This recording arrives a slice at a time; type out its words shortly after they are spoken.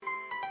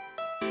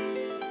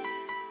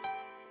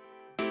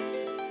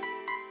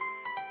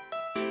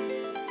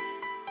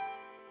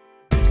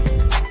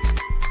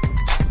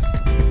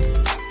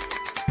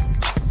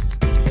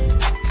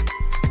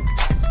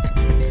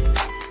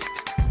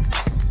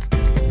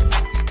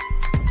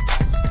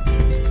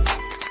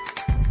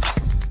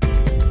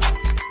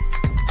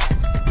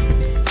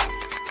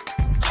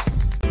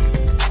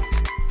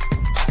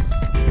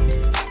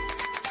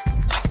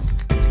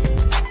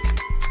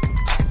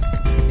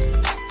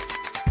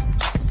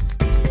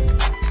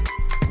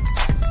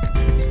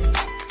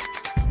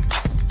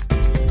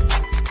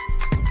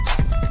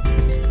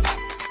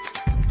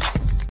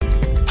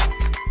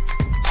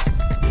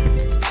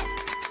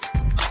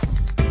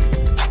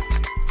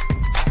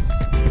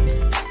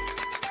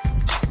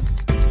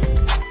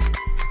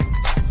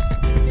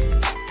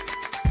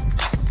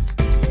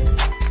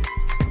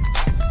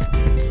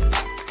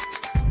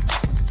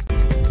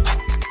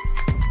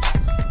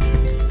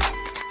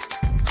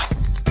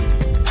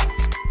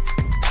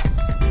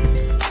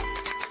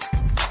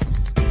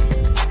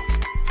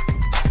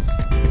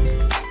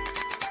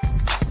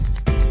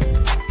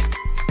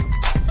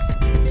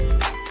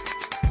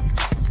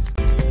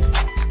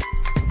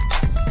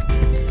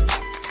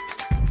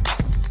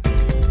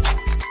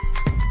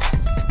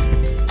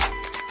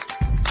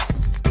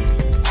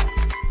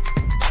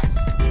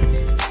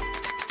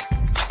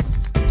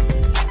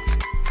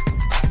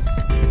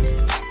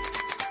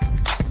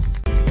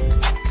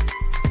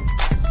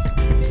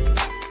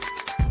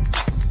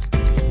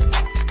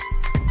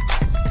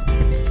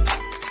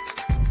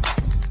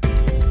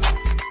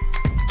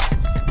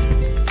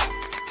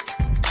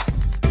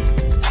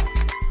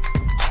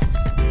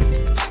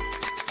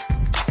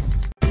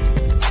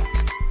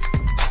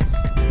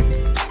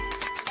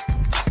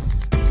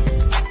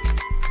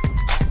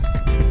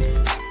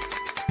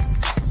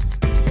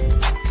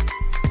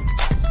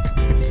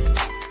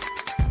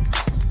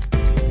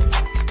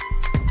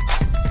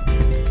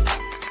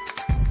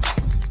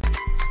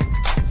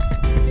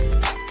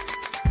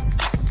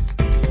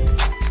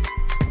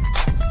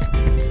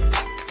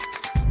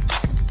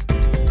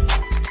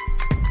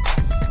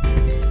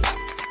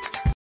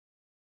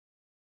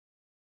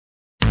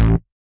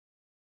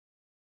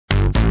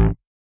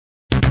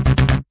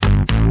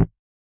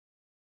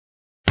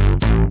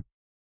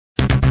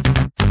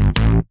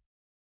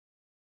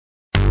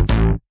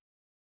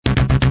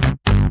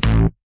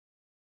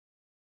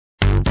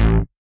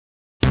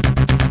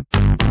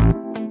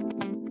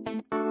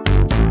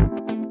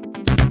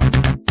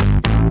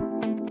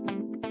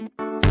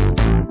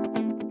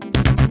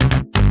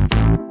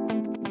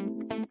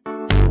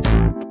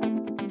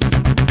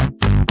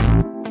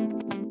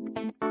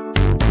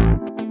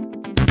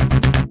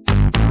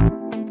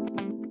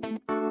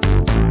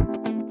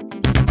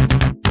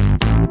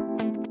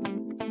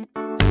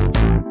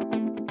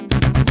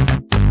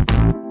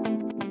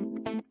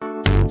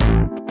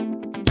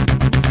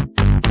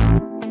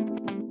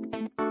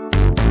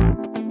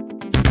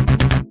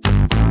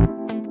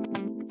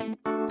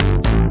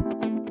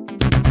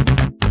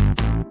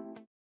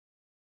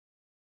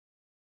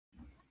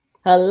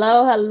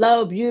Hello,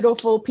 hello,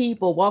 beautiful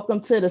people. Welcome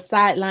to the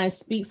Sideline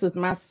Speaks with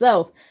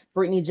myself,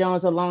 Brittany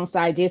Jones,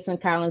 alongside Jason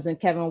Collins and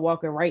Kevin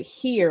Walker, right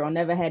here on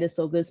Never Had It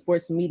So Good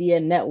Sports Media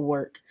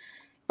Network.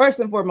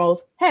 First and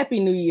foremost, Happy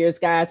New Year's,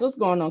 guys. What's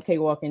going on, K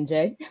Walk and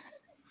Jay?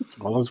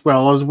 All is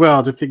well, all is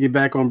well. To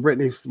piggyback on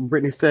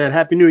Brittany said,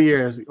 Happy New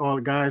Year,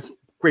 all guys.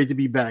 Great to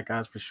be back,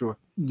 guys, for sure.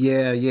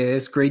 Yeah,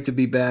 it's great to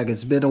be back.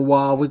 It's been a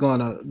while. We're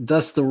gonna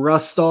dust the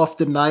rust off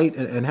tonight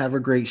and have a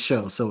great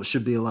show. So it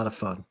should be a lot of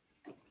fun.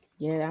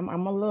 Yeah, I'm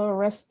a little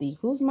rusty.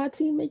 Who's my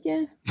team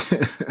again?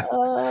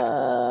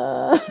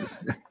 Uh,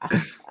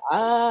 Yeah,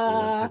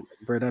 uh,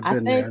 Britt, I've I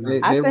been think, there.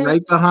 they, I they're think,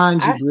 right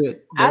behind you, I,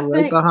 Britt. I They're right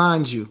think,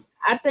 behind you.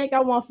 I think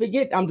I won't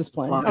forget. I'm just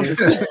playing. I'm just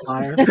Liars,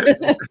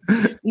 playing.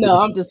 liars. No,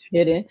 I'm just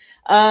kidding.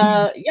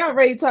 Y'all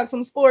ready to talk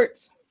some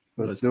sports?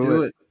 Let's Let's do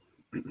do it.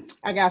 it.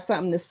 I got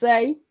something to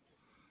say.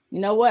 You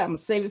know what? I'm gonna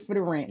save it for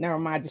the rant. Never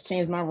mind. I just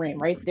changed my rant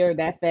right there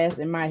that fast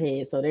in my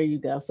head. So there you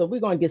go. So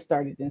we're gonna get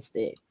started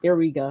instead. There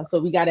we go.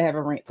 So we got to have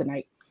a rant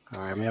tonight.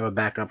 All right, we have a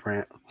backup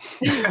rant.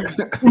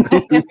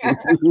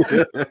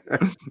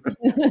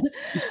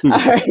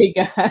 All right,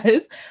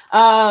 guys.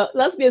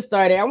 Let's get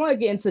started. I want to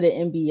get into the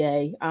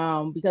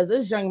NBA because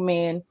this young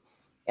man,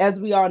 as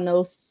we all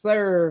know,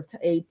 served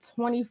a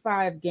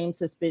 25 game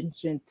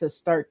suspension to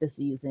start the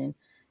season.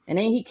 And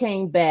then he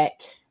came back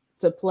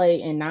to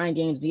play in 9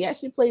 games. He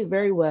actually played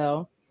very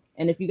well.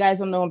 And if you guys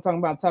don't know what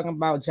I'm talking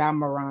about John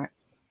Morant.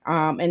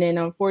 And then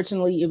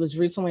unfortunately, it was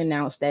recently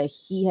announced that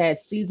he had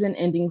season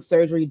ending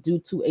surgery due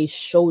to a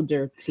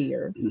shoulder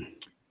tear.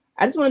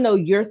 I just want to know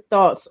your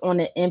thoughts on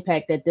the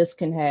impact that this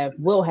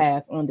will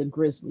have on the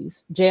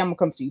Grizzlies. Jay, I'm gonna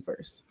come to you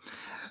first.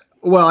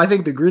 Well, I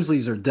think the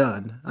Grizzlies are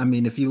done. I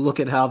mean, if you look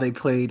at how they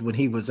played when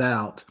he was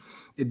out,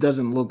 it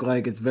doesn't look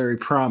like it's very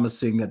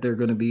promising that they're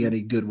going to be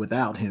any good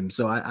without him.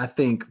 So I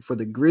think for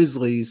the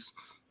Grizzlies,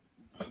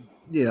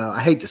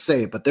 I hate to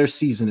say it, but their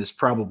season is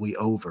probably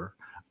over.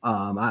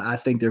 I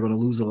think they're going to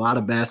lose a lot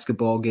of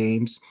basketball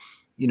games.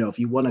 If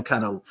you want to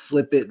kind of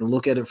flip it and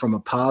look at it from a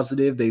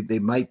positive, they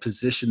might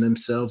position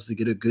themselves to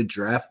get a good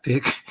draft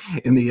pick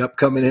in the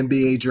upcoming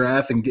NBA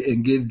draft and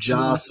give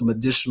Ja Mhm. some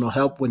additional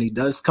help when he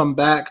does come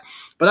back.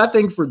 But I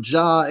think for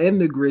Ja and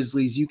the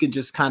Grizzlies, you can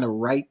just kind of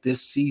write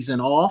this season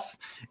off.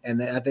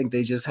 And I think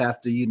they just have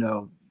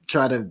to,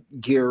 try to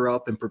gear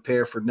up and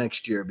prepare for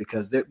next year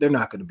because they're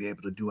not going to be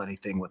able to do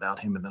anything without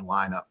him in the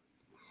lineup.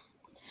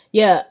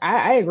 Yeah,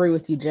 I agree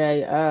with you,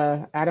 Jay.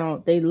 I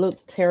don't. They look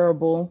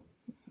terrible.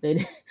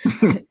 They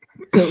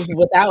so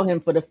without him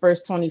for the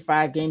first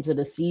 25 games of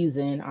the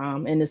season.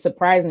 And it's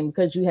surprising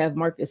because you have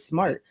Marcus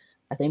Smart.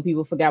 I think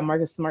people forgot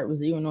Marcus Smart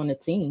was even on the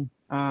team.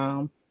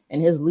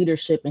 And his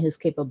leadership and his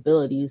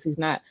capabilities. He's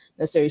not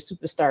necessarily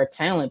superstar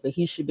talent, but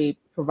he should be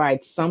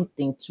provide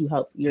something to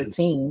help your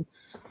team.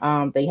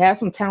 They have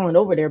some talent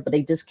over there, but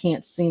they just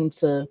can't seem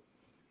to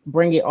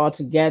bring it all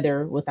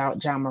together without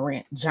John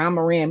Morant. John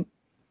Morant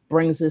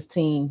brings his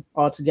team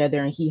all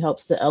together and he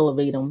helps to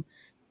elevate them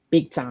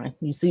big time.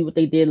 You see what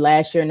they did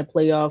last year in the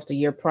playoffs, the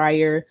year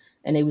prior,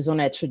 and they was on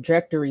that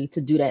trajectory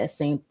to do that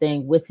same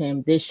thing with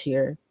him this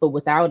year. But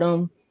without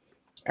him,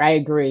 I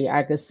agree.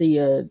 I could see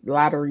a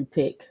lottery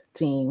pick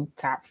team,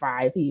 top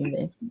five,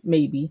 even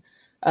maybe.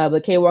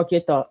 But K Walk,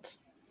 your thoughts?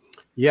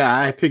 Yeah,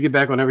 I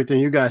piggyback on everything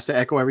you guys said,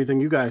 echo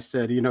everything you guys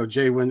said.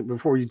 Jay, when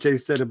before Jay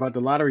said about the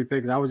lottery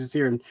picks, I was just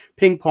hearing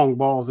ping pong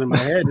balls in my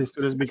head as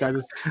soon as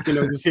because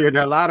just hearing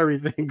that lottery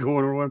thing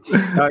going on.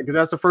 Because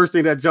that's the first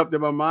thing that jumped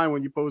in my mind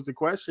when you posed the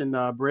question,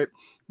 Britt.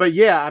 But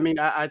yeah, I mean,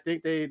 I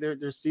think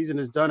their season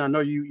is done. I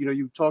know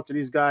you talk to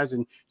these guys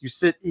and you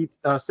sit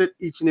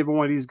each and every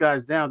one of these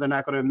guys down. They're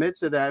not going to admit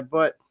to that,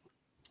 but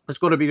it's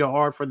going to be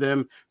hard for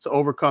them to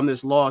overcome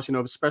this loss,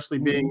 especially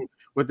Mhm. being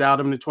without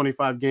him in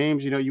 25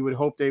 games. You would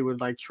hope they would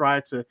like try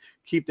to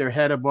keep their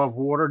head above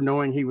water,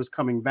 knowing he was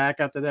coming back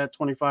after that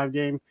 25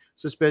 game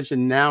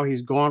suspension. Now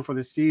he's gone for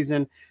the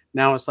season.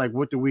 Now it's like,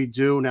 what do we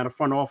do? Now the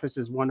front office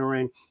is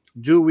wondering,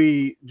 do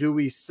we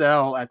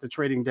sell at the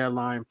trading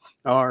deadline,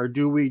 or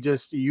do we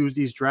just use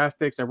these draft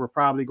picks that we're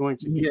probably going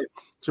to Mhm. get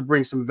to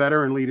bring some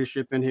veteran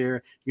leadership in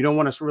here? You don't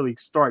want to really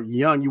start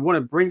young. You want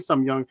to bring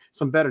some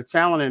better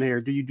talent in here.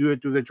 Do you do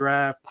it through the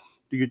draft?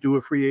 Do you do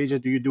a free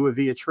agent? Do you do it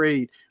via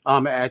trade?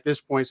 At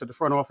this point, so the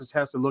front office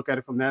has to look at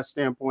it from that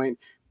standpoint.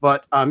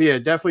 But yeah,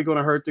 definitely going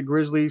to hurt the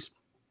Grizzlies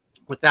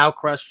without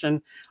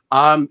question.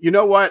 You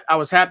know what? I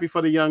was happy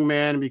for the young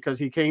man because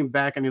he came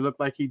back and he looked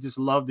like he just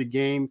loved the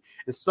game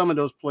and some of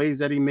those plays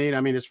that he made.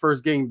 I mean, his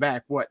first game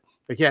back, what?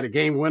 Like he had a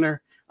game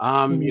winner.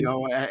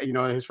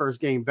 Mhm. His first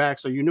game back,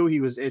 so you knew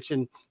he was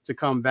itching to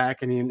come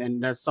back,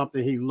 and that's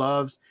something he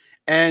loves.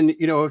 And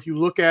if you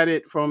look at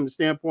it from the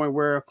standpoint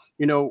where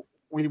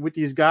with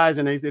these guys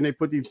and they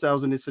put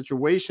themselves in these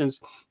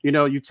situations,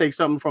 you take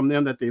something from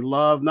them that they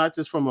love, not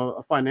just from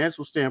a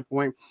financial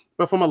standpoint,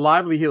 but from a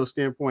livelihood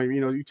standpoint.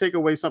 You take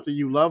away something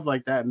you love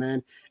like that,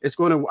 man. It's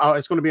going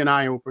to be an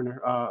eye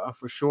opener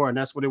for sure, and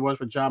that's what it was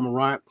for John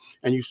Morant.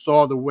 And you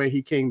saw the way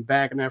he came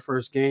back in that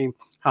first game,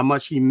 how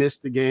much he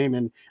missed the game,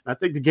 and I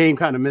think the game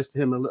kind of missed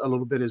him a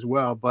little bit as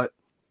well. But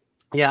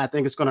Yeah, I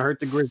think it's going to hurt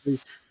the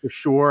Grizzlies for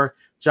sure.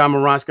 John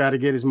Morant's got to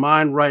get his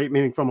mind right,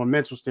 meaning from a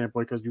mental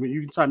standpoint, because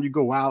time you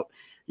go out,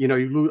 you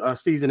lose a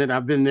season, and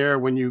I've been there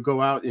when you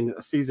go out in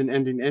a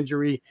season-ending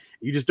injury,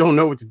 you just don't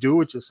know what to do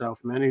with yourself,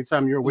 man.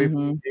 Anytime you're away from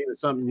the Mm-hmm. game and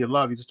something you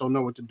love, you just don't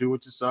know what to do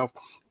with yourself.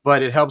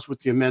 But it helps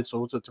with your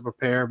mental to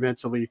prepare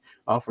mentally,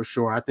 for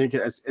sure. I think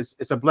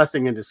it's a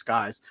blessing in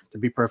disguise, to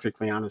be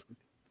perfectly honest with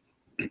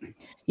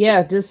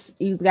Yeah, just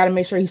he's got to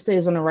make sure he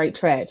stays on the right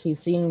track. He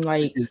seemed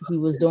like you. he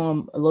was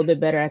doing a little bit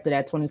better after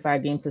that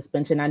 25 game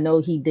suspension. I know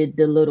he did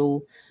the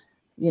little,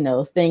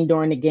 thing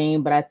during the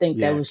game, but I think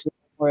that Yeah, was just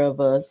more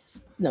of us,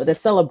 the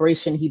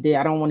celebration he did.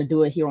 I don't want to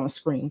do it here on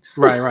screen.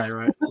 right.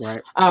 When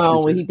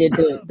Appreciate he it.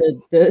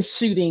 did the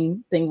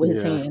shooting thing with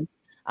his Yeah, hands.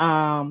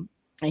 And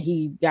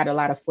he got a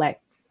lot of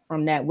flack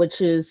from that,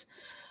 which is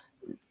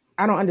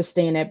I don't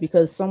understand that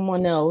because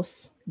someone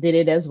else did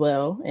it as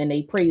well and they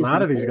a praised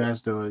lot him of these for it.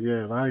 guys do it.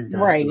 Yeah, a lot of these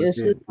guys Right. do it. It's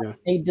Yeah, just yeah.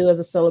 they do as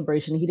a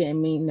celebration. He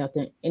didn't mean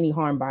nothing, any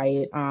harm by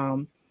it.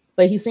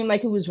 But he seemed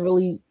like he was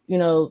really,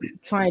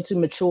 trying to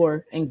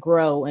mature and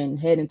grow and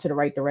head into the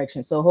right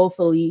direction. So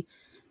hopefully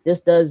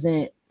this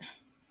doesn't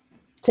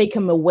take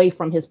him away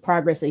from his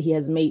progress that he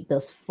has made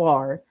thus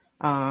far.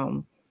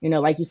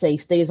 Like you say, he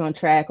stays on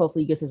track.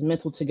 Hopefully he gets his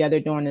mental together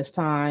during this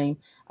time.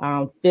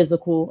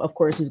 Physical, of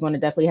course, he's going to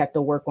definitely have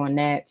to work on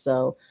that.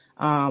 So,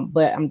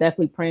 but I'm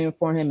definitely praying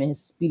for him and his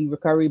speedy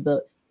recovery.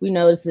 But we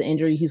know this is an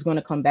injury he's going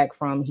to come back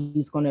from.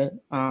 He's going to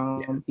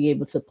Yeah. be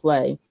able to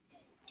play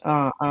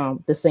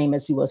the same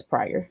as he was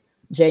prior.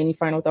 Jay, any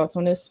final thoughts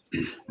on this?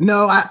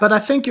 No, but I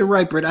think you're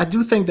right, Britt. I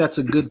do think that's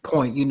a good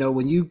point.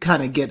 When you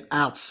kind of get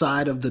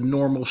outside of the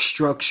normal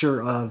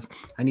structure of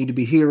I need to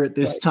be here at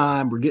this Right.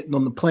 time, we're getting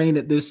on the plane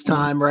at this Mhm.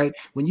 time, right?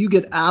 When you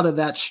get out of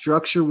that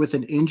structure with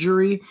an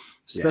injury, Yeah.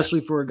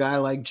 especially for a guy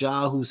like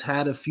Ja who's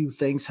had a few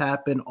things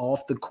happen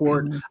off the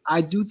court, Mhm.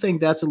 I do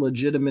think that's a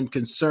legitimate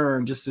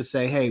concern just to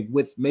say, hey,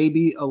 with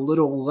maybe a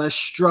little less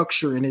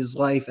structure in his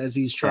life as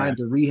he's Yeah. trying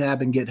to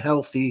rehab and get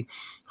healthy,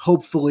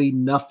 hopefully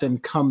nothing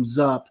comes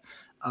up.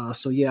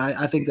 So yeah,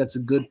 I think that's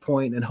a good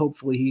point, and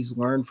hopefully he's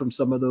learned from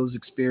some of those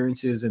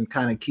experiences and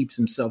kind of keeps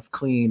himself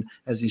clean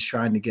as he's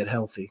trying to get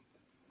healthy.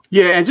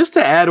 Yeah, and just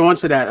to add on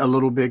to that a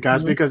little bit,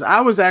 guys, Mhm. because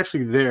I was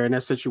actually there in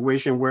that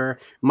situation where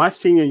my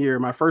senior year,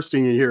 my first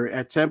senior year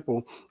at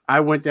Temple, I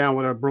went down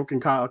with a broken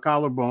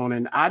collarbone,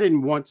 and I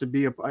didn't want to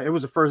be it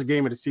was the first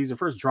game of the season,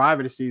 first drive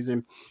of the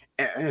season,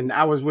 and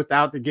I was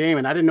without the game,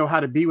 and I didn't know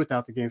how to be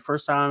without the game.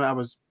 First time I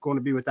was going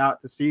to be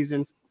without the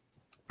season,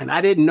 and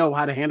I didn't know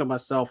how to handle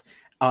myself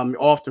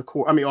off the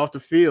court. I mean, off the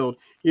field.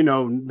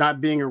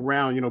 Not being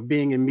around.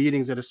 Being in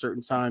meetings at a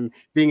certain time,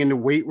 being in the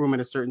weight room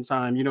at a certain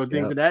time. Things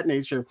Yep. of that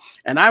nature.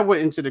 And I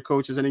went into the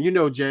coaches,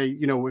 and Jay,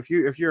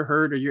 if you're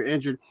hurt or you're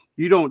injured,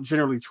 you don't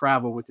generally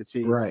travel with the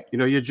team. Right.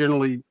 You're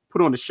generally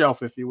put on the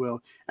shelf, if you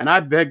will. And I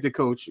begged the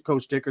Coach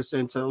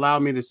Dickerson, to allow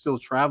me to still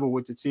travel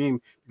with the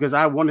team because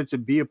I wanted to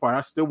be a part.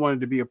 I still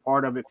wanted to be a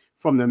part of it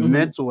from the Mhm.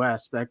 mental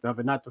aspect of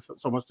it, not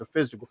so much the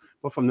physical,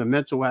 but from the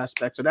mental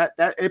aspect. So that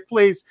it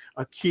plays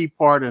a key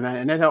part in that,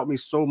 and that helped me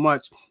so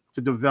much to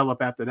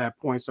develop after that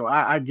point. So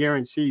I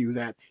guarantee you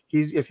that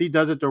if he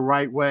does it the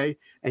right way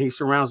and he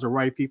surrounds the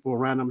right people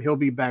around him, he'll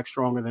be back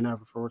stronger than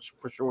ever for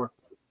sure.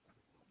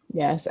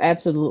 Yes,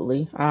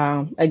 absolutely.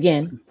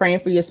 Again,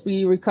 praying for your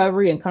speedy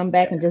recovery and come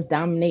back Yeah, and just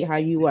dominate how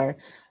you were.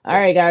 All yeah.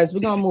 right, guys,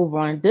 we're gonna move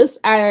on. This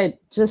I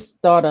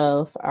just thought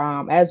of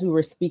as we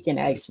were speaking,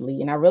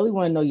 actually, and I really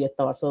want to know your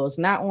thoughts. So it's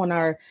not on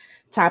our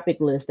topic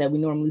list that we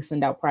normally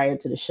send out prior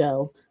to the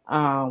show,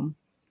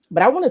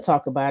 but I want to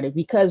talk about it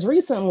because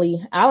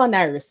recently, Allen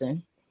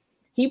Iverson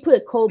he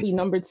put Kobe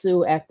number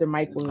 2 after I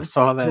Michael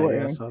saw that. Yeah, I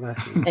Jordan, saw that.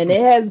 Yeah. and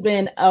it has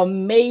been a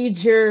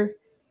major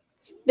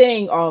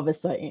thing all of a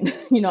sudden.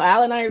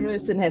 Allen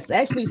Iverson has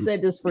actually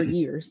said this for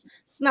years.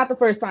 It's not the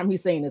first time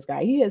he's saying this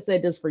guy. He has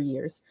said this for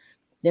years.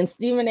 Then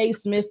Stephen A.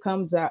 Smith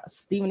comes out.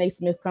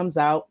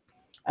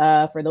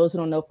 For those who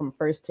don't know from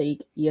First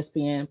Take,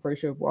 ESPN, pretty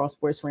sure we're all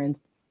sports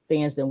fans,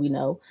 then we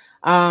know.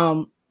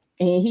 And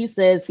he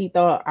says he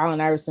thought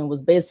Allen Iverson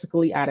was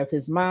basically out of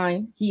his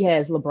mind. He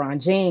has LeBron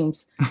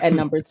James at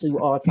number 2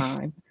 all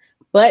time.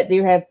 But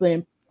there have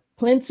been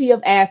plenty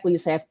of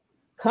athletes have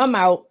come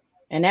out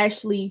and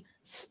actually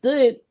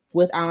stood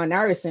with Allen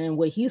Iverson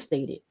what he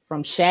stated,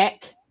 from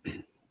Shaq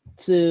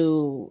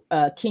to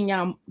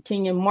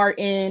Kenyon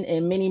Martin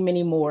and many,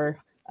 many more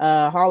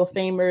Hall of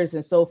Famers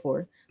and so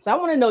forth. So I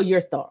want to know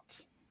your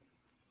thoughts.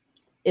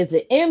 Is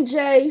it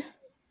MJ,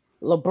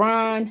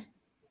 LeBron,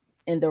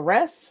 and the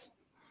rest?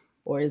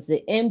 Or is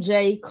it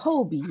MJ,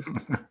 Kobe,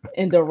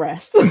 and the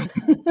rest?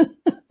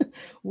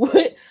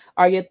 What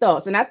are your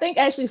thoughts? And I think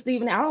actually,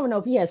 Stephen, I don't know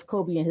if he has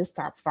Kobe in his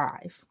top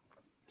 5.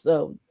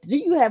 So, do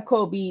you have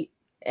Kobe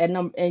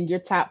in your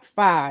top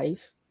 5?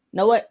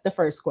 Know what? The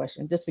first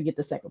question. Just forget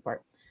the second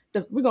part.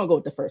 We're gonna go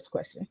with the first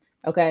question.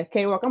 Okay,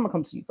 K Rock, I'm gonna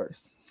come to you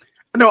first.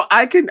 No,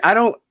 I can. I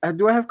don't.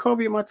 Do I have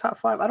Kobe in my top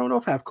 5? I don't know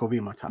if I have Kobe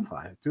in my top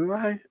 5. Do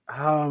I?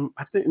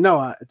 I think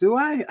no. Do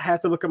I? I have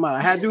to look at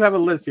my. Do have a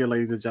list here,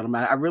 ladies and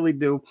gentlemen. I really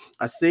do.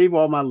 I save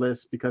all my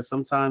lists because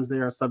sometimes they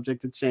are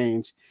subject to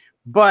change.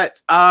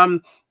 But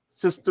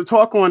just to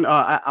talk on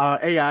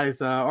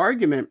AI's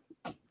argument,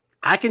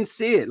 I can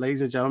see it,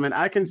 ladies and gentlemen.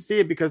 I can see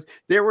it because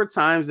there were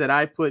times that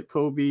I put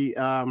Kobe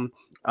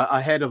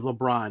ahead of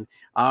LeBron.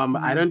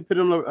 I didn't put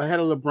him ahead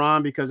of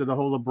LeBron because of the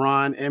whole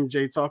LeBron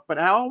MJ talk, but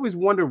I always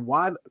wondered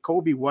why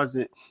Kobe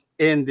wasn't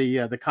in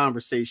the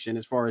conversation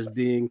as far as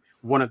being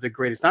one of the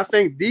greatest. Not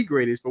saying the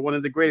greatest, but one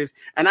of the greatest.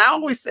 And I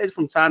always said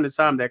from time to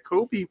time that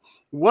Kobe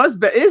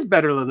is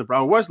better than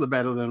LeBron, was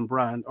better than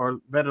LeBron, or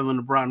better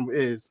than LeBron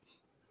is.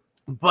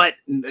 But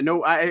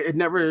no, it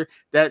never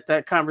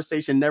that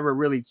conversation never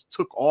really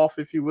took off,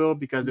 if you will,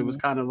 because it was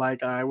kind of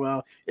like, all right,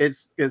 well,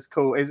 it's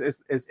cool,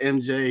 it's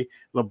MJ,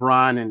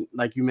 LeBron, and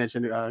like you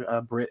mentioned,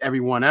 Brit,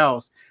 everyone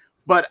else.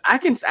 But I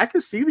can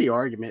see the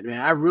argument, man.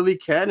 I really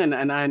can,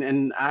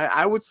 and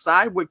I would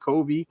side with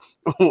Kobe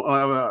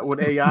with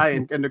AI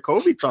and the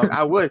Kobe talk.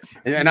 I would,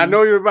 and I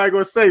know everybody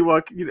gonna say,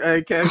 well,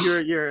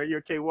 Kev,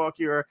 you're K-Walk,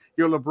 you're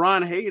a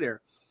LeBron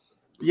hater.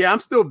 Yeah,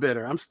 I'm still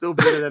bitter. I'm still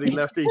bitter that he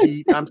left the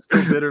Heat. I'm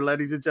still bitter,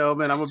 ladies and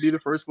gentlemen. I'm gonna be the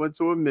first one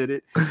to admit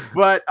it.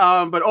 But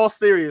all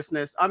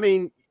seriousness, I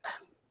mean,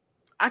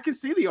 I can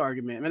see the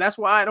argument, and that's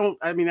why I don't.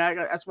 I mean,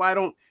 that's why I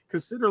don't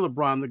consider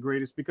LeBron the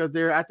greatest, because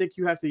I think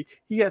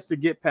he has to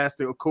get past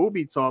the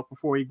Kobe talk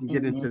before he can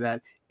get into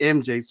that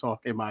MJ talk,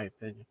 in my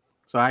opinion.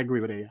 So I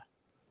agree with AI.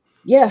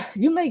 Yeah,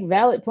 you make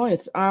valid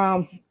points.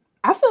 I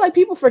feel like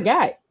people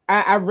forgot.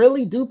 I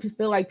really do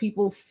feel like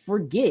people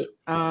forget.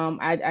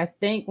 I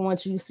think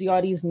once you see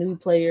all these new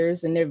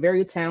players and they're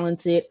very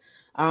talented,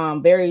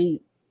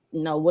 very,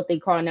 what they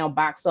call now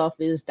box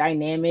office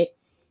dynamic,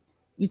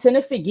 you tend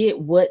to forget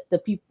what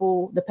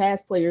the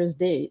past players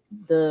did,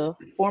 the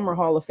former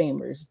Hall of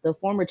Famers, the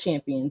former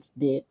champions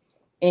did.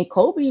 And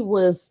Kobe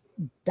was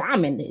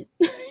dominant.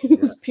 He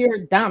was pure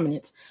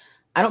dominance.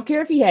 I don't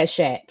care if he had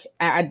Shaq.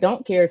 I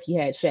don't care if he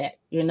had Shaq,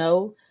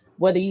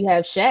 whether you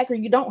have Shaq or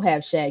you don't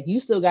have Shaq, you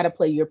still got to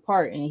play your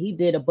part. And he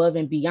did above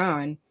and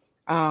beyond.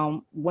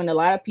 When a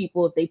lot of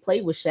people, if they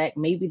play with Shaq,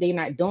 maybe they're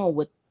not doing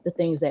what the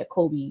things that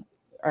Kobe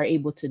are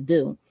able to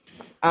do.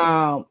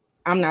 I'm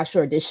not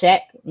sure. Did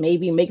Shaq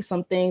maybe make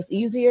some things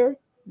easier?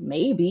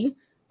 Maybe.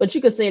 But you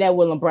could say that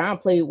when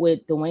LeBron played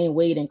with Dwayne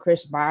Wade and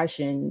Chris Bosh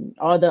and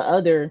all the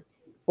other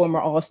former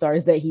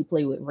All-Stars that he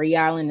played with, Ray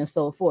Allen and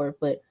so forth.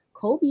 But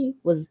Kobe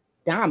was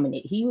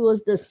dominant. He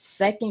was the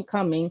second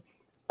coming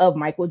of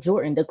Michael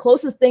Jordan. The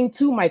closest thing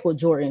to Michael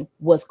Jordan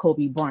was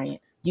Kobe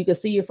Bryant. You can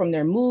see it from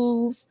their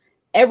moves,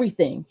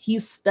 everything. He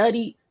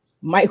studied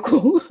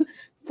Michael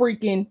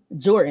freaking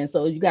Jordan.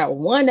 So you got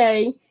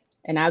 1A,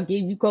 and I'll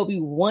give you Kobe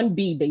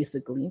 1B,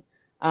 basically.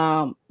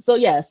 So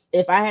yes,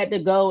 if I had to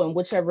go in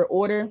whichever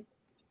order,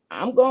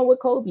 I'm going with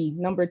Kobe,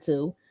 number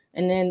 2.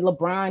 And then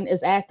LeBron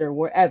is after,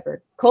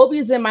 wherever. Kobe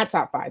is in my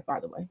top 5, by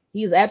the way.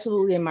 He is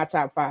absolutely in my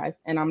top 5.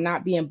 And I'm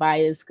not being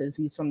biased because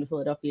he's from the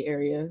Philadelphia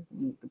area.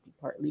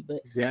 Partly,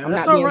 but yeah, I'm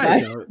that's not all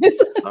right.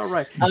 It's all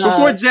right.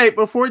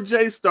 Before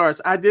Jay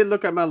starts, I did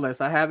look at my list.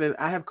 I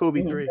have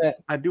Kobe 3.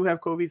 I do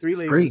have Kobe 3,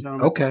 ladies and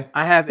gentlemen. Okay.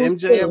 I have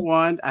MJ at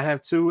 1. I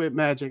have 2 at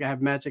Magic. I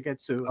have Magic at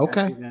 2.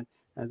 Okay.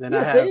 And then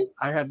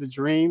I have the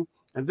Dream,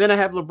 and then I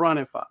have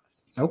LeBron at 5.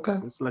 So, okay.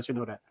 Just to let you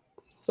know that.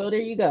 So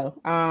there you go.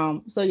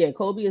 So yeah,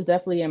 Kobe is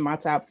definitely in my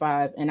top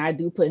 5, and I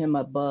do put him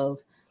above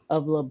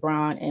of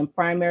LeBron. And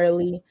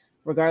primarily,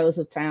 regardless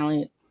of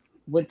talent,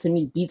 what to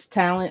me beats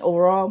talent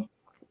overall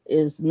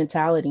is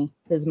mentality.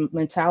 His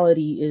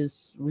mentality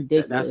is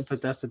ridiculous.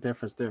 That's the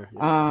difference there.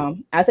 Yeah.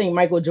 I think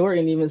Michael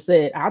Jordan even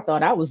said, "I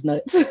thought I was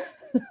nuts."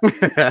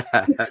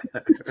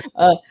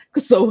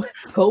 So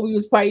Kobe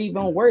was probably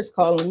even worse,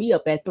 calling me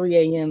up at 3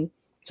 a.m.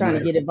 trying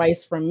to get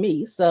advice from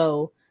me.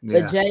 So.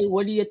 But Jay,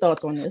 what are your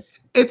thoughts on this?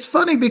 It's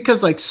funny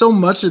because like so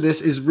much of this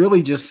is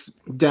really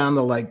just down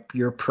to like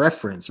your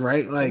preference,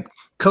 right? Like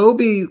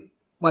Kobe,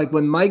 like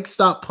when Mike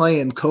stopped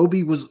playing,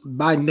 Kobe was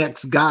my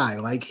next guy.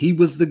 Like he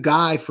was the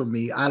guy for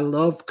me. I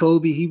loved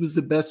Kobe. He was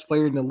the best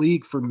player in the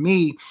league for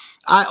me.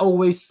 I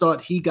always thought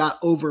he got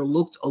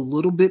overlooked a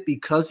little bit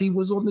because he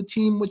was on the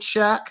team with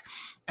Shaq.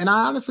 And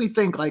I honestly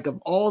think like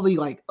of all the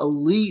like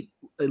elite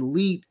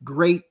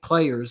great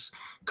players,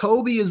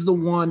 Kobe is the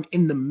one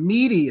in the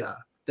media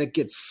that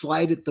gets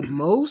slighted the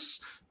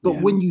most.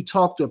 But when you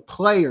talk to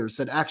players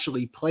that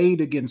actually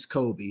played against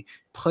Kobe,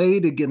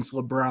 played against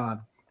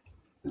LeBron,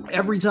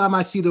 every time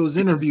I see those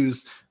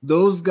interviews,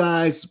 those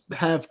guys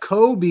have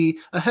Kobe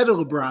ahead of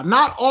LeBron.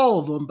 Not all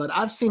of them, but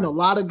I've seen a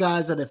lot of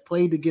guys that have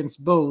played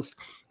against both,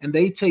 and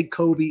they take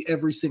Kobe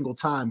every single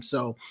time.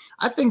 So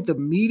I think the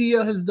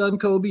media has done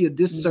Kobe a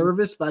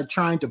disservice by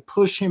trying to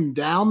push him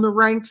down the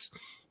ranks.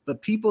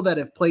 But people that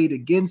have played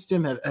against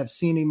him have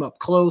seen him up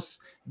close.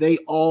 they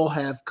all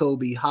have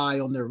Kobe high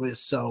on their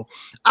list. So,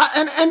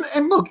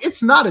 and look,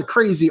 it's not a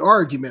crazy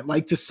argument.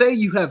 Like to say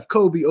you have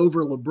Kobe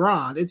over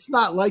LeBron, it's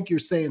not like you're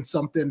saying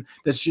something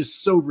that's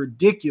just so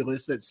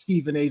ridiculous that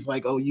Stephen A's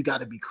like, oh, you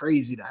got to be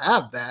crazy to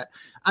have that.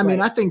 I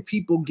mean, I think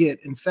people get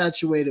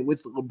infatuated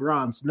with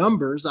LeBron's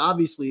numbers.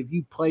 Obviously, if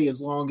you play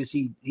as long as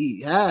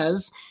he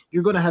has,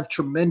 you're going to have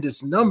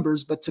tremendous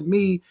numbers. But to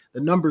me, the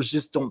numbers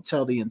just don't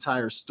tell the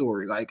entire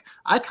story. Like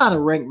I kind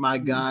of rank my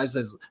guys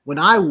as when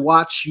I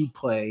watch you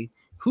play,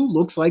 who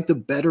looks like the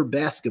better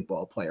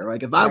basketball player?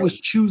 Like if I was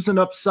choosing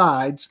up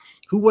sides,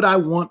 who would I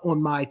want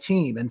on my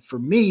team? And for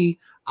me,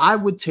 I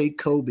would take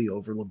Kobe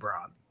over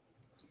LeBron.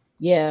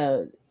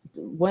 Yeah.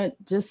 When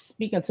just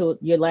speaking to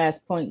your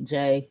last point,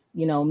 Jay,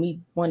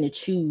 me wanting to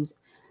choose,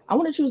 I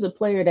want to choose a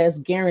player that's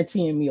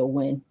guaranteeing me a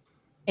win.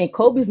 And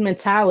Kobe's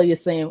mentality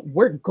is saying,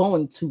 we're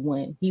going to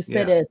win. He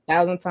said it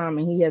 1,000 times,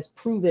 and he has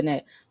proven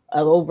it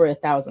over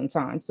 1,000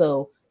 times.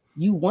 So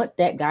you want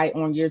that guy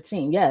on your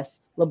team.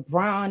 Yes,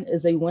 LeBron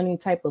is a winning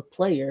type of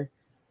player,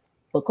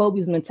 but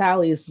Kobe's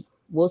mentality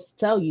will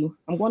tell you,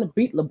 I'm going to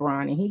beat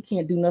LeBron, and he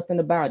can't do nothing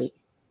about it.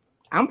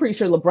 I'm pretty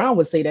sure LeBron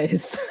would say that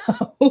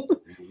himself.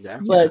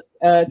 But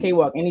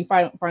K-Walk, any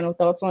final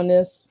thoughts on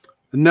this?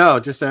 No,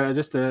 just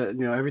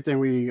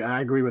everything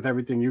I agree with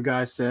everything you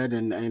guys said,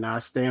 and I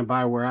stand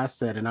by where I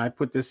said, and I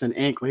put this in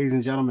ink, ladies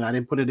and gentlemen. I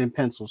didn't put it in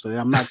pencil, so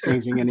I'm not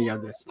changing any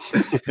of this.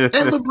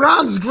 And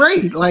LeBron's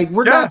great. Like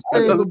we're not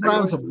saying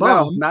LeBron's a bum,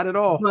 no, not at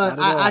all. But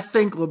I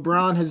think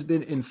LeBron has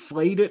been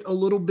inflated a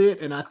little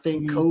bit, and I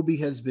think Kobe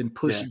has been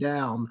pushed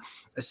down,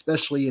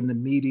 especially in the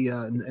media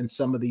and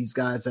some of these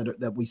guys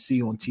that we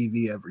see on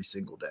TV every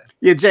single day.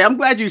 Yeah, Jay, I'm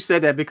glad you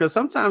said that, because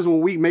sometimes when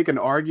we make an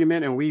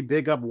argument and we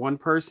big up one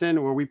person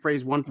or we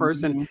praise one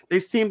person, they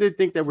seem to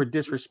think that we're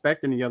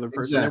disrespecting the other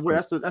person.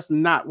 Exactly. That's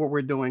not what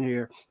we're doing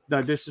here.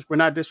 We're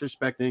not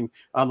disrespecting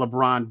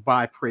LeBron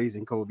by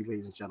praising Kobe,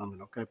 ladies and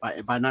gentlemen. Okay,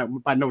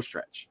 by no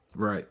stretch.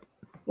 Right.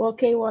 Well,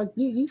 K-Walk,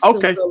 you still a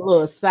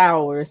little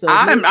sour. So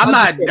I'm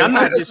not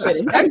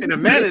disrespecting. The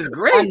man is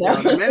great.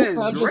 The man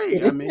is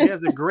great. I mean, he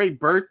has a great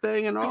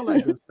birthday and all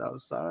that good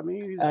stuff. So I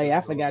mean, I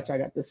forgot y'all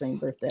got the same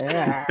birthday.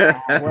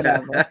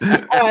 Whatever.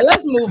 All right,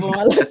 let's move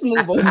on.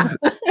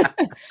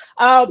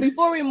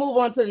 Before we move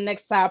on to the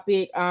next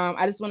topic,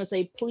 I just want to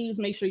say, please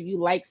make sure you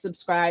like,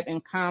 subscribe,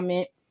 and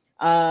comment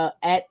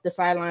at The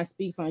Sideline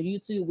Speaks on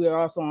YouTube. We are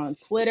also on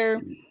Twitter.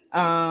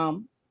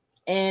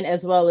 And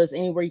as well as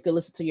anywhere you can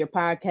listen to your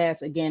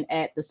podcast, again,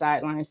 at The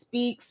Sideline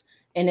Speaks.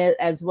 And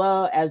as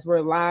well as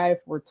we're live,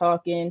 we're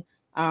talking.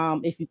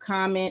 If you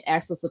comment,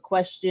 ask us a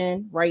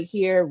question right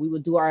here, we will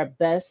do our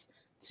best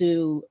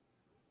to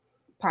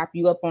pop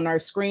you up on our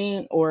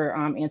screen or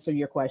answer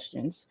your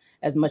questions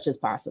as much as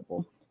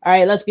possible. All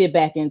right, let's get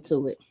back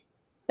into it.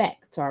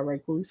 Back to our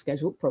regularly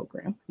scheduled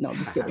program. No,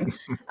 just kidding.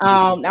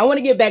 I want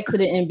to get back to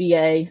the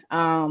NBA.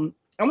 I'm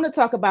going to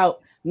talk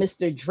about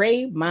Mr.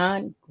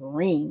 Draymond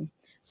Green.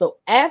 So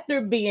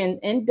after being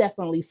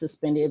indefinitely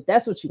suspended, if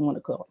that's what you want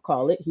to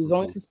call it, he was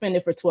only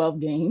suspended for 12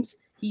 games.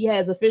 He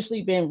has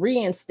officially been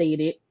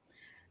reinstated.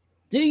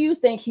 Do you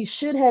think he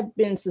should have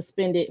been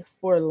suspended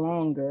for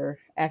longer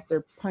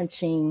after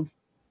punching,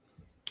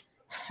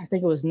 I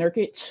think it was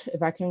Nurkic,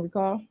 if I can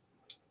recall?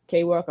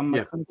 K-Walk, I'm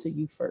going to come to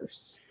you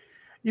first.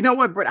 You know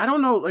what, Brett? I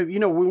don't know. Like,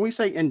 when we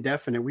say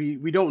indefinite,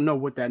 we don't know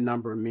what that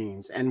number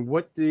means. And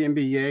what the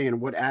NBA and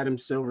what Adam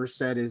Silver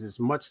said is as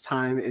much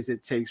time as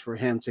it takes for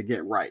him to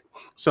get right.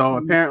 So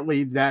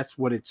apparently that's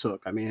what it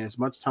took. I mean, as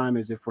much time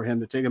as it for him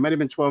to take. It might have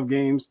been 12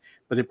 games,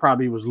 but it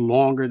probably was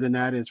longer than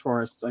that as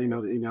far as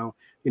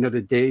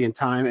the day and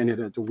time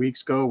and the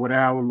weeks go,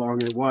 whatever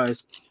long it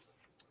was.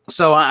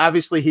 So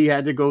obviously he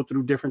had to go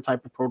through different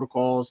type of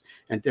protocols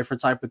and different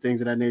type of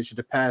things of that nature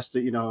to pass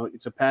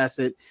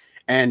it.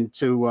 And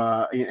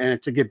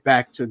to get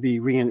back to be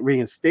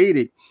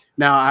reinstated.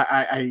 Now,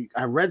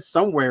 I read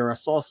somewhere, I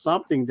saw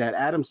something that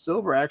Adam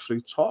Silver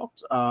actually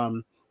talked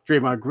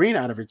Draymond Green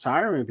out of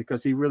retirement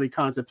because he really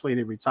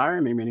contemplated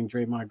retirement, meaning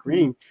Draymond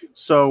Green.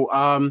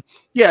 So,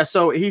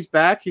 so he's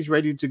back. He's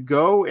ready to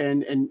go.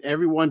 And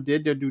everyone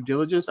did their due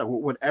diligence.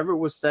 Whatever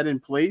was set in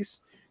place,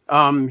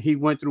 he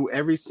went through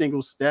every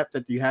single step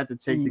that you had to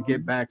take to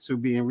get back to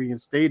being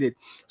reinstated.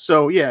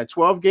 So,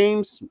 12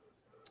 games.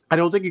 I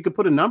don't think you could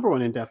put a number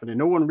on indefinite.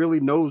 No one really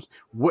knows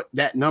what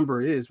that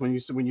number is when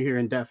you hear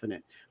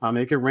indefinite.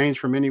 It can range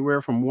from anywhere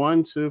from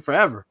 1 to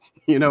forever.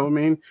 You know what I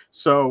mean?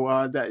 So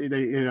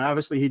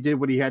obviously he did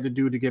what he had to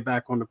do to get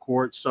back on the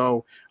court.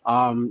 So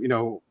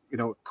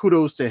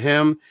kudos to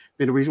him.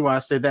 And the reason why I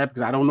said that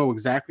because I don't know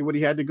exactly what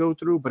he had to go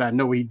through, but I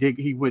know he did.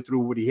 He went through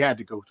what he had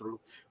to go through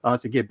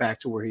to get back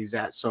to where he's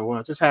at.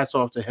 So just hats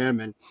off to him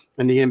and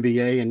the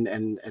NBA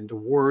and the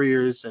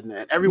Warriors and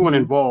everyone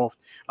involved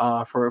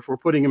for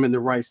putting him in the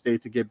right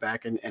state to get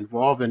back and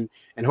involved and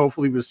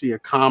hopefully we'll see a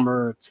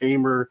calmer,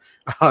 tamer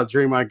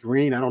Draymond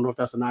Green. I don't know if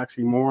that's an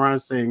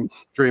oxymoron saying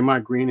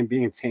Draymond Green and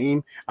being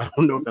tame. I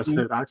don't know if that's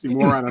an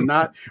oxymoron or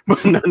not,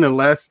 but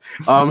nonetheless,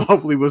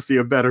 hopefully we'll see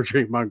a better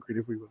Draymond Green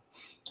if we will.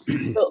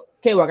 So,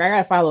 K-Walk, I got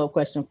a follow-up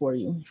question for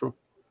you. Sure.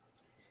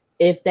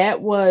 if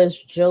that was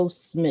Joe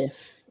Smith,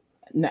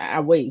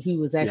 wait, he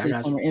was Yeah, I actually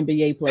got from you. an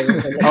NBA player.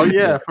 So Oh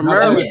yeah, from Not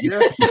Maryland.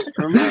 yet. Yeah,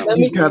 from Maryland.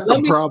 He's got let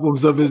some me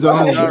problems of his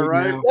right, own All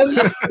right right.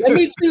 now. let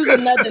me choose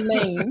another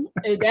name.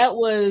 If that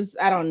was,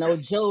 I don't know,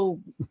 Joe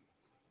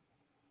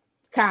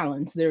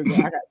Collins. There we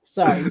go.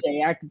 Sorry,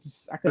 Jay. I couldn't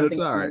That's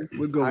think all of right. name.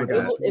 We'll go I with got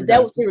that. you. I If that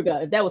got was, here we go.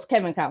 If that was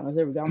Kevin Collins,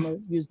 there we go. I'm gonna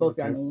use you. both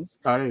y'all Okay. names.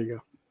 Oh, there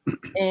you go.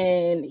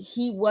 And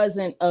he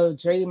wasn't of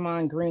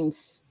Draymond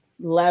Green's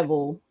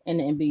level in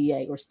the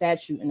NBA or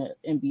statute in the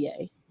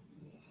NBA.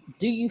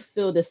 Do you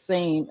feel the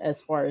same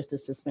as far as the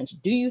suspension?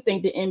 Do you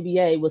think the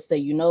NBA will say,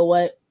 you know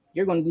what,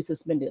 you're going to be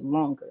suspended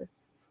longer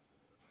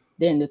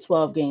than the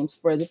 12 games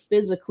for the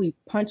physically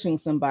punching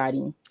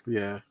somebody?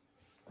 Yeah.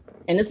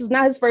 And this is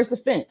not his first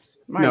offense,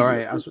 No, mind you.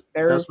 right. It's That's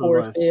third, what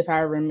fourth, mine. fifth,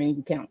 however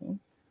many counting.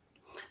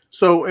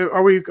 So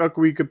are we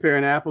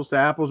comparing apples to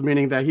apples,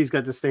 meaning that he's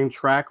got the same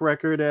track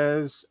record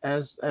as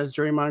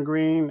Draymond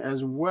Green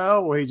as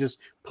well, or he just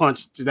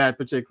punched that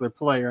particular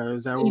player?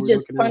 Is that what He we're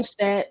just looking at?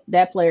 punched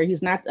that player.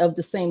 He's not of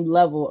the same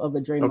level of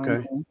a Draymond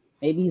Okay. Green.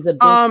 Maybe he's a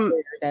bench Um,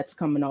 player that's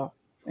coming off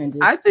and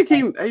I just think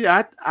he,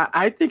 yeah,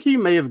 I think he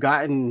may have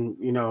gotten,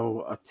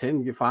 a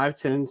 10, 5,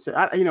 10.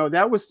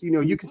 That was,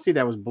 you can see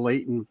that was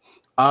blatant.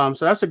 So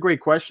that's a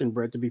great question,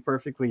 Brett, to be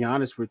perfectly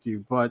honest with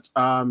you. But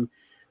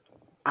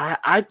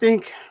I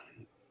think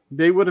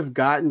they would have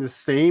gotten the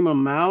same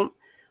amount.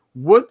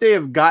 Would they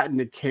have gotten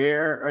the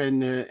care and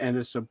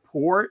the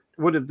support?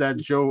 Would have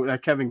that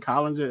Kevin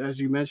Collins, as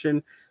you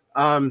mentioned,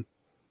 gotten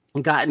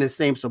the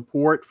same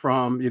support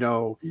from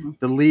Mhm.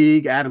 the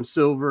league, Adam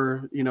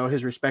Silver,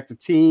 his respective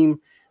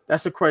team?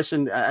 That's a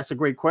question. That's a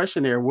great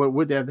question. There, what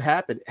would have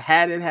happened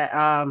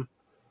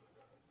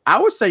I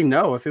would say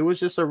no. If it was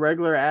just a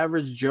regular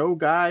average Joe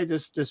guy,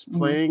 just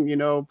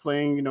Mhm.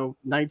 playing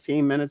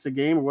 19 minutes a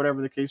game or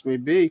whatever the case may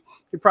be,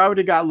 he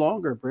probably got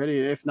longer, Brady,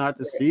 if not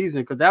the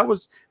season, because that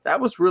was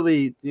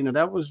really a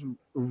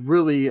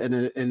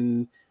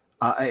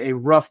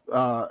rough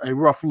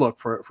look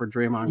for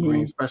Draymond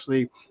Green, Mhm.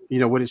 especially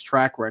with his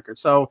track record.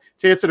 So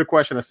to answer the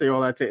question, I say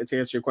all that to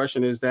answer your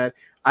question is that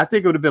I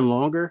think it would have been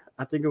longer.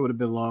 I think it would have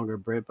been longer,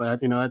 Britt, but I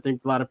think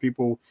a lot of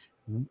people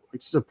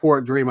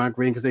support Draymond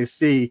Green because they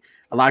see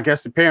a lot. I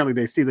guess apparently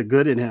they see the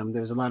good in him.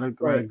 There's a lot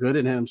Right. of good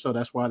in him, so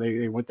that's why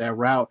they went that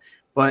route.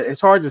 But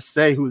it's hard to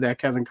say who that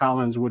Kevin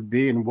Collins would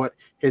be and what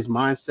his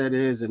mindset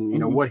is, and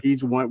Mhm. what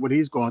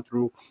he's gone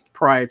through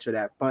prior to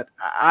that. But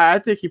I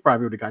think he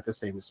probably would have got the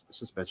same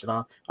suspension.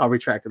 I'll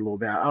retract it a little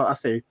bit. I'll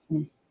say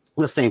Mhm.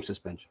 the same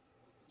suspension.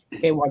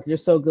 Okay, Walker, you're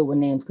so good with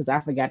names because I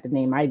forgot the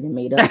name I even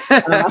made up.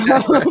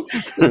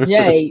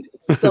 Jay,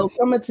 so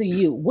coming to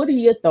you, what are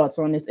your thoughts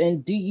on this?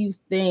 And do you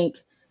think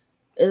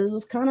it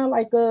was kind of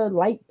like a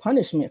light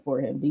punishment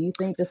for him? Do you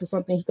think this is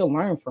something he could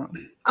learn from?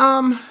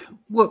 Um,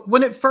 well,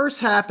 when it first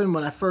happened,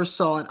 when I first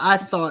saw it, I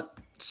thought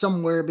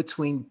somewhere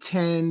between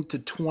 10 to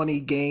 20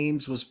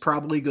 games was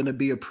probably going to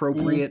be Mhm.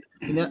 appropriate.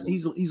 And that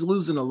he's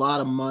losing a lot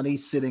of money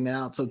sitting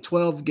out. So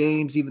 12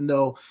 games, even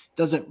though it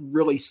doesn't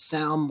really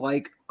sound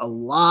like a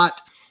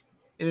lot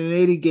in an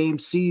 80 game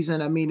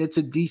season, I mean, it's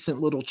a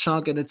decent little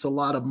chunk and it's a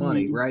lot of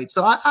money, Mhm. right?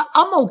 So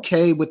I'm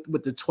okay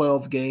with the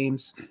 12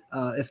 games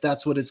if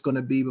that's what it's going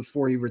to be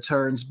before he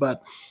returns.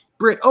 But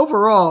Britt,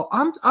 overall,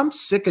 I'm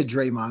sick of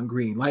Draymond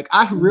Green. Like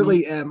I Mhm.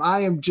 really am.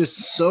 I am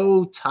just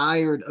so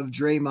tired of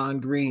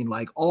Draymond Green.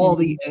 Like all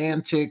the Mhm.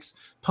 antics,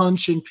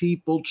 punching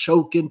people,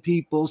 choking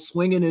people,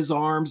 swinging his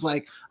arms.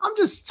 Like I'm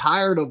just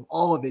tired of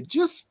all of it.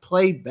 Just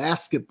play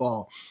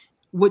basketball.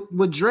 What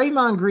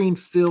Draymond Green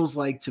feels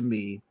like to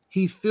me,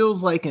 he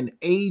feels like an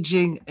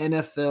aging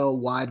NFL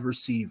wide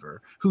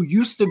receiver who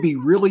used to be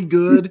really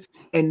good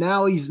and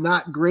now he's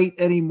not great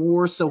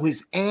anymore. So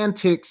his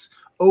antics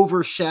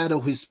overshadow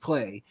his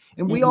play.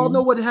 And we all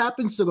know Mhm. what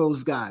happens to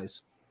those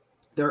guys.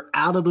 They're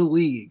out of the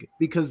league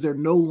because they're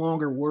no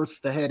longer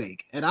worth the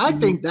headache. And I Mhm.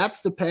 think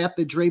that's the path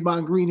that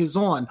Draymond Green is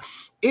on.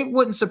 It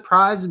wouldn't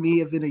surprise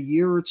me if in a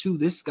year or two,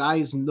 this guy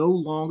is no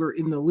longer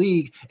in the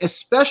league,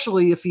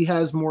 especially if he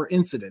has more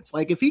incidents.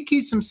 Like if he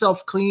keeps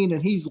himself clean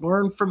and he's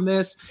learned from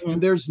this and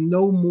Mhm. there's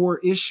no more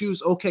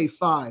issues, okay,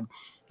 fine.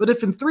 But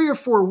if in 3 or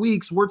 4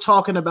 weeks we're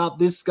talking about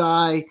this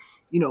guy,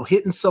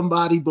 hitting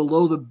somebody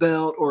below the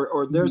belt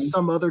or there's Mhm.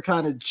 some other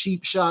kind of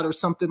cheap shot or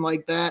something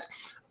like that,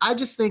 I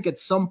just think at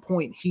some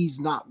point he's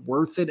not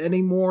worth it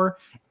anymore.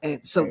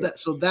 And so Right.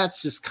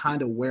 that's just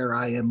kind of where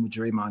I am with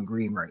Draymond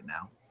Green right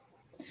now.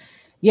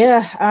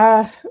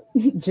 Yeah,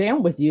 Jay,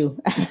 I'm with you.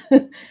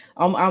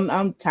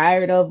 I'm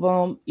tired of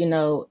him.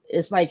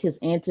 It's like his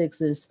antics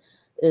is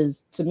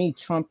to me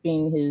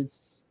trumping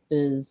his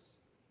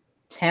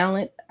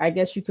talent, I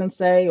guess you can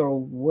say, or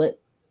what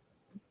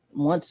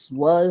once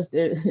was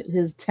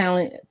his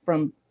talent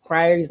from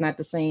prior. He's not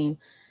the same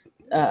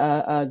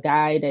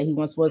guy that he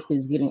once was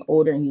because he's getting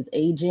older and he's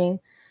aging.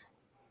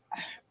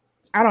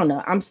 I don't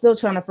know. I'm still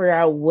trying to figure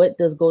out what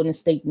does Golden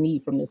State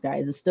need from this guy.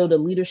 Is it still the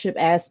leadership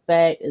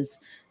aspect? Is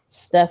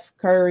Steph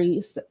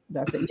Curry,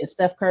 that's it, is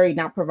Steph Curry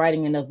not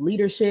providing enough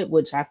leadership,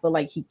 which I feel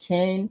like he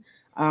can?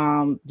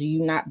 Do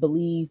you not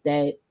believe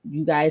that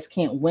you guys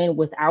can't win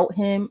without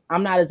him?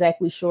 I'm not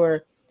exactly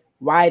sure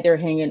why they're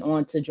hanging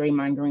on to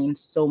Draymond Green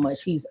so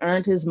much. He's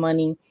earned his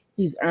money.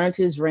 He's earned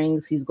his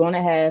rings. He's going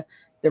to have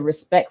the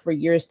respect for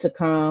years to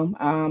come.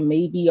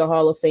 Maybe a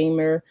Hall of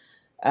Famer.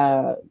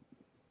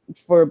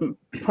 For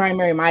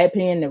primary, in my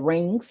opinion, the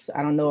rings.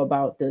 I don't know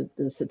about the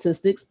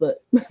statistics,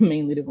 but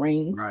mainly the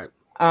rings. Right.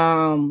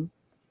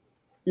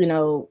 You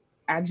know,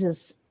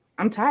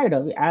 I'm tired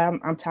of it.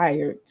 I'm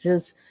tired.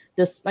 Just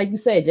like you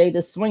said, Jay,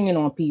 the swinging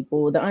on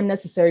people, the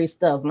unnecessary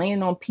stuff,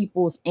 laying on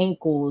people's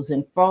ankles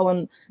and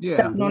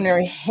stepping on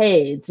their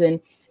heads. And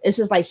it's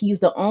just like he's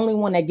the only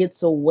one that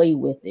gets away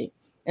with it.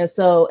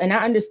 And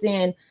I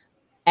understand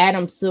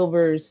Adam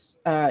Silver's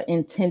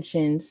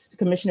intentions,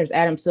 Commissioner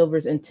Adam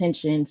Silver's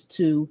intentions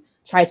to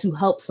try to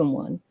help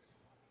someone.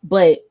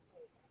 But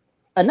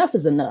enough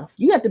is enough.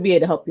 You have to be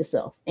able to help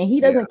yourself. And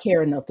he doesn't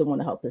care enough to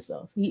want to help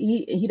himself.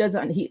 He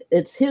doesn't,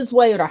 it's his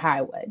way or the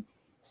highway.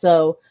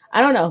 So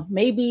I don't know.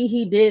 Maybe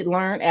he did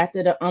learn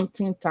after the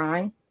umpteenth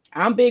time.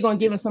 I'm big on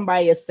giving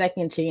somebody a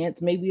second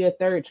chance, maybe a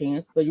third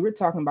chance, but you were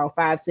talking about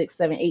 5, 6,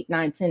 7, 8,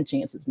 9, 10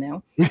 chances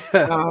now.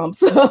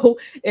 So,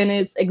 and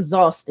it's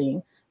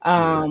exhausting.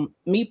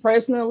 Me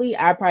personally,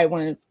 I probably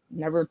want to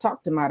never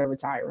talk him out of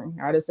retiring.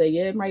 I would just say,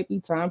 yeah, it might be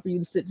time for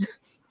you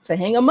to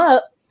hang him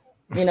up,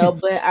 you know,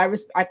 but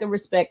I can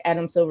respect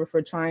Adam Silver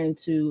for trying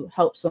to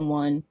help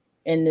someone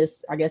in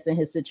this, I guess, in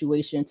his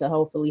situation, to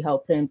hopefully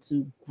help him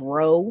to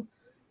grow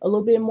a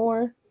little bit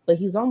more. But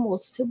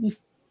he'll be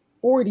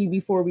 40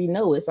 before we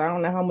know it. So I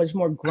don't know how much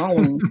more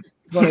growing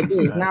he's going to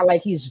do. It's not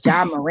like he's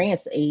Ja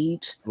Morant's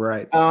age.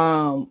 Right.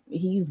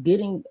 He's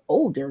getting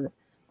older.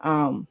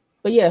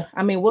 But yeah,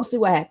 I mean, we'll see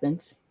what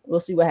happens. We'll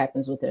see what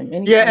happens with him.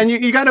 And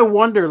you got to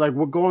wonder, like,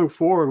 what going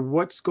forward,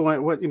 what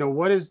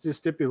is the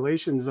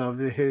stipulations of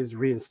his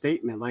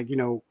reinstatement? Like, you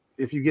know,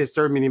 if you get a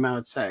certain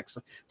amount of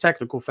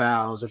technical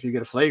fouls, if you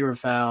get a flagrant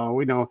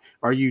foul,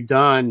 are you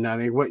done? I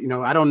mean,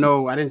 I don't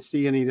know. I didn't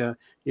see any the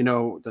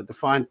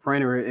fine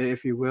print, or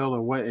if you will,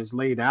 or what is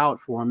laid out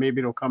for him. Maybe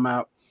it'll come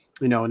out,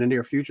 in the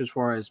near future as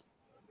far as,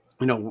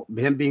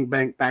 him being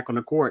back on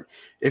the court.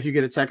 If you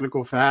get a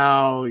technical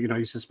foul,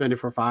 you're suspended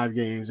for 5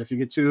 games. If you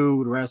get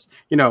 2, the rest,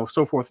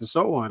 so forth and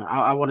so on.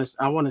 I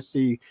want to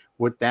see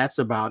what that's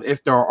about,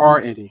 if there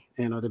are any.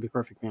 To be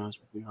perfectly honest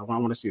with you, I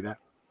want to see that.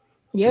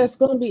 Yeah, it's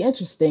going to be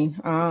interesting.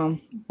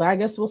 But I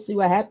guess we'll see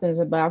what happens.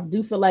 But I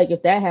do feel like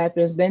if that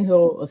happens, then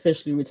he'll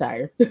officially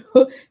retire.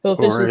 He'll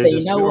officially say,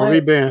 you know what? Or be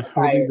banned.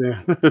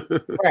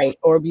 Right,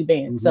 or be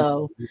banned. Mm-hmm.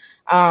 So,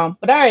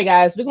 but all right,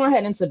 guys, we're going to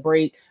head into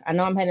break. I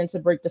know I'm heading to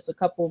break just a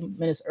couple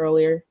minutes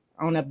earlier.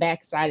 On the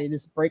back side of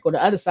this break, or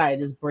the other side of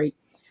this break,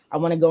 I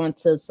want to go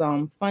into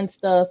some fun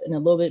stuff and a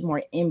little bit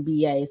more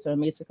NBA. So it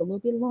may take a little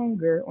bit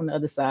longer on the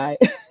other side.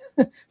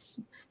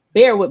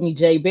 Bear with me,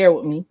 Jay. Bear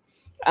with me.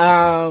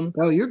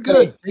 You're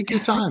good. Take your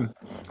time.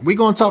 We're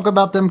gonna talk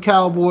about them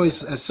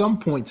Cowboys at some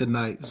point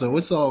tonight, so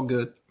it's all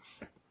good.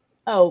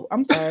 Oh,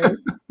 I'm sorry.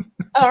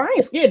 I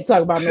ain't scared to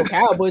talk about no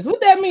Cowboys.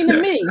 What that mean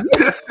to me?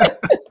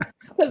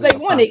 Because they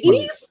won the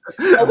East.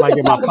 I might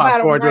get my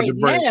popcorn during the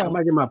break. I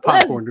might get my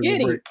popcorn during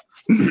the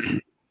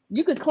break.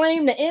 You could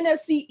claim the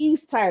NFC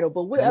East title,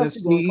 but what else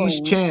you gonna claim? NFC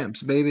East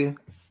champs, baby.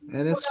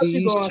 NFC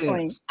East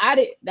champs.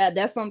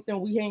 That's something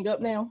we hang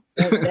up now.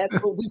 That's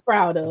what we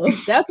proud of.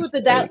 That's what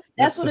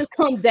that's what it's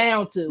come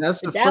down to.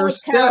 That's the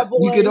first step.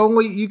 Cowboys,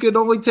 you could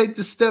only take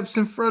the steps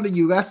in front of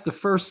you. That's the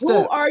first step.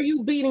 Who are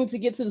you beating to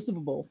get to the Super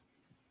Bowl?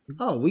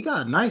 Oh, we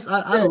got nice.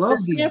 I love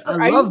these.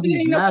 I love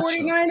these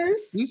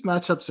matchups. These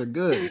matchups are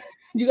good.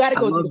 You got to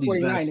go to the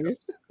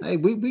 49ers. Hey,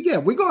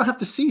 we're gonna have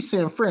to see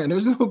San Fran.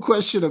 There's no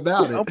question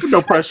about it. Don't put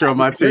no pressure on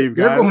my team,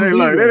 guys. They ain't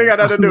got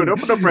nothing to do. Don't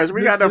put no pressure.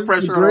 We got no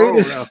pressure on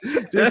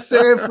this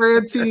San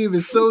Fran team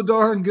is so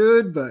darn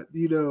good, but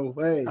hey.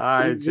 All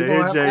right, Jay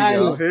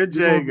go. Here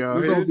Jay go.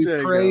 We're gonna be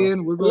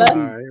praying. We're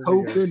gonna be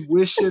hoping,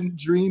 wishing,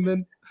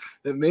 dreaming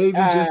that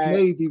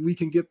maybe we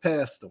can get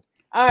past them.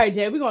 All right,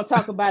 Jay, we're going to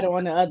talk about it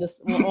on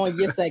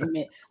your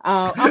segment.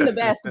 I'm the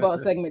basketball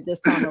segment this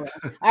time around.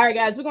 All right,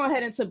 guys, we're going to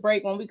head into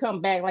break. When we come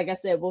back, like I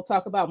said, we'll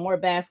talk about more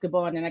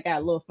basketball, and then I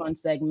got a little fun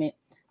segment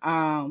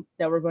that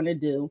we're going to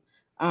do.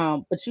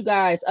 But you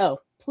guys,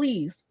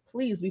 please,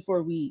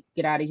 before we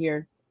get out of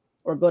here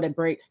or go to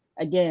break,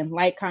 again,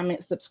 like,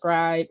 comment,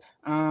 subscribe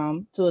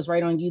to us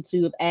right on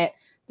YouTube at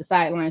The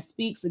Sideline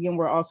Speaks. Again,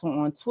 we're also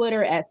on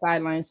Twitter at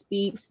Sideline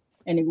Speaks.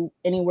 And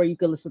anywhere you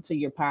can listen to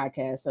your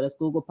podcast. So that's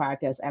Google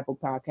Podcasts, Apple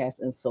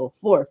Podcasts, and so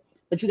forth.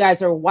 But you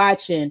guys are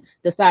watching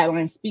The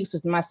Sideline Speaks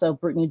with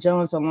myself, Britne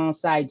Jones,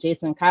 alongside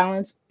Jason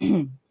Collins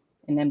and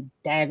them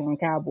daggone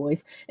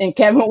Cowboys, and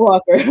Kevin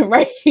Walker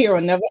right here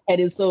on Never Had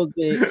It So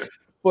Good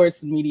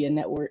Sports Media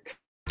Network.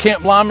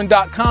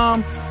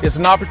 CampLyman.com is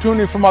an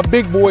opportunity for my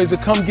big boys to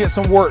come get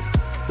some work.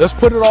 Let's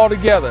put it all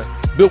together.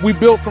 We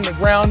built from the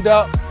ground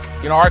up.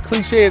 Our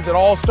cliche is it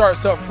all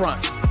starts up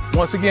front.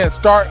 Once again,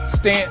 start,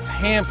 stance,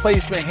 hand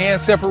placement, hand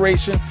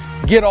separation,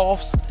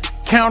 get-offs,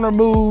 counter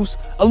moves,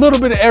 a little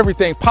bit of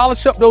everything.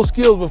 Polish up those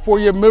skills before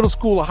your middle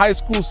school or high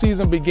school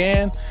season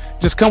began.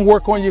 Just come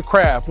work on your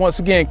craft. Once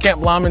again,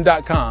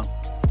 CampLyman.com.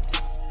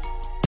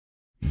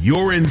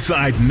 You're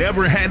inside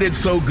Never Had It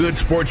So Good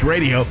Sports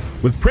Radio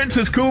with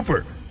Princess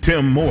Cooper,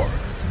 Tim Moore,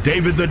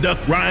 David the Duck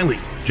Riley,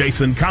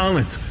 Jason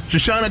Collins,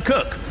 Shoshana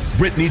Cook,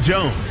 Britne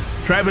Jones,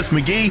 Travis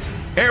McGee,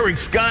 Eric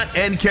Scott,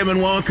 and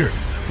Kevin Walker.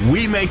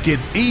 We make it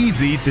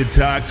easy to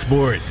talk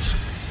sports.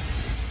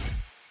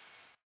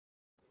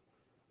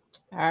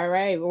 All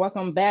right,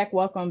 welcome back.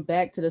 Welcome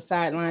back to the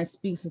Sideline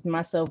Speaks with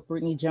myself,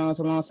 Britne Jones,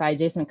 alongside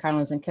Jason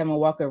Collins and Kevin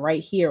Walker,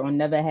 right here on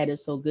Never Had It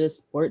So Good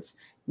Sports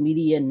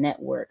Media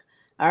Network.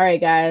 All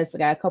right, guys, I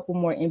got a couple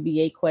more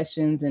NBA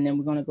questions, and then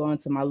we're going to go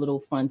into my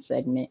little fun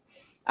segment.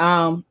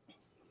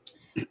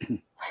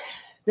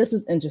 This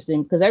is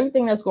interesting because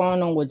everything that's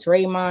going on with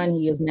Draymond,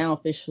 he is now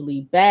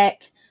officially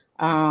back.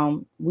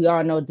 We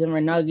all know Denver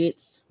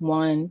Nuggets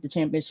won the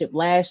championship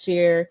last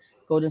year.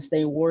 Golden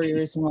State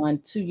Warriors won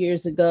 2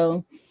 years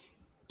ago.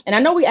 And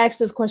I know we asked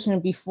this question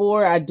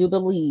before, I do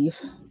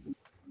believe,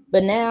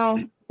 but now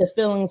the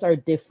feelings are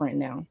different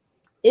now.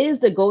 Is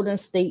the Golden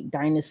State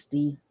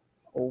dynasty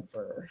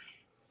over?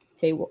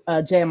 Okay, well,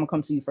 Jay, I'm gonna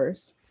come to you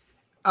first.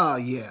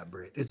 Yeah,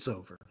 Britt, it's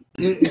over.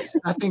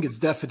 I think it's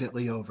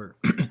definitely over.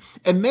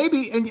 And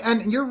maybe,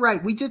 and you're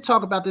right, we did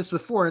talk about this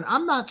before, and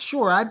I'm not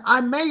sure. I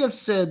may have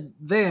said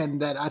then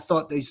that I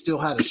thought they still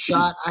had a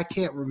shot. I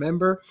can't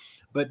remember,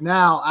 but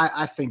now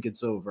I think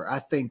it's over. I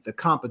think the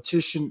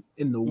competition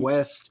in the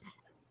West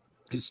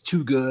is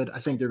too good. I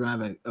think they're going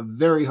to have a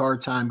very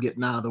hard time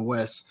getting out of the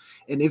West.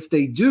 And if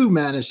they do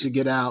manage to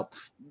get out,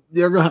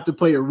 they're going to have to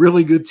play a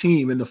really good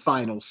team in the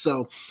finals.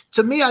 So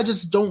to me, I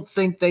just don't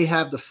think they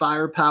have the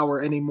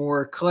firepower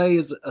anymore. Clay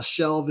is a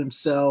shell of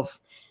himself.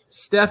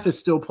 Steph is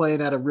still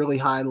playing at a really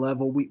high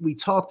level. We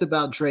talked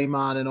about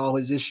Draymond and all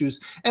his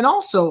issues. And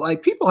also,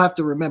 like, people have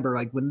to remember,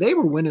 like, when they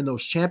were winning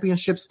those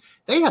championships,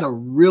 they had a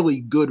really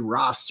good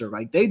roster.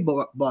 Like, they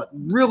bought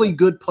really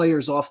good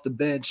players off the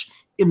bench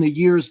in the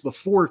years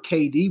before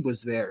KD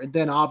was there. And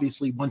then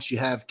obviously once you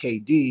have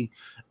KD,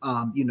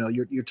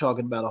 you're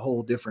talking about a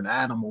whole different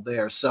animal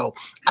there. So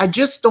I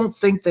just don't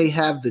think they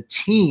have the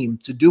team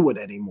to do it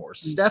anymore.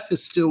 Steph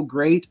is still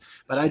great,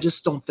 but I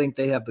just don't think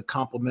they have the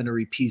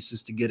complementary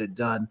pieces to get it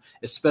done,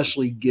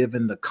 especially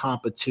given the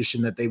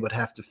competition that they would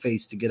have to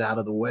face to get out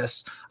of the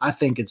West. I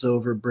think it's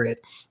over, Britt.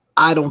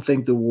 I don't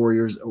think the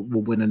Warriors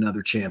will win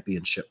another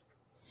championship.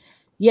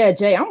 Yeah,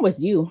 Jay, I'm with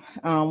you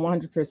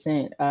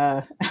 100%.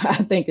 I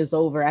think it's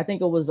over. I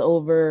think it was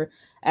over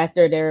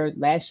after their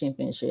last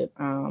championship.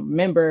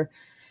 Remember,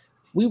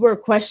 we were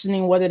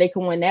questioning whether they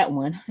could win that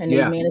one, and they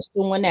managed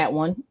to win that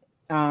one.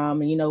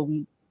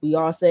 And, we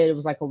all said it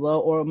was like a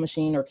well-oiled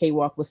machine, or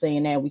K-Walk was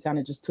saying that. We kind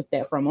of just took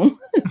that from them.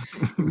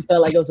 We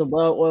felt like it was a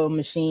well-oiled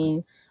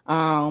machine.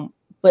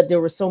 But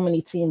there were so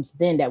many teams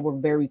then that were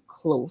very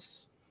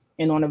close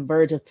and on the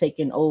verge of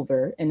taking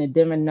over. And the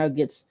Denver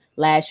Nuggets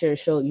last year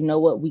showed, you know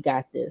what, we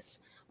got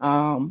this.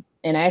 And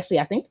actually,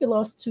 I think they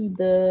lost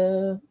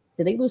to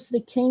did they lose to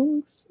the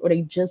Kings, or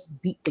they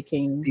just beat the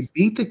Kings? They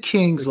beat the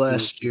Kings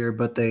last year,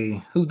 but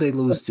who'd they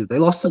lose to? They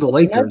lost to the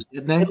Lakers,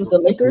 didn't they? It was the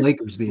Lakers? The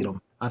Lakers beat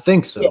them. I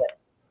think so. Yeah.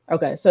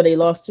 Okay, so they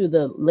lost to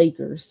the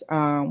Lakers,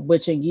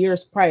 which in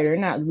years prior, they're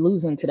not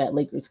losing to that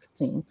Lakers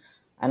team.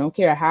 I don't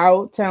care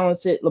how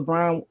talented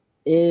LeBron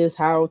is,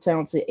 how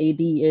talented AD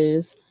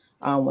is.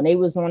 When they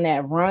was on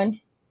that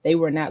run, they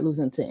were not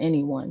losing to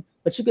anyone.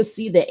 But you could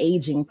see the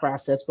aging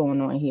process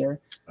going on here.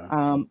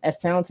 As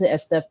talented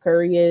as Steph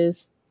Curry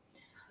is,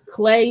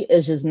 Clay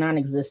is just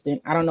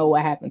non-existent. I don't know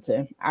what happened to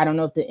him. I don't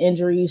know if the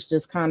injuries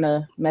just kind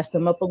of messed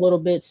him up a little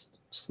bit,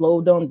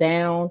 slowed him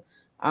down.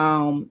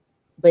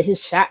 But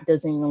his shot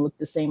doesn't even look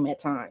the same at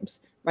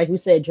times. Like we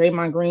said,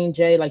 Draymond Green,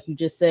 Jay, like you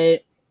just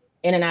said,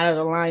 in and out of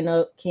the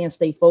lineup, can't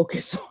stay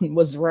focused on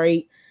what's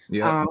right.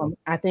 Yeah.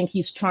 I think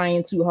he's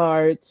trying too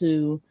hard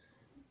to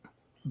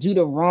do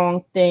the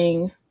wrong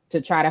thing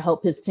to try to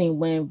help his team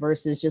win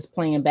versus just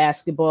playing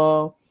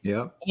basketball.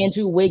 Yeah.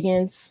 Andrew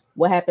Wiggins,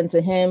 what happened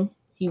to him?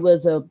 He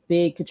was a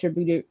big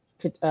contributor.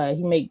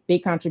 He made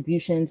big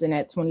contributions in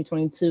that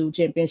 2022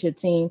 championship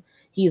team.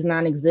 He's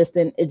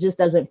non-existent. It just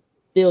doesn't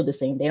feel the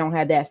same. They don't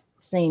have that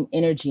same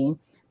energy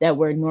that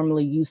we're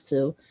normally used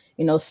to.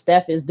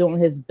 Steph is doing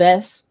his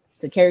best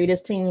to carry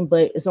this team,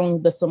 but it's only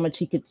but so much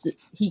he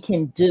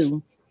can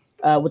do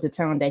with the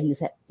talent that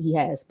he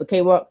has. But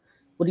K-Walk,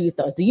 what do you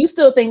think? Do you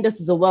still think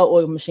this is a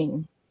well-oiled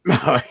machine?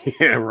 Oh,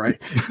 yeah,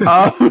 right.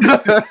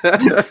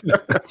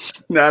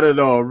 Not at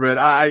all, Red.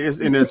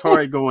 It's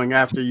hard going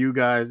after you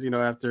guys,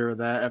 after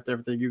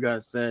everything you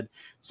guys said.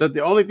 So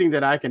the only thing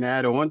that I can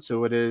add on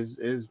to it is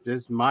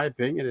my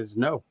opinion is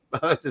no.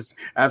 Just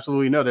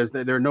absolutely no.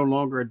 They're no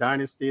longer a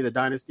dynasty. The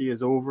dynasty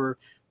is over.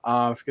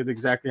 I forget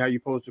exactly how you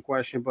posed the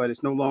question, but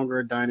it's no longer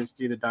a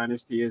dynasty. The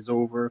dynasty is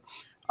over.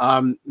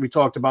 We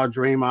talked about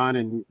Draymond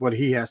and what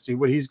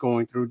he's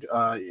going through,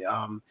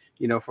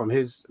 from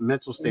his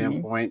mental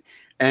standpoint.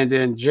 And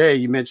then Jay,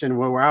 you mentioned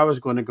where I was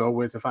going to go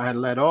with, if I had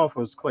let off,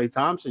 was Klay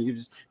Thompson. You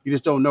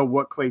just don't know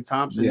what Klay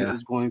Thompson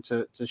is going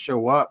to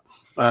show up.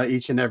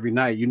 each and every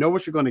night. You know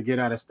what you're going to get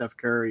out of Steph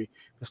Curry.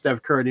 But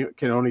Steph Curry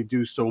can only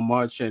do so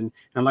much, and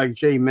like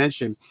Jay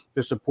mentioned,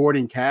 the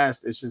supporting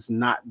cast is just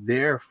not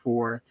there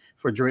for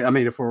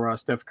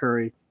Steph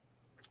Curry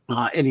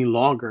any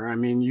longer. I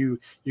mean, you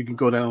can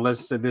go down the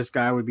list and say this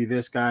guy would be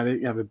this guy.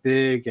 You have a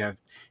big, you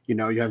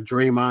have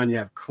Draymond, you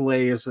have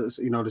Clay,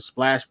 the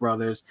Splash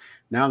Brothers.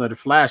 Now they're the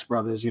Flash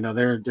Brothers.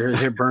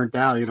 They're burnt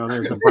out.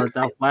 There's a burnt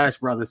out Flash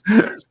Brothers,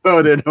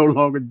 so they're no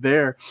longer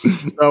there.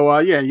 So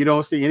you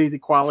don't see any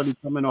quality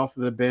coming off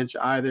of the bench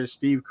either.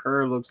 Steve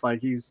Kerr looks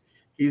like he's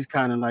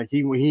kind of like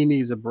he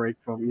needs a break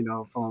from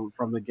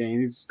from the game. He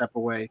needs to step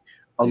away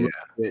a little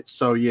bit.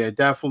 So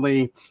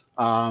definitely.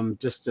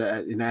 Just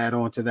to add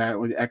on to that,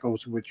 what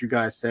echoes what you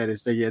guys said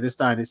is that this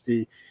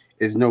dynasty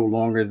is no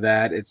longer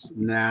that. It's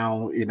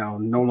now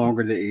no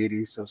longer the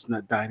 80s, so it's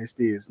not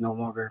dynasty. It's no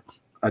longer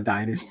a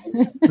dynasty.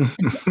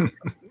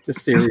 The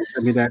series.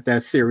 I mean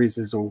that series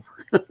is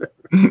over.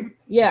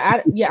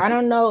 I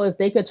don't know if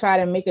they could try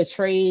to make a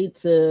trade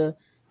to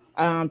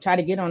try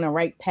to get on the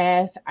right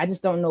path. I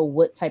just don't know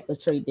what type of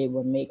trade they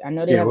would make. I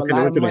know they have a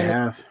lot of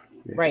money.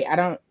 Right.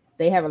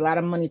 They have a lot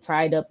of money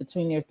tied up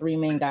between their three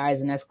main guys,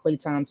 and that's Klay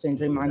Thompson,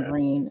 Draymond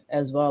Green,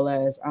 as well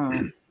as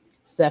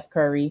Steph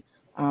Curry.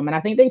 And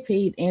I think they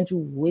paid Andrew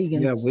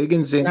Wiggins. Yeah,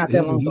 Wiggins, he's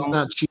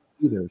not cheap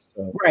either.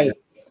 So. Right.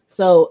 Yeah.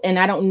 So, and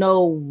I don't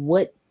know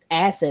what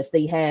assets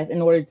they have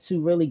in order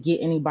to really get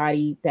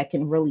anybody that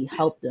can really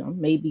help them.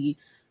 Maybe,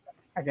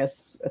 I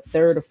guess, a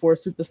third or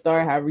fourth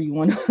superstar, however you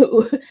want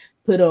to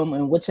put them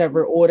in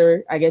whichever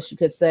order, I guess you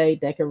could say,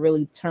 that could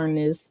really turn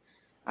this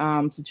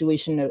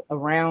situation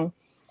around.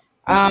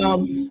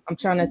 I'm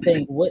trying to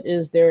think, what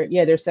is their,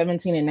 they're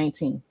 17 and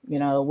 19.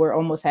 We're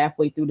almost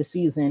halfway through the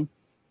season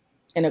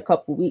in a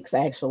couple weeks,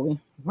 actually.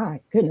 My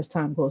goodness,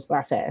 time goes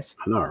by fast.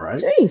 I know,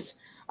 right? Jeez.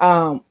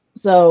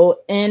 So,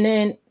 and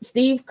then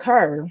Steve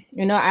Kerr,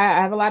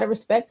 I have a lot of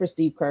respect for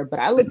Steve Kerr, but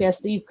I look at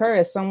Steve Kerr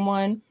as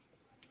someone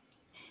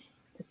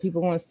that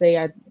people want to say,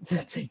 I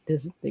take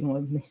this thing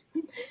with me.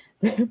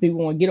 People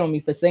want to get on me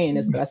for saying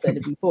this, but I said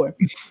it before.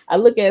 I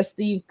look at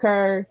Steve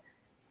Kerr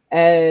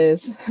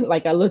as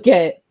like, I look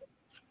at,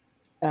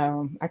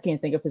 I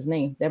can't think of his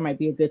name. That might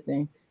be a good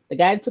thing. The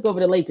guy that took over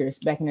the Lakers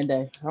back in the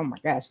day. Oh my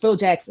gosh, Phil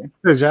Jackson.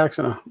 Phil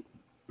Jackson.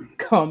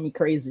 Call me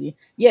crazy.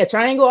 Yeah,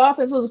 triangle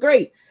offense was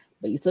great,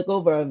 but he took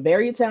over a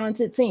very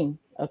talented team.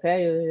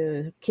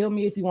 Okay, kill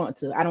me if you want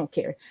to. I don't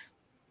care.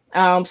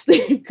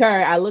 Steve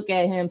Kerr, I look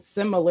at him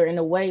similar in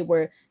a way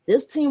where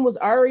this team was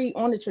already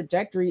on the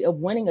trajectory of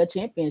winning a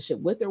championship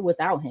with or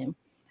without him.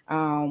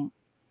 And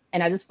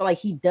I just feel like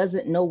he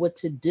doesn't know what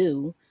to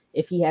do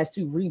if he has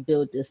to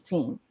rebuild this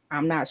team.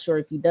 I'm not sure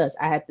if he does.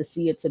 I have to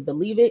see it to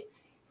believe it.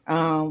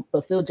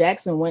 But Phil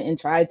Jackson went and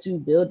tried to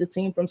build the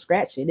team from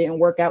scratch. It didn't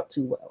work out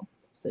too well.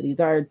 So these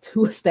are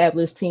two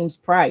established teams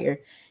prior.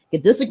 You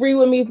can disagree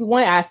with me if you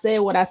want. I said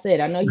what I said.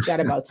 I know he got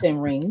about 10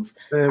 rings.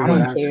 I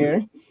don't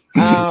care.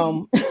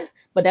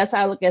 But that's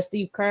how I look at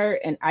Steve Kerr.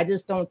 And I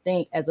just don't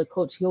think as a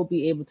coach, he'll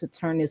be able to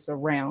turn this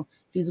around.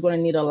 He's going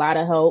to need a lot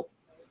of help.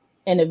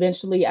 And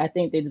eventually, I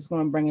think they're just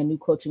going to bring a new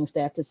coaching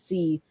staff to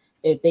see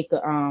if they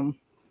could,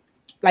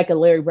 like a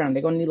Larry Brown.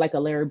 They're going to need like a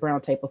Larry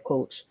Brown type of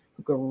coach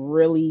who could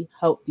really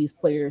help these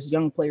players,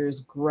 young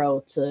players,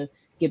 grow to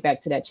get back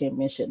to that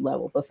championship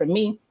level. But for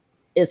me,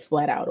 it's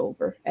flat out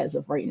over as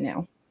of right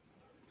now.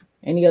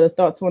 Any other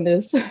thoughts on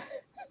this?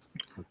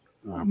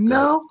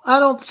 No, I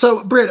don't.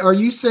 So, Britt, are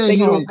you saying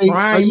you don't think?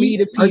 Are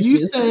you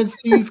saying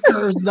Steve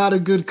Kerr's not a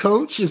good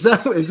coach? Is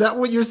that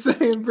what you're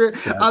saying, Britt?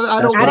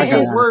 I don't want to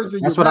put words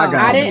in your mouth.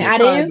 I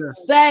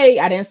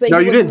didn't say. No,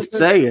 you didn't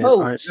say it.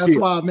 Right, that's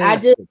why I'm asking.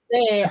 I just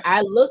said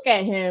I look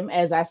at him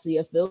as I see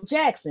a Phil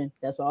Jackson.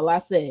 That's all I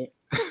said.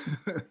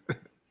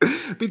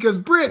 Because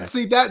Britt,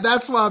 see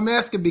that's why I'm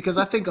asking, because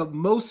I think of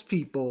most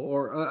people,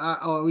 or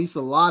at least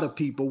a lot of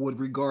people, would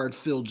regard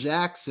Phil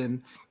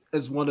Jackson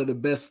as one of the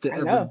best to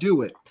ever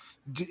do it.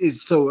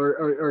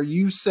 Are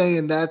you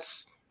saying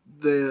that's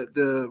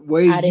the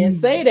way I didn't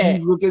say that.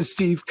 You look at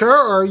Steve Kerr,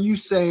 or are you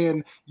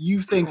saying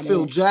you think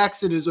Phil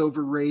Jackson is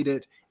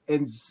overrated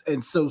and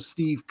so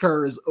Steve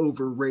Kerr is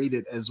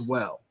overrated as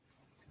well?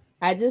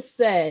 I just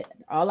said,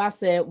 all I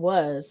said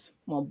was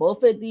when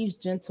both of these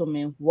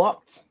gentlemen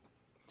walked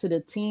to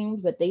the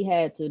teams that they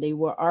had to, they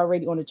were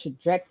already on a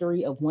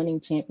trajectory of winning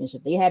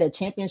championship. They had a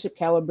championship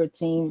caliber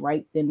team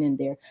right then and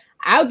there.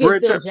 I'll give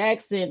Phil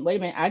Jackson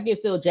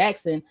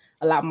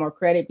a lot more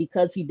credit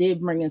because he did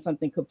bring in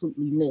something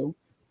completely new.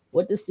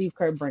 What does Steve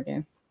Kerr bring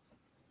in?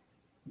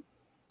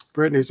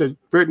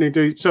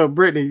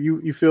 Britne,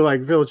 you feel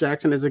like Phil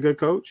Jackson is a good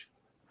coach?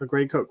 A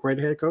great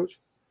head coach?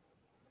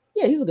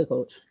 Yeah, he's a good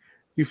coach.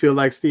 You feel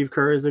like Steve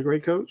Kerr is a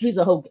great coach? He's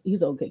an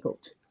okay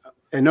coach.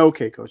 An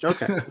okay coach.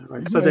 Okay.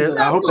 Right. So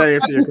I hope that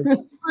answers your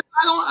question.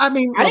 I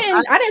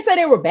didn't say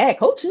they were bad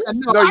coaches.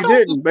 No, you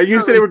didn't. But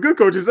you said they were good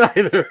coaches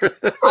either.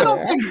 I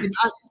don't think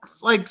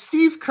like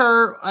Steve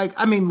Kerr.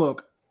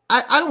 Look,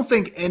 I don't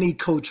think any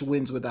coach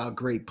wins without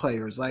great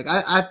players. Like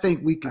I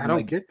think we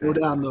can go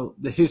down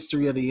the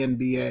history of the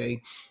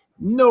NBA.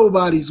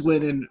 nobody's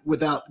winning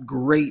without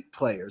great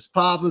players.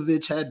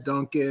 Popovich had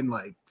Duncan,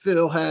 like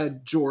Phil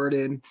had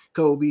Jordan,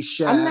 Kobe,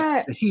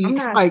 Shaq, I'm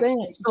not like,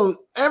 saying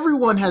so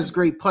everyone has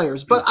great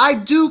players. But I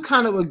do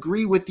kind of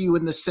agree with you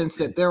in the sense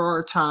that there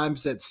are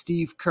times that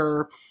Steve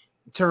Kerr,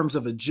 in terms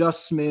of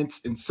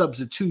adjustments and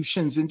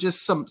substitutions and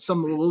just some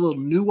little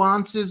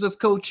nuances of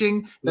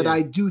coaching that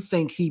I do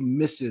think he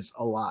misses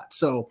a lot.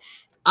 So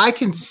I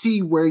can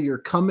see where you're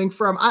coming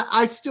from.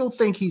 I still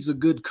think he's a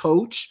good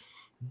coach,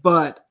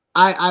 but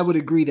I would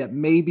agree that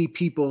maybe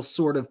people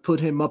sort of put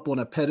him up on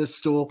a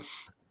pedestal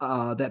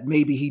that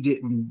maybe he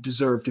didn't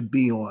deserve to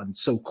be on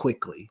so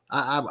quickly.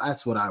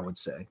 That's what I would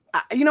say.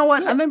 You know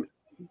what? Yeah.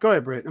 Go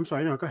ahead, Britt. I'm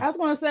sorry. No, go ahead. I was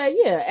going to say,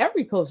 yeah,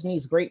 every coach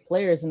needs great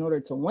players in order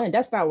to win.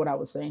 That's not what I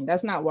was saying.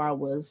 That's not what I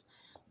was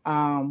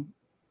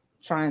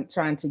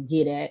trying to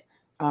get at.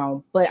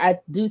 But I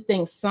do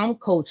think some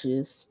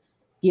coaches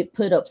get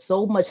put up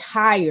so much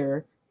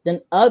higher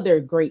than other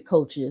great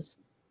coaches,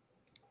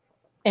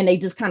 and they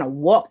just kind of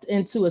walked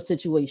into a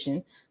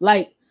situation.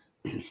 Like,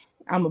 I'm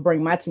gonna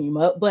bring my team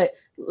up, but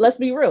let's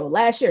be real.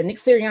 Last year, Nick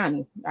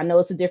Sirianni, I know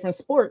it's a different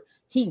sport.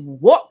 He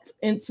walked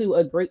into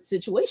a great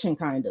situation,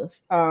 kind of.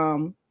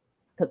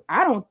 Because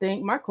I don't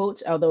think my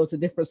coach, although it's a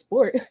different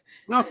sport,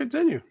 no,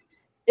 continue,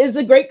 is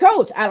a great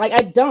coach.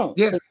 I don't.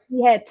 Yeah.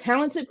 He had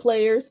talented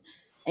players,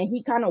 and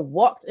he kind of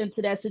walked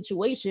into that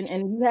situation.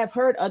 And you have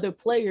heard other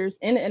players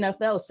in the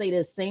NFL say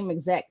the same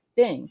exact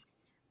thing.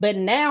 But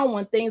now,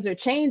 when things are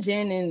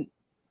changing and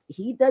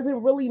he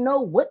doesn't really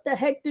know what the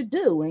heck to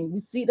do, and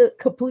you see the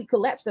complete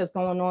collapse that's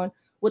going on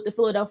with the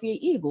Philadelphia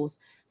Eagles.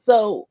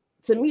 So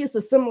to me, it's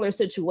a similar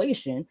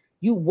situation.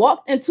 You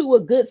walked into a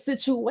good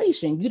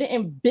situation. You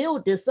didn't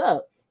build this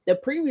up. The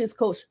previous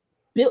coach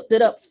built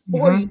it up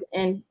for you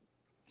and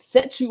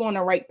set you on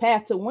the right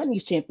path to win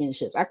these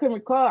championships. I can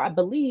recall, I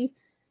believe,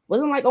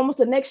 wasn't like almost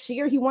the next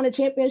year he won a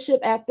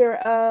championship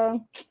after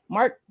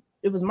Mark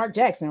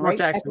Jackson, right?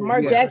 After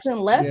Mark Jackson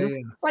left.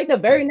 It's like the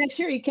very next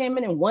year he came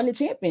in and won the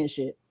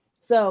championship.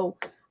 So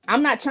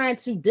I'm not trying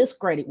to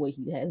discredit what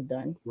he has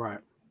done. Right.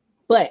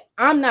 But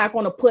I'm not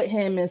going to put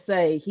him and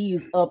say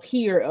he's up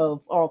here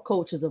of all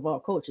coaches.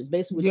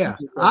 Basically,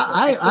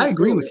 I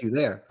agree with you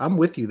there. I'm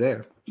with you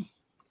there.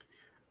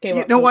 Okay,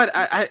 you know what?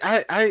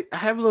 I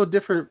have a little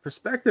different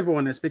perspective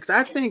on this because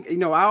I think,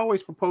 I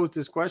always propose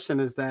this question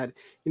is that,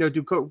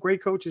 do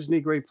great coaches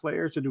need great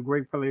players or do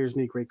great players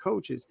need great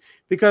coaches?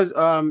 Because,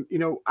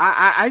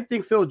 I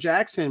think Phil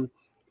Jackson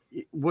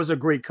was a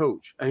great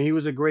coach and he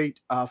was a great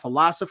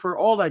philosopher,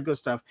 all that good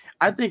stuff.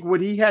 I think what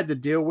he had to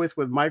deal with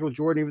Michael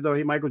Jordan, even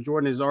though Michael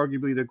Jordan is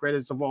arguably the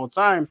greatest of all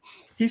time,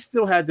 he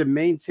still had to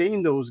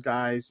maintain those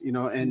guys, and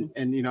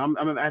I'm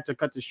gonna have to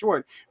cut this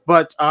short,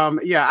 but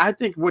I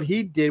think what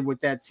he did with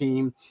that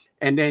team,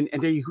 and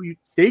they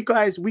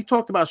guys, we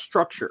talked about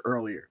structure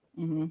earlier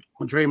on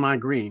Draymond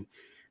Green.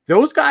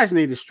 Those guys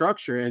need a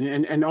structure,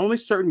 and only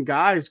certain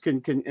guys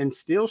can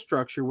instill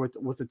structure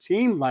with a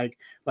team like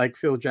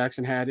Phil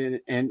Jackson had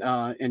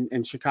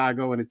in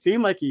Chicago, and a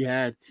team like he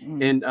had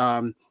in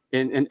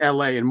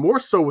LA, and more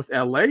so with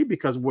LA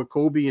because what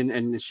Kobe and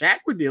Shaq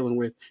were dealing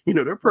with,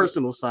 their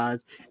personal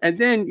sides, and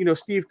then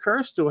Steve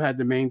Kerr still had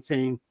to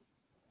maintain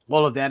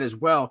all of that as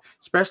well,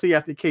 especially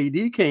after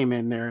KD came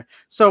in there.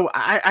 So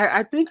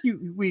I think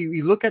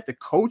we look at the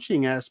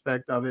coaching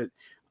aspect of it.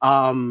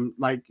 These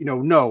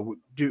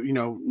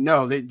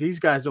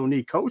guys don't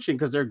need coaching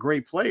because they're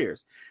great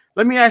players.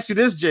 Let me ask you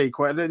this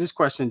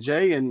question,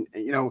 Jay, and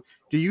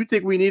do you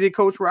think we needed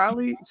Coach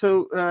Riley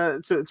to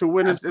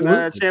win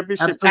a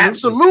championship?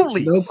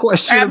 Absolutely. No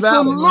question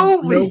about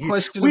it. No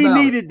question we about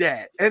needed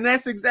that. And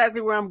that's exactly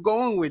where I'm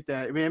going with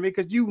that, man,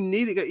 because you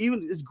needed,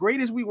 even as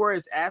great as we were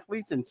as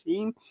athletes and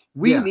team,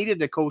 we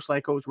needed a coach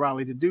like Coach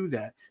Riley to do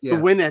that, to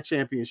win that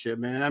championship,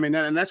 man. I mean,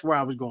 and that's where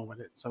I was going with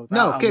it. So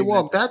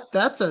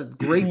that's a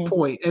great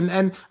point.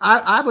 And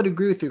I would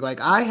agree with you. Like,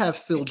 I have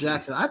Phil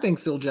Jackson. I think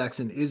Phil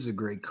Jackson is a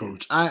great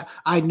coach.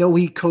 I know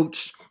he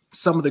coached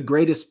some of the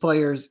greatest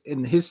players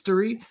in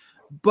history,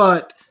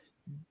 but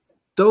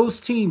those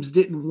teams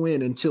didn't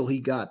win until he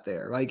got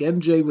there. Like,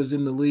 MJ was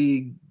in the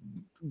league,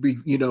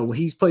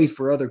 he's played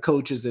for other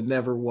coaches and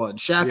never won.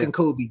 Shaq and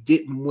Kobe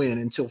didn't win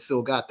until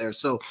Phil got there.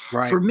 So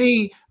for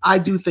me, I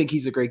do think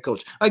he's a great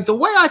coach. Like, the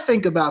way I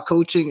think about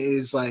coaching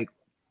is like,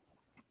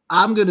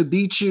 I'm going to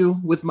beat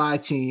you with my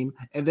team,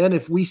 and then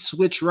if we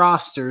switch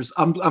rosters,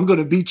 I'm going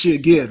to beat you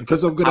again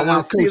because I'm going to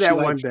outcoach you.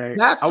 One day.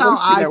 That's how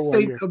I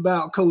think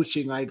about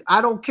coaching. Like,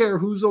 I don't care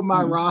who's on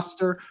my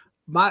roster.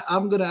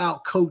 I'm going to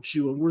outcoach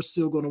you, and we're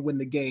still going to win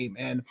the game.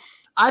 And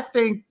I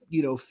think,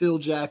 Phil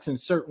Jackson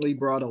certainly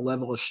brought a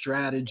level of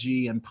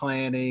strategy and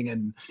planning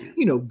and,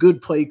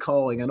 good play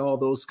calling and all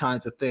those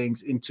kinds of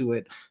things into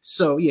it.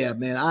 So, yeah,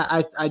 man,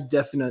 I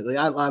definitely,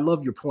 I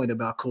love your point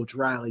about Coach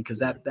Riley because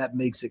that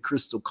makes it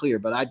crystal clear,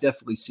 but I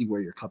definitely see where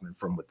you're coming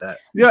from with that.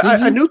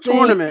 Yeah, a new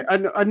tournament,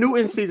 a new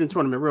in-season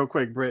tournament, real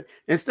quick, Britt.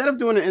 Instead of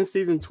doing an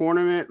in-season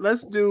tournament,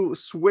 let's do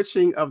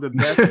switching of the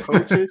best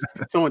coaches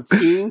on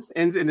teams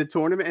in the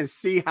tournament and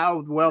see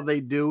how well they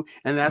do,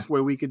 and that's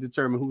where we can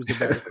determine who's the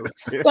better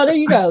coach. So there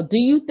you go. No, do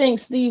you think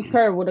Steve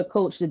Kerr would have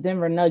coached the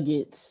Denver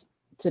Nuggets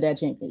to that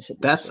championship?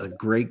 That's a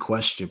great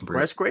question,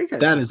 Brett. That's great.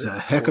 That is a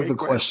heck of a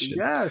question.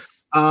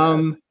 Yes.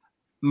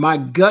 My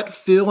gut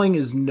feeling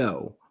is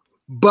no,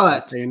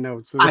 but no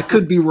too. I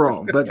could be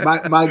wrong. But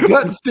my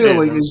gut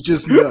feeling is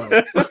just no.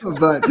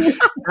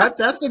 But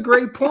that's a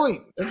great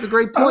point. That's a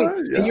great point.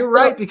 And you're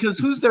right, because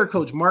who's their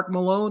coach? Mark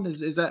Malone?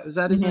 Is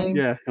that his name?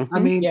 Yeah. I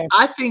mean,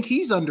 I think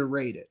he's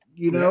underrated.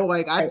 You know,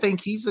 I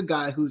think he's a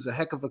guy who's a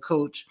heck of a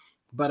coach,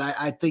 but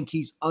I think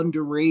he's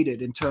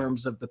underrated in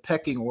terms of the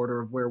pecking order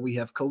of where we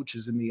have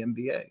coaches in the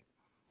NBA.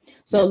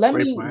 So let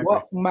me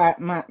walk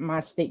my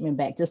statement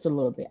back just a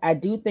little bit. I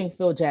do think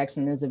Phil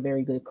Jackson is a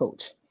very good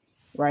coach,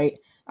 right?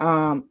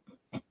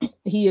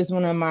 He is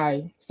one of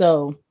my,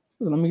 so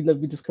let me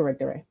just correct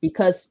that, right?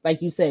 Because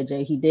like you said,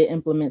 Jay, he did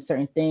implement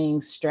certain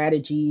things,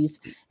 strategies,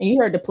 and you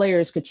heard the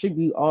players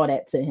contribute all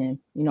that to him.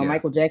 You know,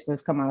 Michael Jackson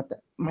has come out.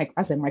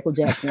 I said Michael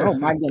Jackson. Oh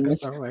my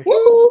goodness.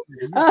 Woo!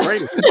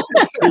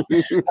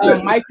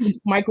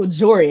 Michael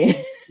Jordan,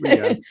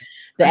 the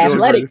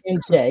athletic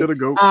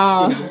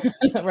MJ.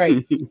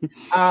 Right.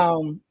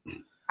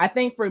 I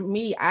think for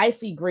me, I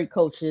see great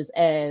coaches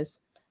as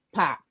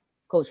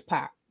Coach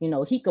Pop. You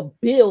know, he could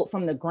build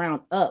from the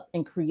ground up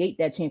and create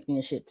that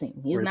championship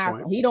team.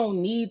 He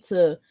don't need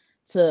to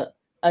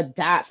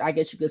adopt, I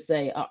guess you could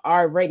say, an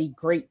already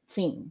great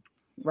team,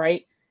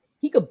 right?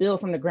 He could build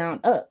from the ground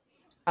up.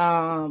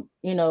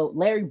 You know,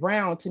 Larry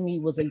Brown to me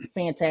was a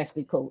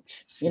fantastic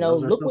coach. You know,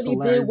 look what he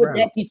did with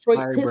that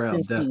Detroit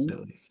Pistons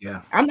team.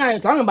 Yeah. I'm not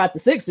even talking about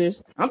the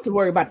Sixers. I'm too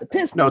worried about the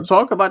Pistons. No,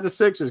 talk about the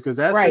Sixers, because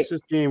that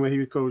Sixers team when he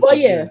was coaching. Well,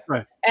 yeah,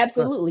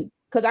 absolutely.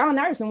 Because Allen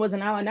Iverson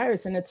wasn't Allen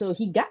Iverson until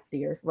he got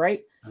there,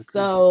 right? Okay.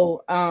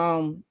 So,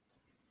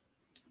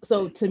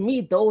 so to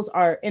me, those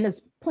are, and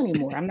there's plenty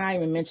more. I'm not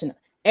even mentioning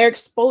Eric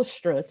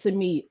Spoelstra. To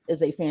me,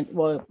 is a fan.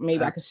 Well,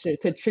 maybe I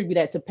should contribute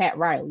that to Pat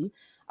Riley,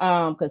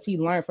 because he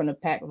learned from the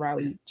Pat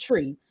Riley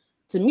tree.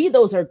 To me,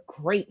 those are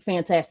great,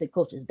 fantastic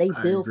coaches. They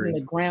build from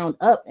the ground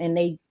up and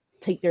they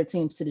take their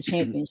teams to the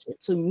championship.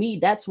 To me,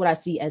 that's what I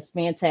see as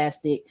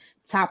fantastic,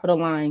 top of the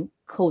line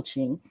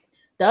coaching.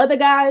 The other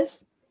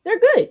guys, they're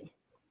good.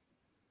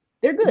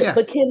 They're good,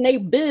 but can they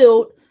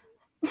build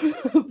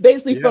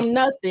basically from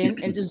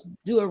nothing and just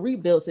do a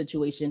rebuild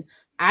situation?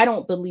 I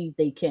don't believe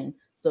they can.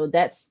 So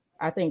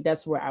I think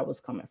that's where I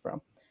was coming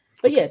from.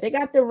 But yeah, they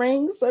got the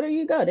rings, so there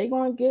you go. They're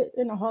going to get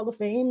in the Hall of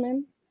Fame,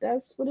 and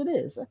that's what it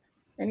is.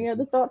 Any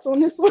other thoughts on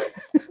this one?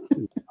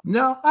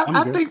 No,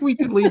 I think we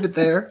could leave it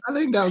there. I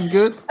think that was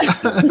good.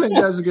 I think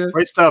that was good.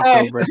 Great stuff,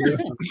 though, Brett.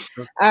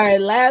 All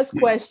right, last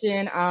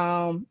question.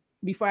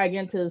 Before I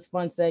get into this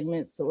fun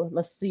segment, so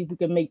let's see if we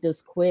can make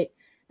this quick.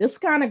 This is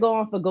kind of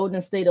going for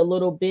Golden State a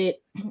little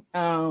bit.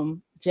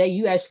 Jay,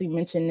 you actually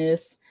mentioned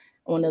this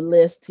on the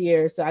list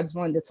here, so I just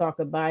wanted to talk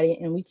about it.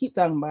 And we keep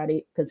talking about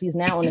it because he's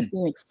now on the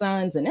Phoenix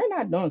Suns, and they're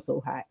not doing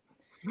so hot.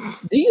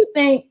 Do you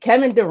think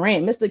Kevin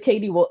Durant, Mr.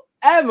 KD, will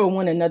ever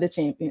win another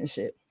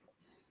championship?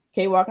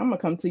 K-Walk, I'm going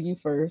to come to you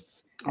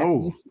first.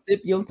 You sip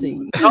your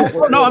tea.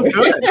 No, I'm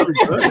good. I'm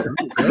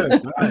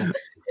good.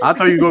 I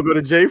thought you were going to go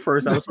to Jay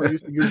first. I was so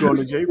used to you going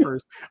to Jay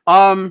first.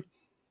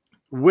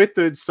 With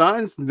the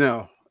Suns,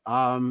 no.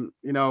 You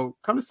know,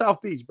 come to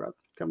South Beach, brother.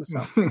 Come to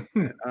South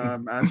Beach.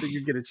 I think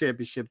you get a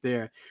championship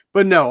there.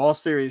 But no, all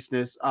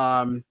seriousness,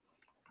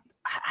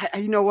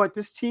 you know what,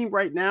 this team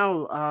right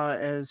now,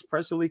 as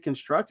presently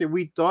constructed,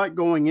 we thought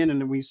going in,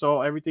 and we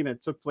saw everything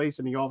that took place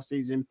in the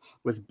offseason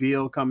with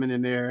Beal coming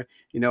in there,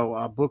 you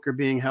know, Booker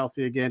being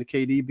healthy again,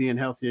 KD being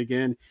healthy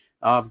again,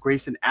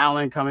 Grayson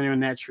Allen coming in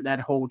that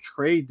whole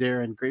trade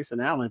there, and Grayson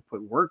Allen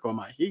put work on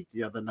my Heat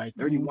the other night.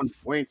 31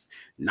 points,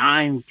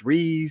 9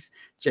 threes.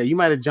 Jay, you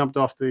might have jumped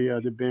off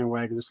the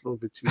bandwagon just a little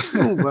bit too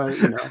soon,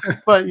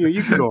 but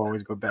you can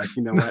always go back.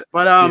 You know what?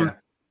 But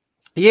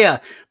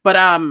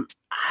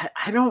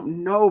I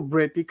don't know,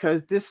 Britt,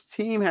 because this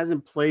team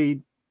hasn't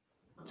played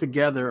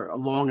together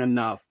long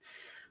enough.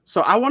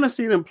 So I want to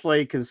see them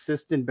play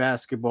consistent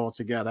basketball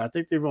together. I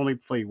think they've only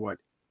played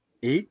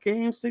 8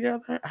 games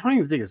together. I don't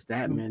even think it's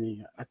that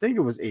many. I think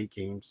it was 8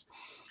 games.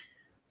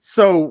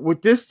 So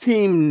with this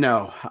team,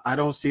 no, I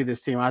don't see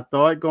this team. I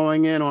thought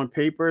going in on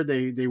paper,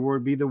 they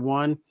would be the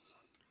one,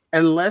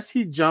 unless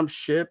he jumps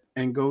ship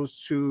and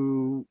goes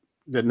to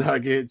the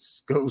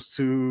Nuggets, goes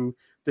to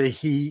the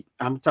Heat.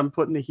 I'm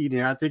putting the Heat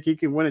in. I think he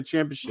can win a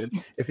championship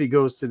if he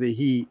goes to the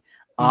Heat.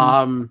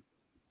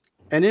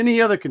 And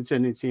any other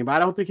contending team. I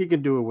don't think he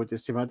can do it with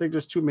this team. I think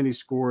there's too many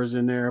scores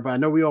in there. But I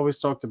know we always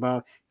talked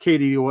about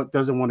KD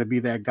doesn't want to be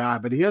that guy,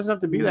 but he doesn't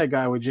have to be that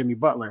guy with Jimmy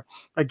Butler.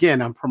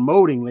 Again, I'm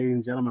promoting, ladies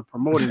and gentlemen,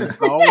 promoting this.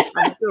 But I always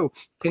try to do.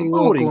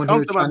 Promoting.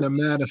 Trying to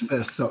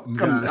manifest something,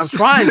 guys. I'm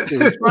trying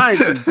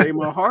to say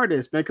my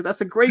hardest, man, because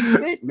that's a great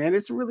fit, man.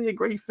 It's really a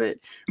great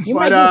fit.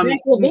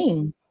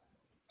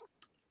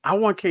 I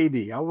want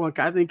KD.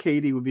 I think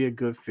KD would be a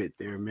good fit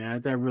there,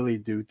 man. I really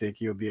do think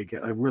he'll be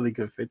a really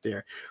good fit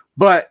there.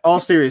 But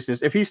all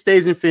seriousness, if he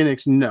stays in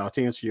Phoenix, no.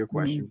 To answer your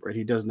question, Brett,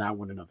 he does not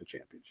win another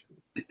championship.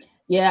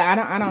 Yeah,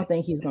 I don't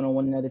think he's going to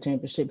win another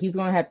championship. He's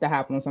going to have to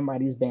hop on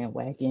somebody's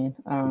bandwagon.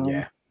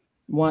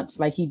 once,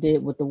 like he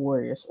did with the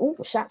Warriors. Oh,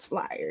 shots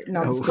fired.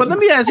 No, I'm just But kidding. let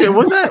me ask you,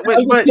 was that?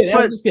 I'm just kidding.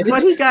 I'm just kidding.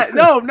 But he got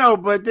no.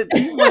 But did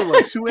he won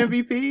what, 2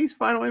 MVPs,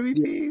 final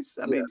MVPs?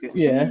 I mean,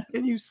 Yeah.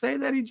 can you say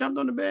that he jumped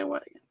on the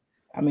bandwagon?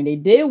 I mean, they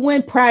did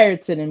win prior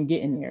to them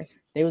getting there.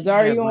 They was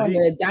already but on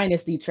the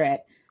dynasty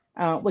track.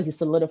 Well, he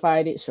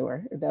solidified it,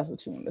 sure, if that's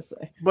what you want to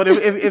say. But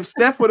if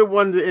Steph would have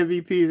won the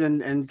MVPs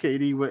and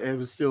KD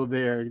was still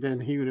there, then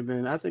he would have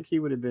been. I think he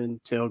would have been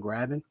tail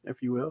grabbing,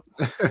 if you will.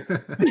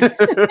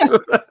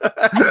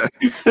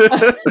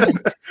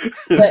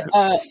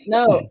 But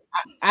no,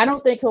 I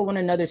don't think he'll win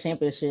another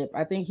championship.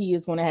 I think he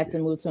is going to have to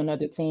move to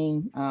another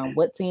team.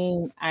 What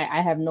team?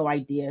 I have no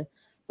idea.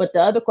 But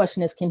the other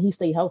question is, can he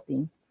stay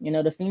healthy? You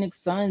know, the Phoenix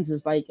Suns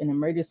is like an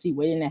emergency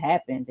waiting to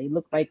happen. They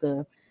look like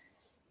a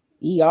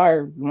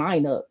ER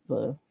lineup,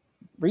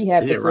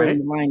 rehab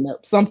facility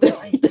lineup, something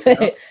like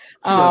that.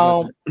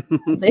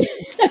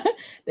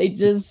 They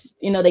just,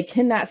 you know, they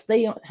cannot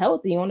stay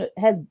healthy.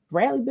 Has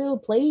Bradley Beal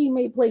played? He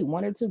may play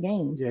 1 or 2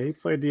 games. Yeah, he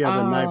played the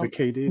other night, but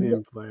KD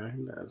didn't play.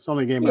 It's the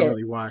only game I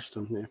really watched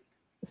him. Yeah.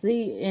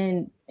 See,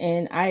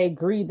 and I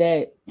agree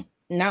that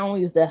not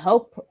only is the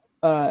health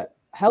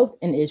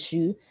an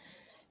issue,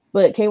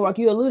 but K-Walk,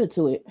 you alluded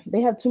to it.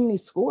 They have too many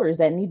scorers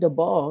that need the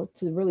ball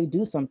to really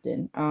do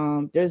something.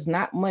 There's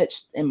not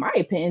much, in my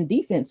opinion,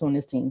 defense on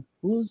this team.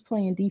 Who's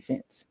playing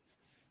defense?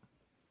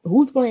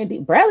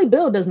 Bradley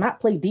Beal does not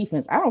play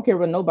defense. I don't care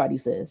what nobody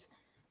says.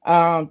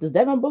 Does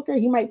Devin Booker?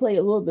 He might play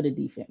a little bit of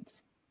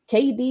defense.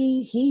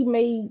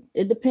 KD,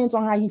 it depends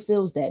on how he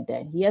feels that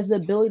day. He has the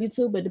ability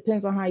to, but it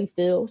depends on how he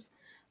feels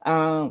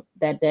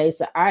that day.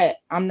 So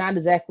I'm not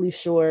exactly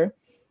sure.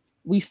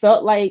 We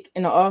felt like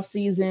in the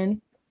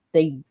offseason,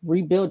 they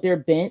rebuilt their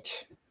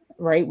bench,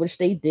 right, which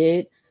they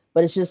did,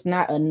 but it's just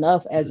not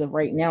enough as of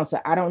right now. So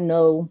I don't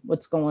know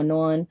what's going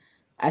on.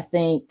 I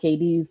think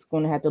KD's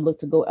going to have to look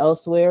to go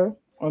elsewhere,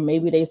 or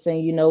maybe they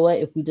saying, you know what,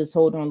 if we just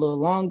hold on a little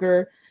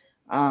longer,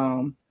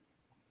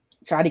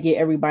 try to get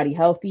everybody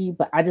healthy,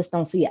 but I just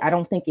don't see it. I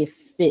don't think it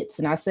fits.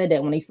 And I said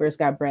that when they first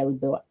got Bradley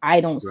Beal,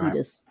 I don't see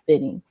this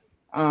fitting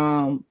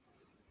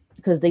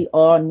because they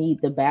all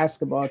need the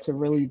basketball to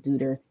really do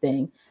their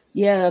thing.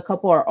 Yeah, a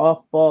couple are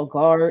off-ball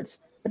guards,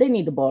 but they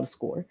need the ball to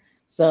score.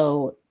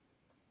 So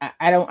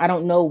I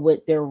don't know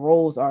what their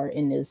roles are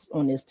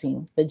on this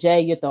team. But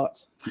Jay, your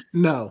thoughts?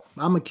 No,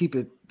 I'm gonna keep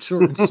it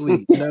short and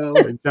sweet. No,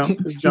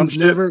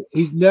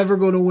 he's never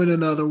going to win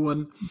another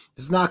one.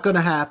 It's not going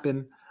to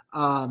happen.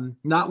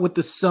 Not with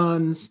the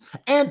Suns.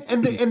 And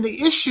the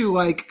issue,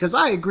 like, because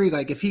I agree,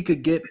 like if he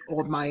could get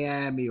on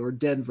Miami or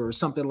Denver or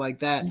something like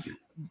that,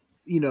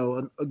 you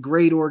know, a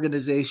great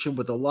organization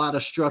with a lot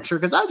of structure,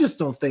 because I just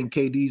don't think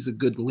KD's a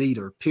good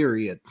leader,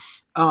 period.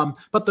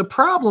 But the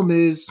problem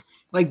is,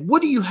 like,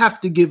 what do you have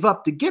to give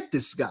up to get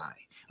this guy?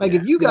 Like,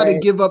 if you got to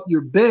give up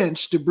your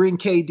bench to bring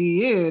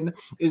KD in,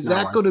 is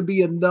that going to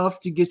be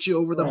enough to get you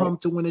over the hump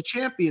to win a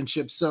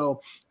championship?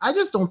 So I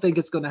just don't think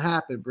it's going to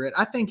happen, Britt.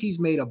 I think he's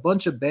made a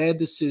bunch of bad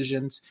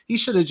decisions. He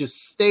should have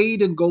just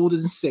stayed in Golden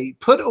State.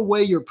 Put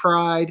away your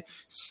pride.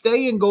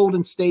 Stay in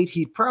Golden State.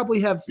 He'd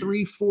probably have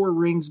 3-4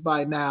 rings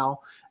by now.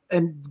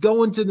 And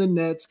going to the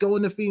Nets,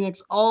 going to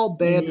Phoenix, all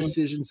bad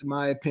decisions, in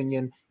my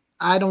opinion.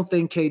 I don't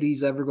think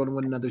KD's ever going to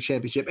win another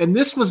championship. And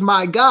this was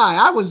my guy.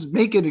 I was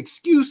making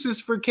excuses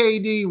for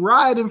KD,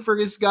 riding for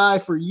this guy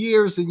for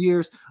years and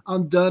years.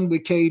 I'm done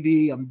with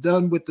KD. I'm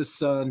done with the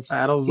Suns.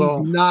 He's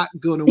not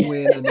going to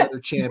win another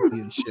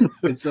championship.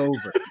 It's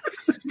over.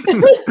 He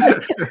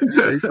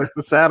put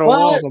the saddle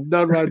on. I'm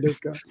done riding this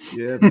guy.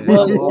 Yeah, man.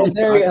 Well,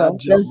 there you go.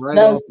 Does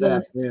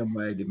that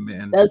bandwagon,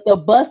 man. Does the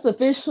bus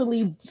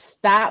officially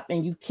stop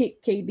and you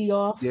kick KD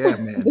off? Yeah,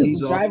 man.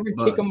 He's driver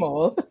kick him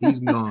off. He's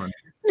gone.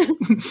 All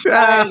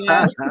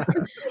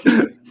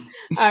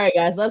right,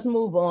 guys, let's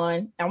move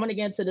on. I want to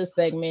get into this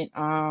segment.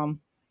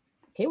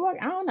 K-Walk,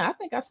 I don't know. I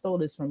think I stole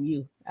this from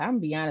you. I'm gonna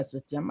be honest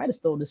with you. I might have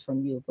stole this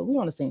from you, but we're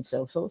on the same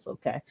show, so it's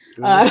okay.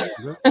 But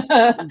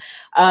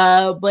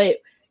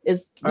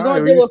it's we're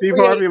gonna do Steve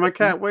Harvey and my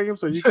Cat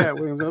Williams, or you Cat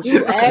Williams?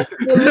 You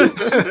actually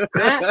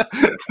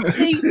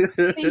see,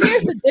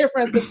 here's the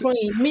difference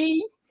between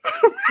me,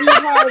 Steve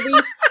Harvey,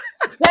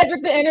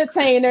 Cedric the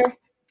Entertainer,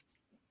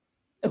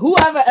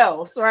 whoever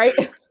else, right?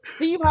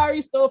 Steve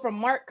Harvey stole from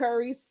Mark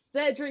Curry,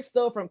 Cedric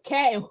stole from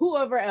Cat, and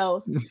whoever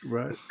else.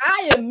 Right.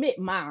 I admit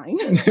mine.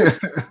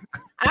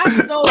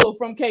 I stole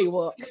from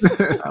K-Walk.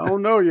 I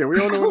don't know yet. We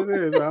don't know what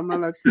it is. I'm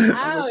not.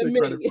 I'll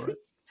admit it.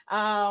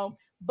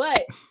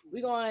 But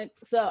we're going.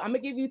 So I'm gonna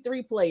give you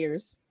 3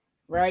 players,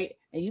 right?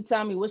 And you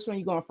tell me which one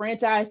you're going to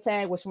franchise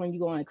tag, which one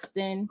you're going to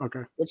extend,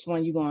 which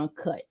one you're going to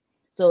cut.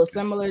 So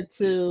similar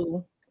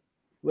to.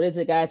 What is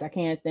it, guys? I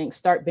can't think.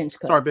 Start, bench,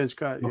 cut. Start, bench,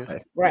 cut. Yeah.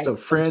 Okay. Right. So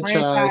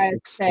franchise,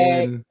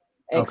 extend,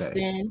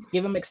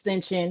 give them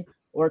extension,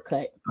 or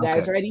cut.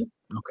 Guys, ready?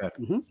 Okay.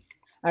 Mm-hmm. All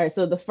right.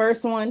 So the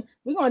first one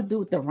we're gonna do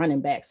with the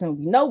running backs, and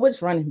we know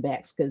which running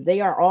backs because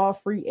they are all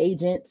free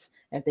agents.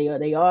 If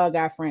they all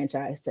got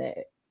franchise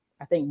tag.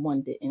 I think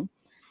one didn't.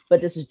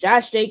 But this is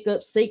Josh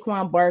Jacobs,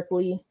 Saquon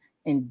Barkley,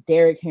 and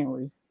Derrick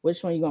Henry.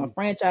 Which one you going to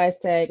franchise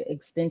tag,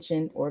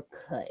 extension, or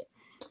cut?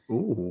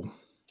 Ooh,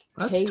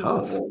 that's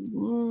tough.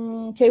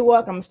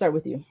 K-Walk, I'm gonna start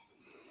with you.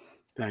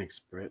 Thanks,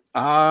 Britt.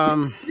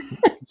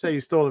 Say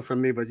you stole it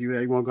from me, but you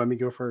won't let me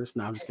go first.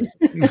 No, I'm just kidding.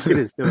 You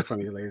didn't steal it from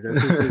me, ladies.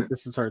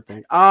 This is her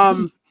thing.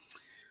 All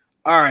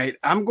right,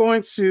 I'm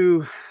going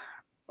to.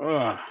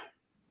 Trying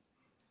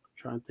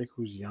to think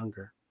who's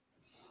younger.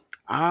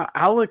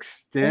 I'll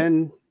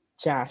extend.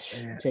 Josh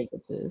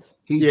Jacobs is.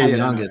 He's the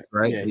youngest,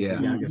 right? Yeah, he's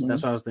the youngest.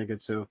 That's what I was thinking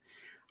too.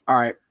 All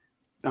right,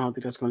 I don't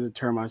think that's going to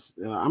deter my.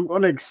 I'm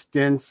going to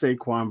extend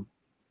Saquon.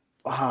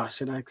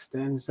 Should I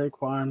extend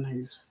Saquon?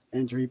 He's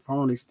injury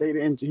prone. He stayed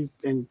injured. He's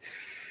been.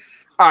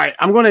 All right,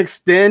 I'm going to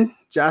extend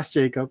Josh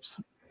Jacobs.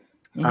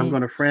 I'm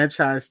going to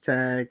franchise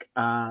tag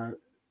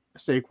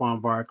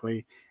Saquon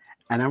Barkley,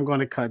 and I'm going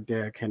to cut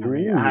Derrick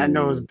Henry. Ooh. I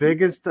know as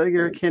big as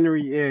Derrick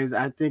Henry is,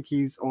 I think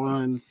he's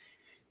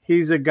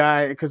a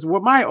guy because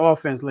what my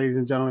offense, ladies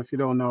and gentlemen, if you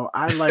don't know,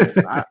 I like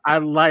I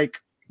like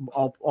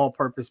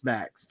all-purpose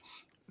backs.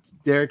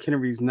 Derrick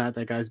Henry's not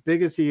that guy. As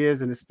big as he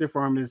is, and his stiff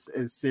arm is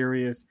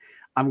serious,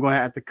 I'm going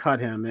to have to cut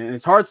him, and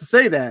it's hard to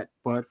say that,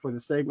 but for the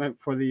segment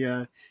for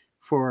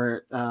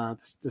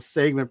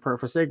segment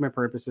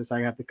purposes,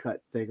 I have to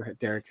cut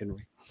Derrick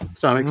Henry.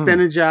 So I'm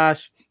extending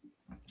Josh,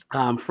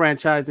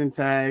 franchising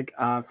tag,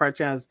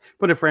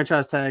 put a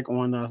franchise tag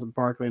on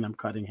Barkley, and I'm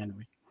cutting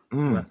Henry.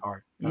 That's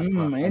hard. That's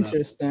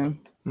interesting.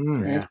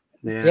 Yeah.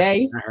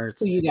 Jay,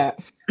 who you got?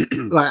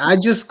 I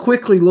just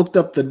quickly looked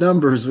up the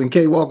numbers when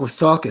K-Walk was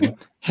talking.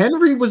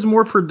 Henry was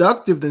more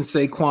productive than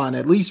Saquon,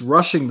 at least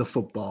rushing the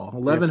football.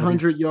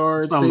 1,100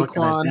 yards.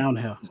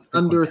 Saquon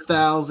under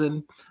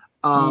 1,000.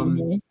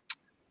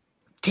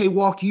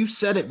 K-Walk, you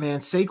said it, man.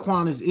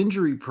 Saquon is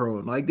injury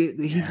prone. Like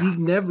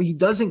he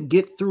doesn't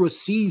get through a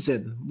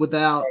season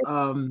without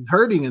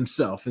hurting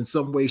himself in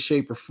some way,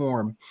 shape, or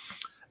form.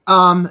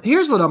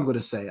 Here's what I'm going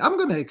to say. I'm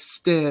going to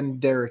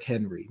extend Derrick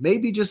Henry,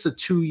 maybe just a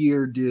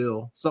 2-year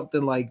deal,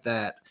 something like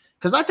that,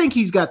 because I think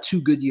he's got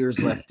 2 good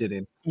years left in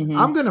him.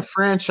 I'm going to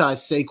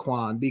franchise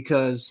Saquon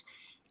because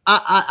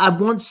I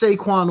want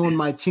Saquon on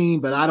my team,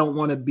 but I don't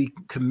want to be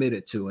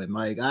committed to him.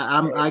 Like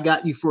I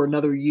got you for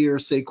another year,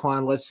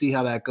 Saquon. Let's see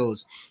how that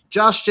goes.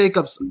 Josh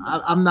Jacobs,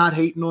 I'm not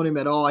hating on him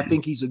at all. I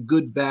think he's a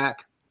good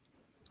back.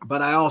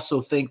 But I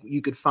also think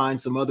you could find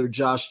some other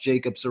Josh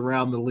Jacobs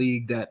around the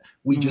league that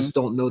we just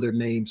don't know their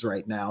names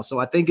right now. So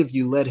I think if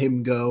you let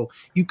him go,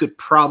 you could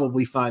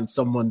probably find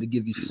someone to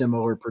give you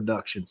similar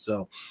production.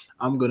 So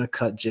I'm going to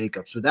cut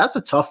Jacobs. But that's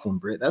a tough one,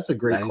 Britt. That's a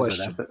great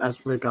question.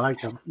 That's Rick. I like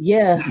them.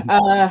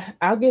 Yeah.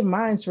 I'll give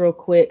mine real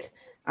quick.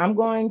 I'm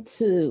going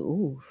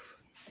to.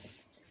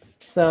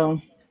 So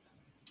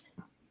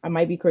I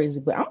might be crazy,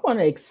 but I'm going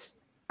to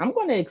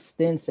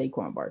extend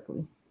Saquon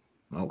Barkley.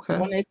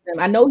 Okay.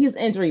 I know he's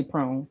injury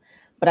prone,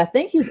 but I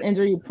think he's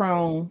injury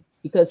prone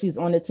because he's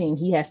on the team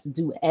he has to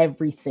do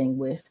everything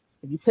with.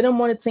 If you put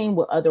him on a team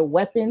with other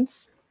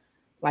weapons,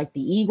 like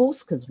the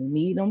Eagles, because we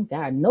need them,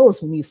 God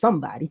knows we need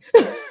somebody.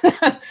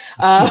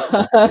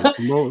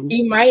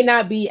 He might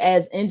not be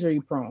as injury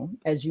prone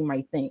as you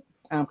might think,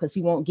 because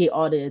he won't get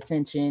all the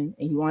attention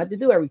and he won't have to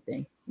do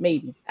everything.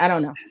 Maybe. I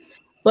don't know.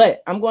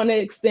 But I'm going to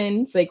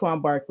extend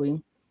Saquon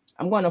Barkley.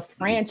 I'm going to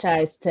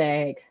franchise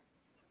tag.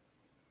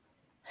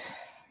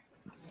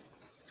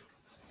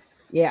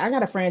 Yeah, I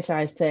got a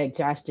franchise tag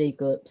Josh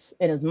Jacobs.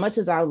 And as much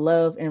as I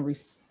love and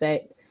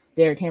respect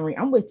Derrick Henry,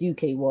 I'm with you,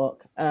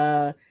 K-Walk.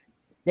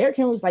 Derrick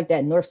Henry's like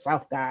that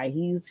north-south guy.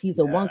 He's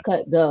a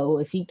one-cut go.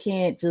 If he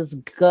can't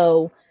just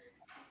go,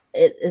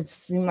 it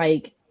seems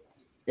like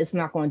it's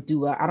not going to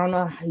do well. I don't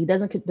know.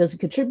 Does he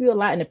contribute a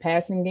lot in the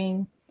passing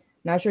game?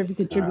 Not sure if he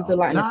contributes a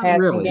lot in the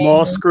passing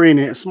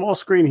game. Small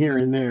screen here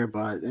and there,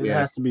 but it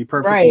has to be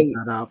perfectly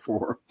set out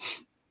for.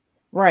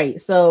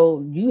 Right.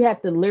 So you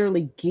have to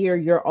literally gear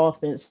your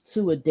offense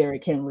to a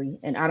Derrick Henry.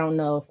 And I don't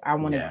know if I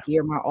want to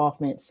gear my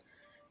offense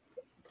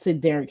to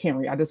Derrick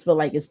Henry. I just feel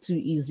like it's too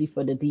easy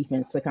for the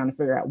defense to kind of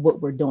figure out what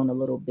we're doing a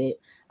little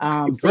bit.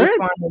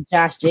 Saquon and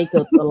Josh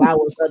Jacobs allow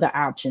us other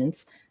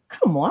options.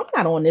 Come on, I'm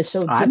not on this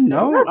show. I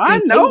know.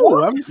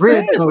 I'm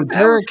saying,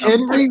 Derrick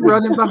Henry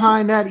running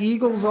behind that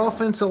Eagles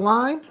offensive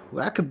line.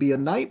 Well, that could be a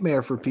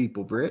nightmare for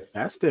people, Britt.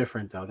 That's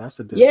different, though.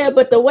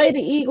 But the way the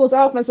Eagles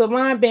offensive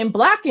line been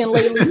blocking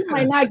lately, you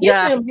might not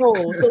get them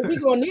holes. So we're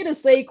gonna need a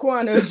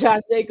Saquon or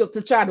Josh Jacobs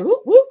to try to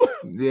whoop.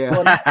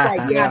 Yeah.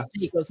 Josh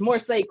Jacobs, more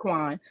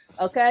Saquon,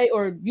 okay,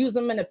 or use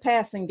them in a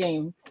passing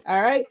game.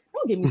 All right,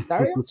 don't get me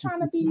started. I'm trying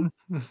to be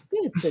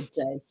good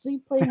today. See,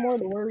 play more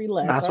to worry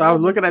less. That's why I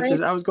was looking at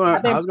you. I was going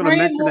to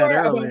mention that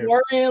earlier. I've been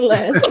worrying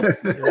less.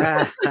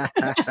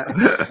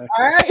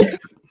 All right.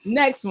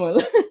 Next one.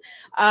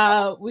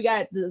 We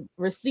got the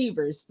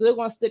receivers. Still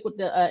going to stick with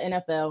the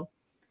NFL.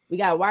 We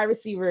got wide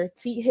receiver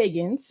T.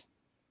 Higgins,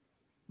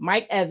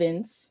 Mike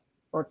Evans,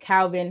 or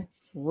Calvin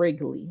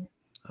Wrigley.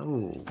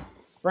 Oh.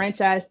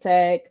 Franchise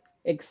tag,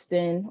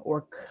 extend,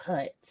 or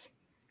cut.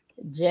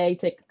 Jay,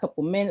 take a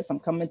couple minutes. I'm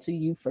coming to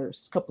you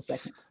first. Couple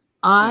seconds.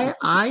 I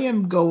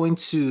am going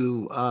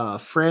to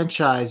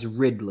franchise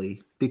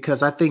Ridley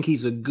because I think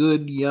he's a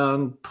good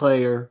young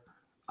player.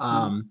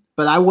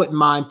 But I wouldn't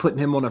mind putting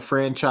him on a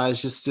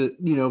franchise just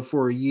to,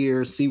 for a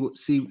year, see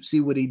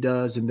what he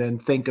does, and then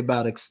think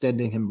about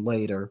extending him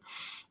later.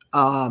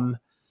 No,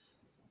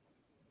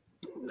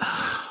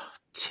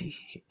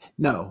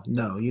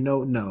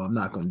 I'm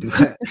not going to do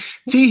that.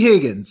 T.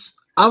 Higgins.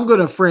 I'm going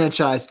to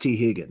franchise T.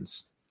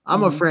 Higgins. I'm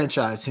going to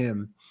franchise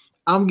him.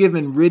 I'm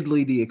giving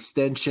Ridley the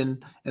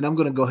extension, and I'm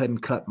going to go ahead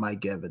and cut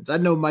Mike Evans. I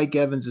know Mike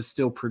Evans is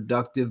still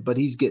productive, but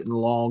he's getting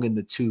long in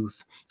the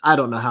tooth. I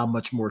don't know how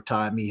much more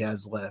time he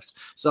has left,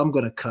 so I'm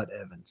going to cut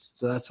Evans.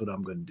 So that's what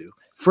I'm going to do.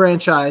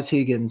 Franchise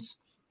Higgins,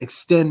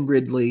 extend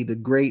Ridley, the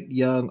great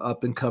young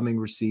up-and-coming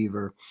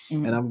receiver,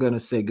 and I'm going to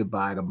say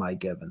goodbye to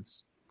Mike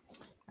Evans.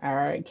 All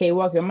right, K.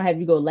 Walker, I'm gonna have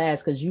you go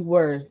last because you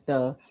were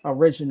the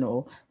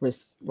original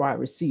wide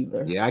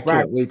receiver. Yeah, I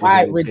can't wait to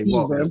hear what K.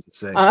 Walker has to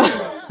say.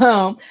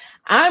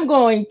 I'm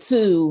going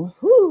to.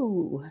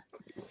 You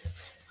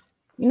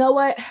know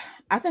what?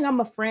 I think I'm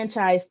a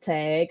franchise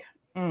tag.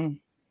 Calvin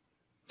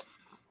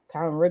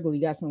Ridley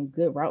got some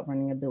good route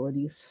running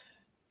abilities.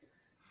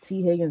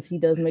 T. Higgins, he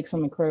does make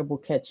some incredible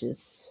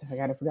catches. I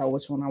gotta figure out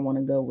which one I want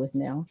to go with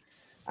now.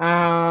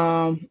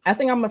 I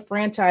think I'm a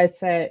franchise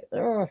tag.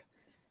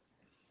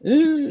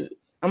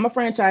 I'm a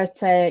franchise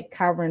tag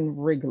Calvin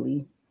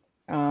Ridley.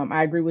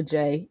 I agree with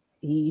Jay.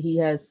 He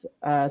has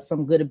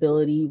some good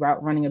ability,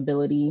 route running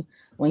ability.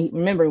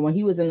 When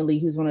he was in the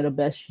league, he was one of the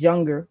best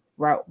younger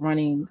route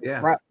running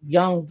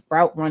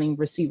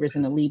receivers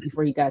in the league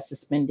before he got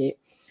suspended.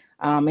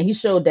 And he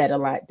showed that a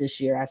lot this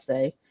year, I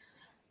say.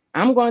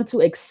 I'm going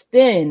to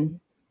extend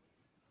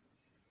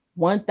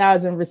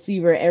 1,000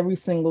 receiver every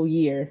single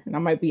year. And I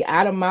might be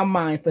out of my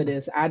mind for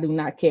this. I do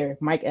not care.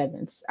 Mike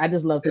Evans. I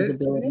just love his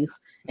abilities.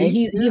 And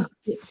he's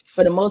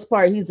for the most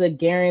part, he's a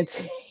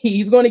guarantee.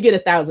 He's going to get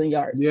 1,000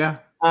 yards. Yeah.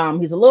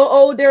 He's a little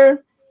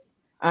older,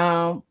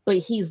 but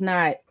he's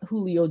not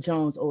Julio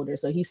Jones older.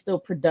 So he's still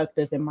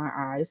productive in my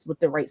eyes with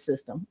the right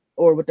system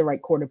or with the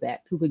right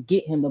quarterback who could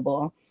get him the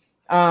ball.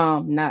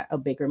 Not a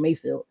Baker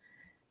Mayfield.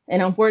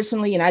 And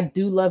unfortunately, and I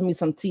do love me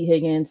some T.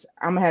 Higgins,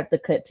 I'm going to have to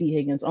cut T.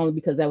 Higgins only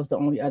because that was the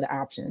only other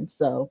option.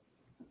 So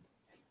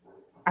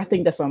I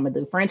think that's what I'm going to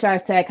do.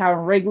 Franchise tag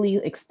Calvin Ridley,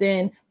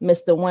 extend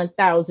Mr.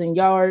 1,000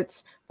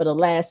 yards for the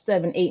last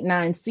 7, 8,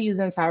 9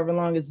 seasons, however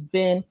long it's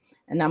been.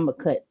 And I'm going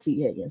to cut T.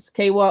 Higgins.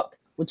 K-Walk,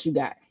 what you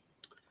got?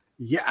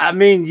 Yeah,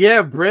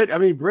 Britt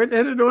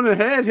hit it on the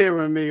head here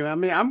with me.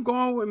 I'm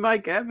going with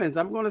Mike Evans.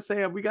 I'm going to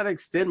say we got to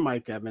extend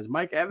Mike Evans.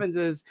 Mike Evans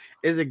is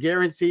a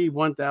guaranteed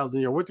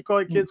 1,000 year. What do you call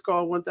it? Kids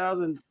call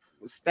 1,000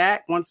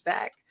 stack, one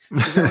stack.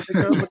 Is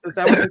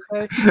that what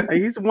they say?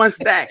 He's a one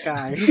stack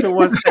guy. He's a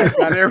one stack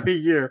guy every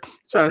year.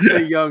 Trying to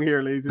stay young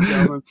here, ladies and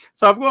gentlemen.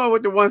 So I'm going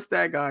with the one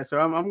stack guy. So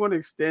I'm going to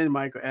extend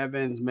Michael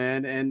Evans,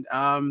 man. And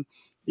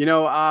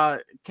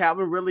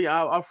Calvin Ridley,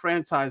 I'll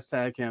franchise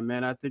tag him,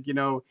 man. I think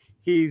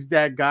he's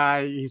that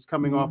guy. He's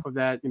coming off of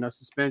that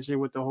suspension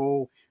with the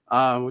whole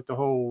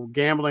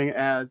gambling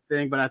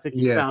thing, but I think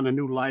he found a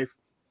new life.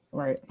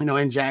 Right.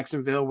 In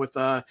Jacksonville with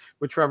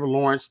Trevor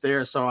Lawrence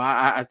there. So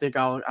I think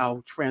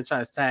I'll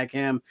franchise tag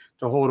him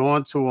to hold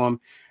on to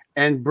him.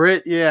 And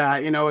Britt,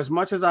 as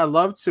much as I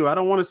love to, I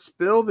don't want to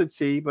spill the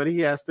tea, but he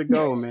has to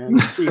go, man.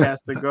 He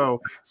has to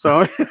go.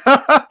 So,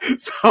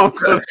 I'm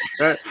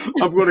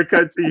gonna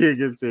cut T.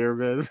 Higgins here,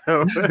 man.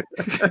 So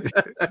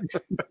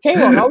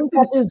K-Walk, always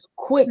got this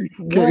quick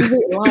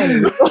one-hit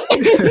line.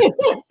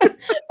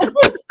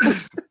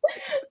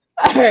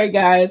 All right,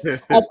 guys. A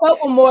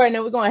couple more, and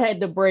then we're gonna head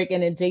to break,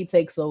 and then Jay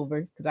takes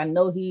over because I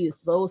know he is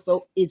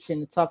so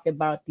itching to talk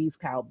about these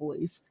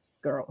Cowboys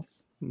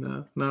girls.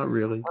 No, not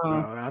really.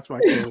 That's why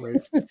I can't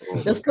wait.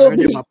 They'll still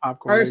be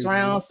first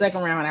round,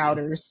 second round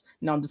outers.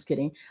 No, I'm just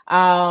kidding.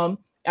 All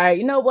right,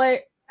 you know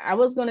what? I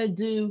was gonna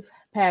do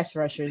pass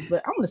rushers,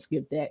 but I'm gonna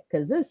skip that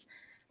because this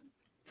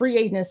free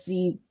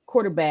agency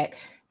quarterback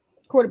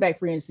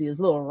free agency is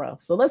a little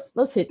rough. So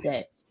let's hit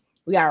that.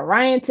 We got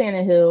Ryan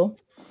Tannehill,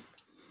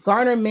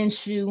 Gardner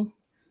Minshew,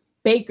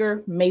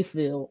 Baker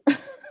Mayfield.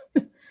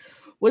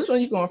 Which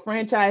one you going to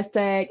franchise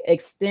tag,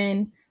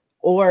 extend,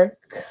 or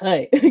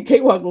cut?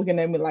 K-Walk looking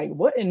at me like,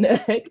 what in the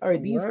heck are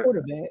these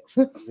quarterbacks?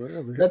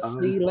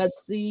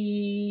 Let's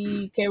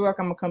see. K-Walk,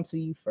 I'm going to come to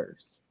you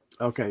first.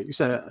 Okay, you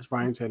said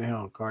Ryan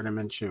Tannehill, Gardner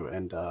Minshew,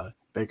 and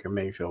Baker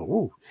Mayfield.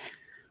 Ooh.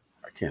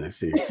 I can't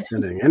see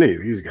extending any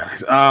of these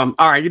guys. All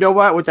right, you know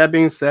what? With that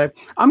being said,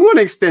 I'm going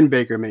to extend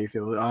Baker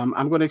Mayfield.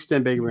 I'm going to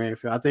extend Baker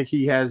Mayfield. I think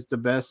he has the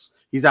best.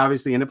 He's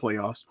obviously in the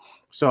playoffs,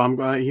 so I'm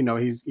going.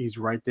 He's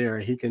right there.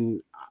 He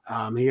can.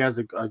 He has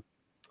a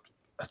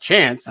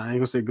chance. I ain't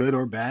gonna say good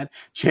or bad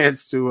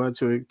chance to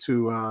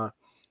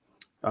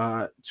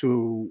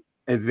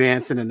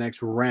advance in the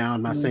next round.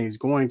 I'm not saying he's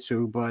going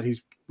to, but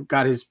he's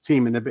got his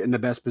team in the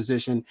best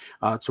position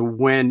to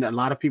win. A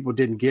lot of people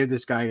didn't give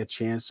this guy a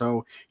chance.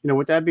 So,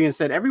 with that being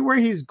said, everywhere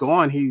he's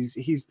gone,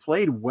 he's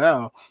played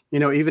well.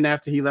 Even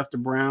after he left the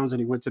Browns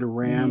and he went to the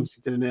Rams,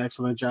 he did an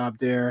excellent job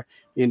there.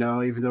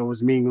 Even though it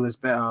was meaningless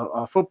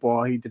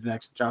football, he did an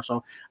excellent job.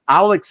 So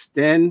I'll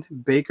extend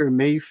Baker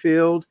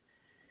Mayfield.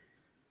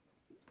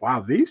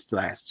 Wow, these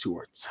last two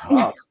are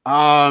tough.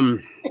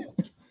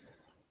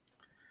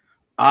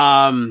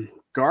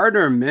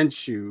 Gardner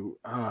Minshew.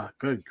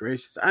 Good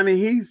gracious. I mean,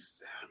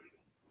 he's.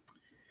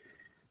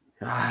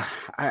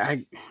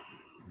 I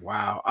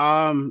wow.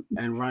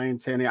 And Ryan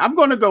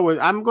Tannehill.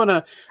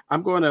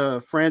 I'm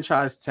gonna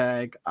franchise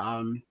tag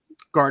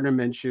Gardner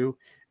Minshew,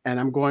 and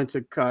I'm going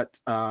to cut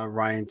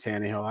Ryan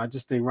Tannehill. I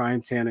just think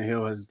Ryan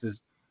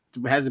Tannehill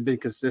hasn't been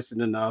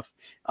consistent enough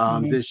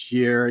this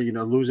year. You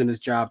know, losing his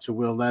job to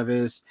Will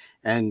Levis,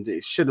 and he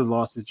should have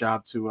lost his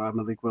job to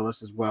Malik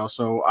Willis as well.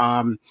 So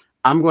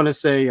I'm going to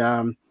say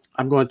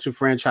I'm going to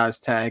franchise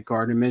tag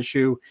Gardner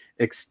Minshew,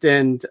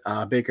 extend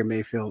Baker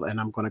Mayfield, and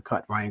I'm going to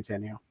cut Ryan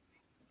Tannehill.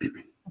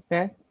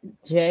 Okay,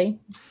 Jay.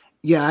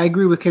 Yeah, I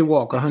agree with K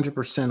Walk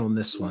 100% on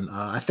this one.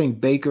 I think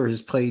Baker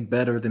has played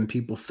better than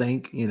people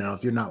think. You know,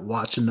 if you're not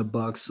watching the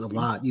Bucks a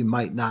lot, you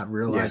might not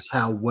realize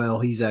how well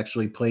he's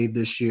actually played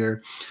this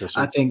year. Yes,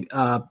 I think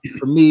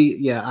for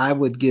me, I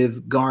would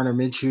give Garner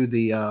Minshew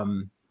the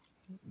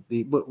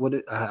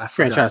I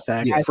franchise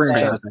tag. Yeah,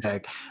 franchise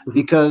tag.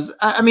 Because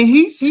I mean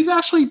he's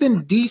actually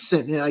been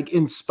decent like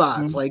in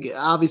spots. Like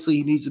obviously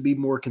he needs to be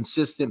more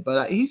consistent,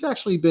 but he's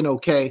actually been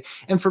okay.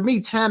 And for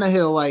me,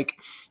 Tannehill, like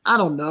I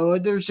don't know,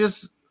 there's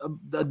just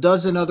a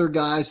dozen other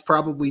guys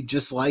probably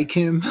just like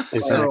him. Exactly.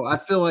 So I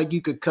feel like you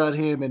could cut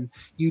him and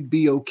you'd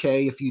be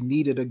okay. If you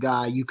needed a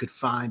guy, you could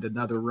find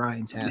another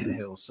Ryan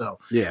Tannehill. So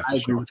yeah, I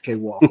agree with K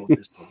Walk on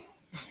this one.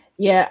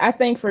 Yeah, I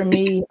think for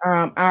me,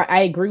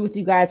 I agree with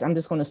you guys. I'm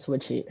just going to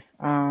switch it.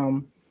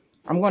 I'm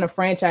going to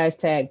franchise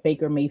tag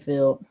Baker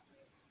Mayfield.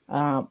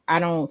 I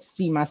don't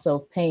see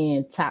myself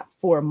paying top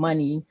 4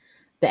 money,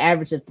 the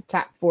average of the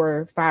top 4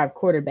 or 5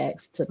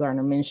 quarterbacks to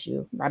Gardner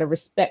Minshew. A lot of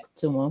respect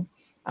to him.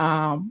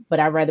 But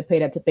I'd rather pay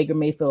that to Baker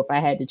Mayfield if I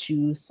had to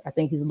choose. I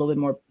think he's a little bit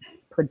more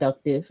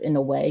productive in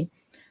a way.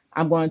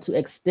 I'm going to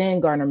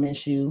extend Gardner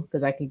Minshew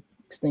because I could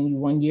extend you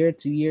 1 year,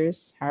 2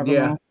 years,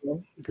 however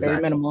long.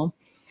 Very minimal.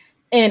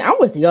 And I'm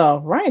with y'all.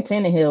 Ryan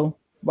Tannehill.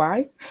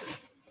 Why?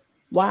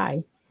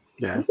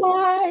 Yeah.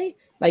 Why?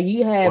 Like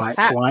you have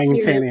top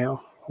Tannehill.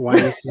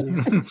 Why?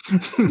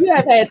 You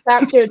have had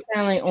top tier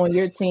talent on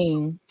your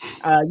team.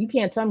 You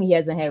can't tell me he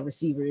hasn't had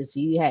receivers.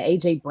 He had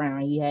AJ Brown.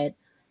 He had,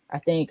 I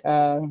think,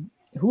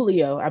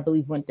 Julio, I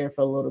believe, went there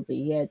for a little bit.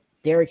 He had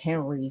Derrick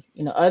Henry.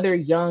 You know, other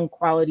young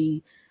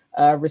quality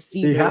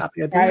receivers.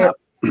 D-Hop.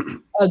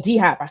 Oh,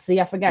 D-Hop. I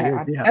forgot.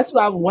 Yeah, that's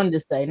what I wanted to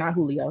say, not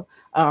Julio.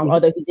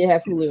 Although he did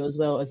have Julio as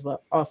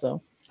well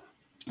also.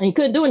 And he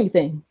couldn't do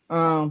anything.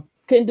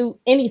 Couldn't do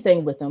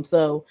anything with him.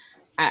 So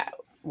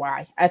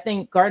why? I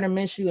think Gardner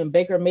Minshew and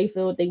Baker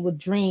Mayfield, they would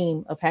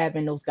dream of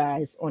having those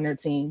guys on their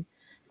team.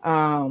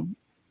 And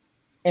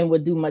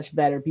would do much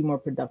better, be more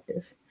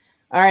productive.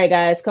 All right,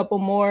 guys, couple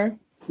more.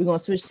 We're gonna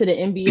switch to the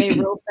NBA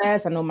real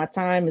fast. I know my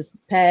time is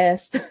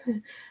past.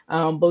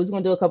 But we're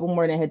gonna do a couple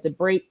more and then head to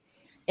break.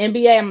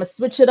 NBA, I'm gonna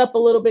switch it up a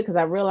little bit because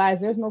I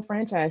realize there's no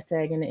franchise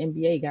tag in the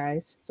NBA,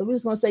 guys. So we're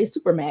just gonna say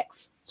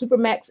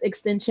Supermax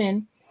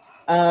extension,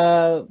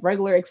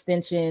 regular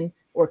extension,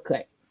 or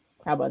cut.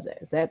 How about that?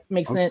 Does that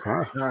make sense?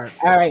 All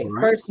right.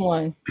 First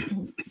one: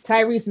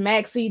 Tyrese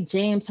Maxey,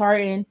 James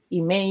Harden,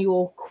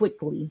 Emmanuel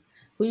Quickly.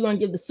 Who you gonna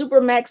give the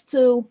Supermax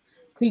to?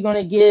 Who you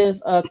gonna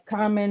give a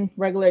common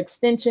regular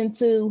extension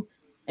to?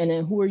 And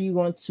then who are you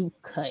going to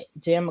cut?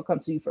 Jay, I'm gonna come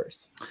to you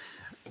first.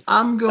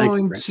 I'm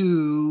going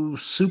to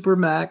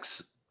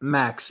Supermax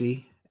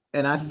Maxey,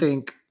 and I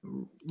think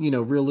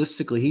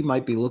realistically he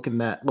might be looking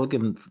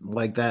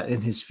like that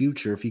in his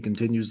future if he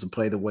continues to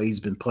play the way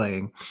he's been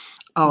playing.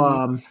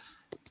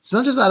 As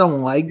much as I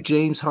don't like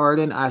James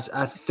Harden, I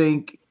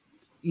think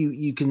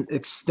you can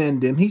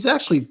extend him. He's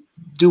actually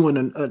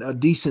doing a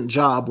decent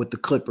job with the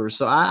Clippers,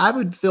 so I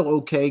would feel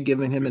okay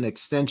giving him an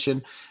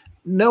extension.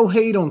 No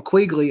hate on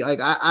Quigley.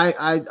 Like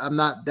I'm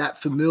not that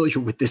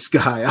familiar with this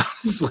guy,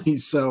 honestly.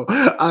 So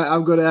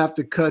I'm gonna have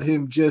to cut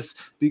him just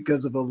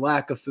because of a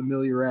lack of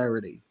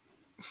familiarity.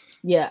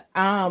 Yeah.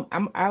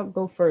 I'll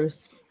go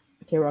first.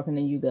 Okay, Rock, and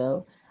then you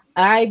go.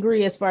 I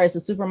agree as far as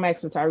the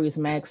Supermax for Tyrese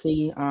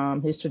Maxey,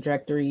 his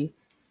trajectory.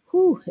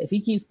 If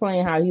he keeps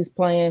playing how he's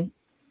playing,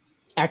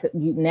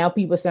 now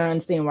people are starting to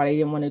understand why they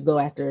didn't want to go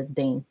after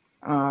Dame.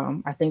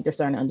 I think they're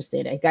starting to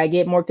understand that. Gotta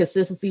get more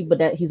consistency, but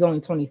that he's only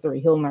 23.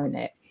 He'll learn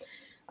that.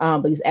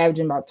 But he's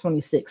averaging about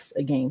 26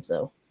 a game,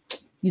 so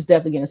he's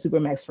definitely getting a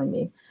Supermax from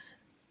me.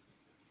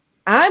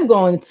 I'm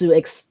going to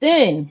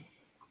extend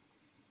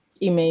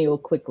Emmanuel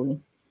Quickly.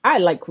 I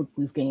like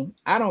Quickly's game.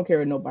 I don't care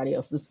what nobody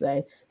else to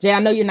say. Jay, I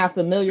know you're not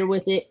familiar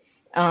with it,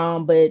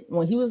 but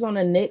when he was on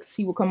the Knicks,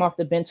 he would come off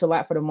the bench a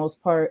lot for the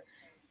most part,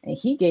 and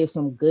he gave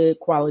some good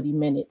quality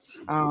minutes,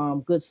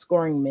 good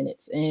scoring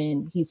minutes,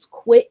 and he's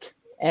quick,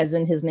 as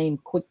in his name,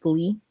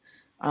 Quickly.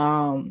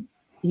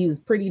 He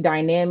was pretty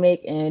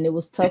dynamic, and it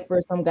was tough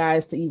for some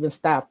guys to even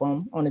stop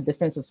him on the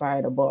defensive side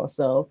of the ball.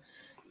 So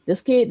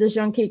this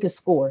young kid could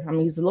score. I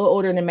mean, he's a little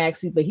older than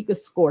Maxey, but he could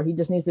score. He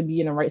just needs to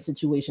be in the right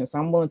situation. So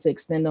I'm willing to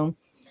extend him.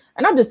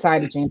 And I'm just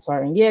tired of James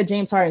Harden. Yeah,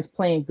 James Harden's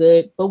playing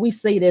good, but we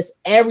say this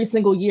every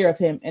single year of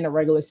him in a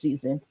regular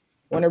season.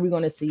 When are we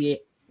going to see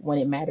it? When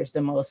it matters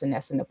the most, and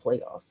that's in the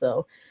playoffs.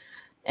 So,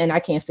 and I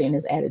can't stand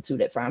his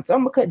attitude at times. So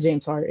I'm going to cut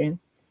James Harden.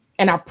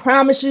 And I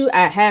promise you,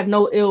 I have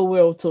no ill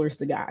will towards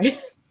the guy.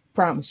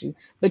 Promise you.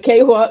 But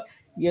K-Walk,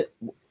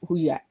 who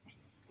you got?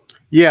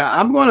 Yeah,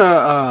 I'm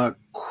gonna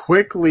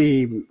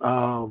quickly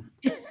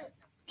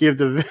give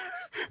the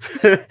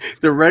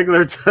the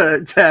regular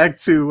tag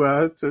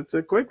to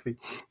quickly,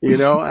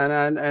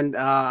 and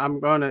I'm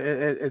gonna.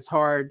 It's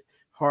hard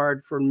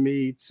for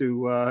me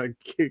to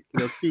keep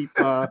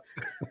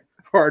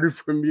harder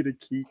for me to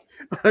keep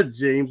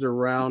James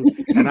around,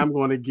 and I'm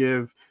going to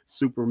give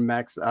Super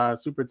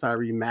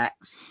Tyree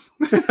Max.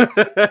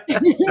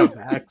 The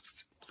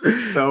Max.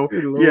 So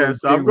yeah,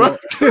 so I'm going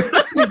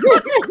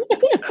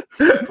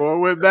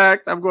with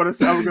Max. I'm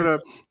gonna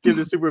give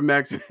the Super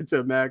Max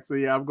to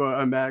Maxley. I'm going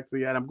to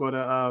Maxley, and I'm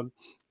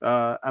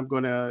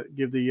gonna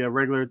give the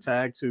regular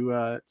tag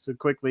to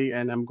Quickly,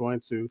 and I'm going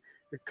to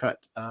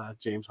cut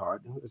James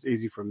Harden. It's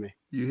easy for me.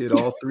 You hit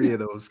all three of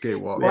those,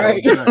 K-Walk.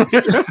 Right. Nice.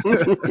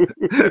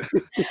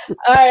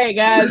 All right,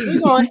 guys,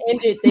 we're gonna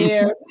end it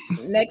there.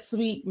 Next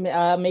week,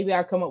 maybe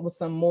I'll come up with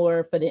some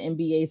more for the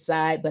NBA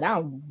side, but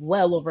I'm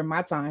well over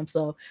my time,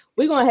 so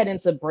we're gonna head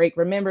into break.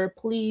 Remember,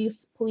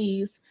 please,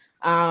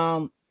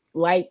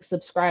 like,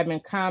 subscribe,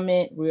 and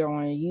comment. We're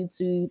on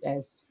YouTube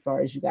as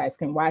far as you guys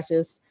can watch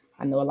us.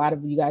 I know a lot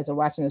of you guys are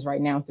watching us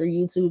right now through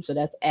YouTube, so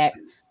that's at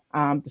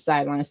the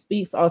Sideline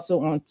Speaks.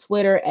 Also on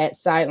Twitter at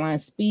Sideline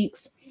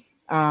Speaks.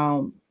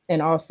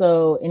 And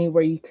also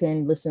anywhere you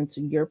can listen to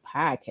your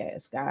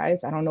podcast,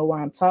 guys. I don't know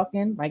why I'm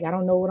talking. Like, I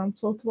don't know what I'm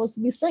supposed to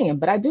be saying,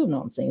 but I do know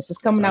what I'm saying. It's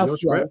just coming out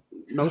slow.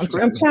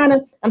 I'm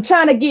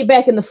trying to get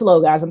back in the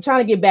flow, guys. I'm trying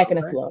to get back in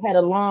the flow. Had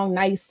a long,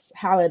 nice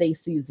holiday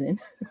season.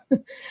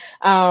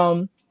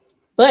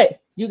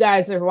 But you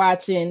guys are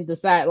watching The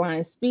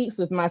Sideline Speaks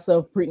with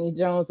myself, Britne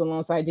Jones,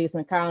 alongside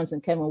Jason Collins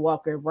and Kevin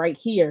Walker, right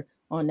here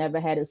on Never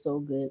Had It So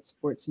Good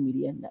Sports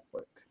Media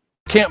Network.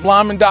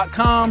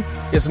 CampLyman.com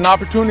is an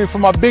opportunity for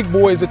my big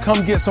boys to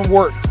come get some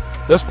work.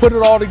 Let's put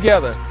it all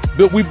together.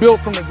 We built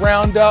from the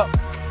ground up.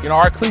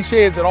 Our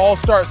cliche is it all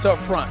starts up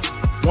front.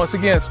 Once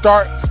again,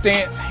 start,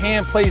 stance,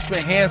 hand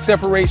placement, hand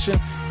separation,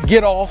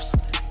 get-offs,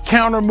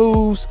 counter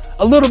moves,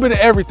 a little bit of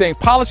everything.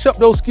 Polish up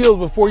those skills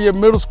before your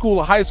middle school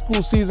or high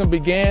school season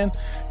began.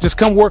 Just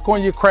come work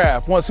on your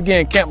craft. Once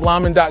again,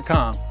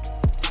 CampLyman.com.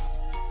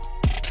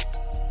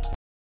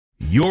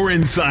 You're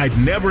inside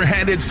Never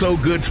Had It So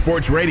Good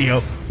Sports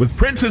Radio with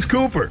Princess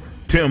Cooper,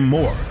 Tim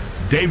Moore,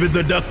 David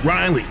the Duck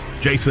Riley,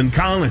 Jason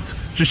Collins,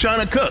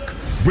 Shoshana Cook,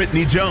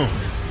 Britne Jones,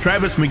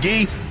 Travis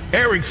McGee,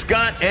 Eric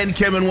Scott, and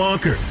Kevin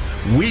Walker.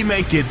 We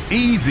make it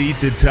easy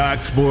to talk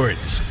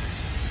sports.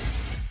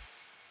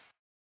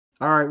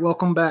 All right,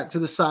 welcome back to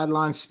the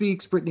Sideline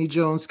Speaks. Britne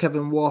Jones,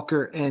 Kevin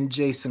Walker, and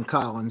Jason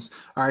Collins.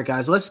 All right,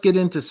 guys, let's get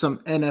into some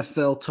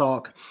NFL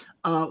talk.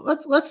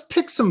 Let's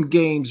pick some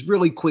games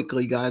really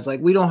quickly, guys.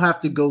 Like, we don't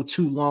have to go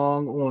too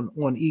long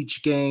on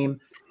each game.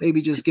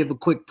 Maybe just give a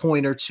quick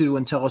point or two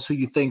and tell us who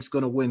you think's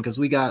going to win, because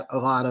we got a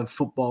lot of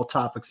football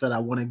topics that I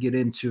want to get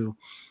into.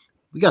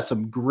 We got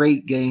some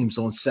great games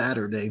on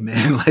Saturday,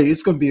 man. Like,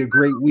 it's going to be a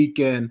great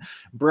weekend.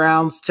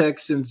 Browns,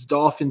 Texans,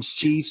 Dolphins,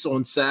 Chiefs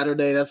on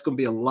Saturday. That's going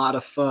to be a lot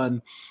of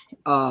fun.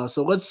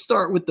 So let's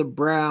start with the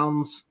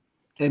Browns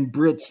and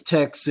Brits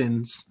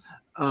Texans.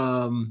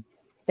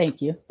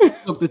 Thank you.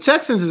 Look, the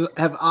Texans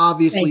have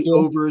obviously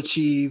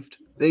overachieved.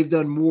 They've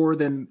done more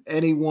than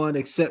anyone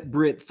except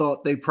Britt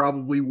thought they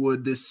probably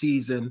would this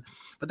season.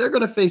 But they're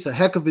going to face a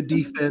heck of a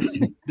defense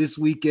this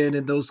weekend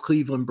in those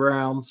Cleveland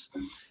Browns.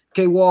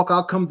 K-Walk,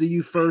 I'll come to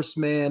you first,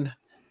 man.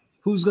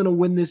 Who's going to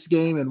win this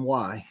game and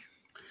why?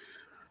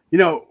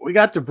 We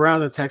got the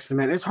Browns and Texans,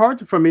 man. It's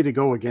hard for me to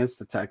go against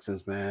the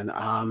Texans, man.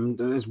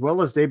 As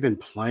well as they've been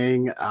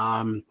playing.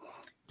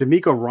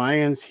 DeMeco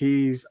Ryans,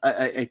 he's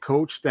a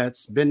coach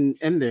that's been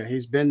in there.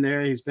 He's been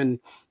there. He's been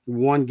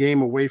one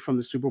game away from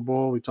the Super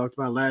Bowl. We talked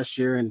about last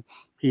year, and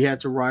he had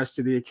to rise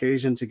to the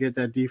occasion to get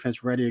that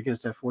defense ready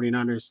against that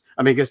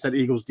against that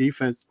Eagles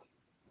defense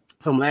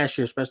from last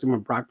year, especially when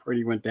Brock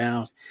Purdy went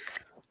down.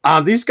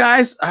 These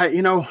guys, a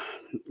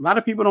lot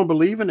of people don't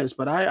believe in this,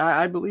 but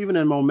I believe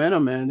in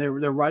momentum, man. They're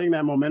riding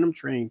that momentum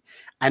train.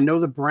 I know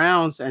the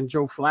Browns and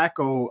Joe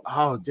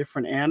Flacco,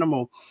 different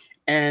animal.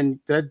 And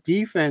the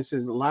defense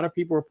is, a lot of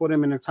people are putting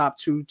him in the top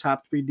 2,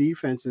 top 3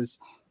 defenses.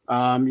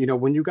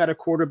 When you got a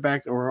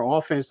quarterback or an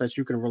offense that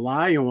you can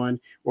rely on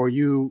or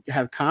you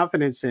have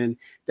confidence in,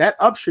 that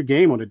ups your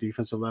game on the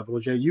defensive level.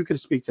 Jay, you can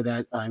speak to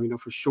that,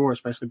 for sure,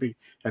 especially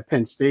at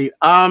Penn State.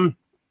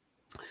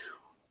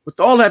 With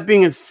all that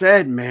being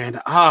said,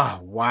 man,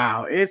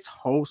 wow, it's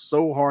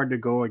so hard to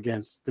go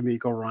against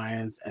DeMeco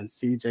Ryans and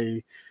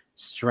CJ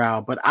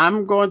Stroud, but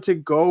I'm going to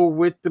go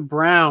with the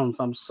Browns.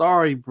 I'm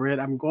sorry, Britt.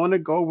 I'm going to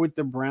go with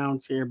the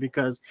Browns here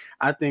because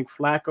I think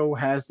Flacco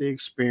has the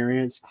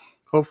experience.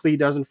 Hopefully he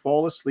doesn't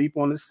fall asleep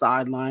on the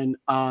sideline,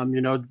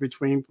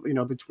 between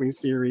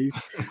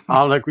series,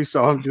 like we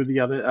saw him do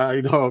the other,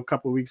 a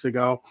couple of weeks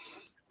ago.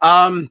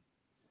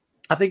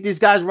 I think these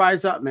guys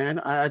rise up, man.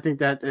 I think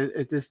that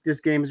this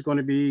game is going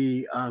to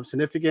be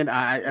significant.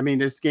 I mean,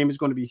 this game is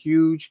going to be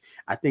huge.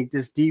 I think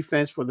this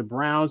defense for the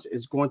Browns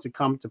is going to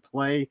come to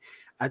play.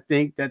 I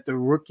think that the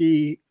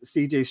rookie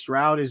C.J.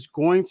 Stroud is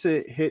going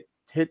to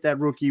hit that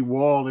rookie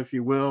wall, if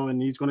you will,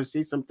 and he's going to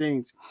see some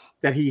things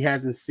that he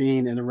hasn't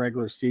seen in the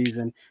regular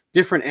season.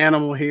 Different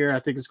animal here. I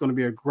think it's going to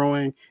be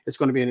it's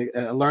going to be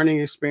a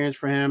learning experience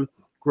for him,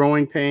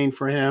 growing pain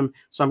for him.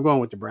 So I'm going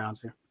with the Browns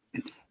here.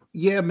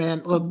 Yeah,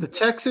 man. Look, the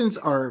Texans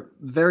are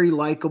very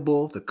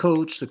likable. The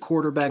coach, the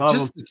quarterback,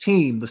 just the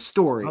team, the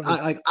story.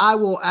 I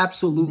will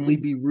absolutely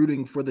be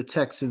rooting for the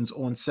Texans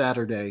on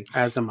Saturday.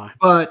 As am I.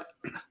 But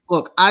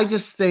look, I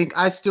just think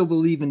I still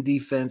believe in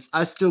defense.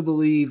 I still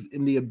believe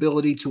in the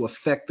ability to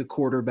affect the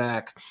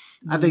quarterback.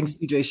 I think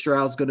CJ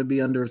Stroud's going to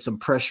be under some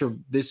pressure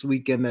this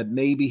weekend that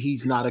maybe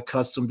he's not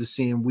accustomed to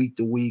seeing week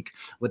to week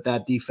with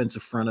that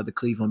defensive front of the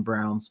Cleveland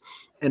Browns.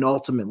 And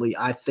ultimately,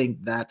 I think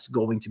that's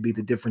going to be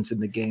the difference in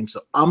the game. So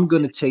I'm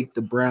going to take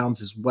the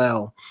Browns as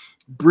well.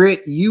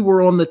 Britt, you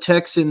were on the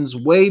Texans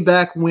way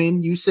back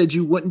when. You said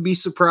you wouldn't be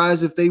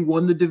surprised if they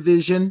won the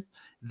division.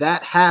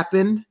 That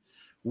happened.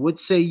 What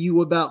say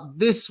you about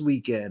this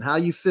weekend? How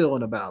you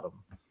feeling about them?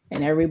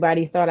 And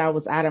everybody thought I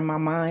was out of my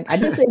mind. I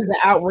did say it was an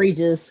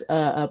outrageous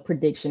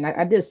prediction.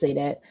 I did say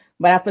that.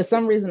 But for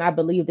some reason, I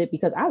believed it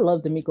because I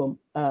love DeMeco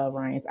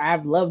Ryans.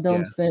 I've loved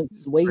them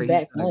since way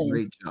back when.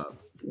 Great job.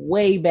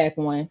 Way back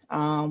when.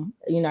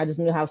 I just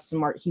knew how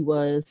smart he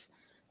was.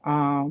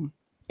 And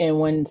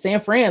when San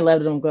Fran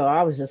let him go,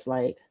 I was just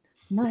like,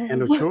 no. They had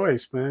no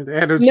choice, man. They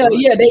had no choice.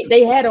 Yeah,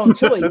 they had no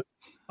choice.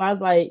 I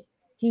was like,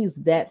 he's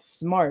that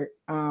smart.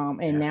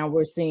 Now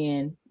we're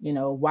seeing,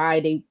 why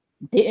they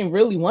didn't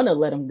really want to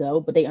let him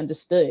go, but they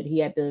understood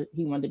he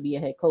wanted to be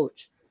a head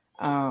coach.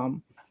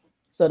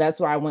 So that's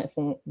why I went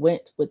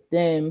with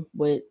them,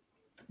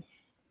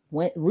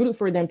 rooted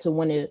for them to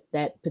win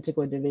that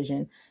particular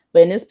division.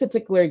 But in this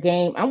particular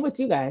game, I'm with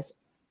you guys.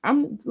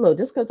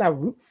 Just because I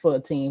root for a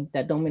team,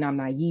 that don't mean I'm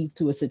naive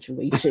to a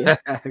situation.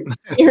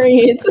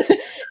 Experience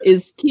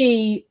is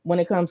key when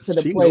it comes to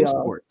the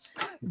playoffs.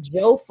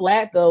 Joe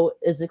Flacco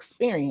is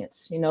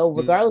experience,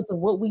 regardless of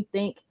what we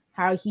think,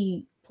 how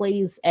he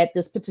plays at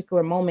this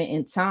particular moment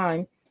in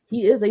time.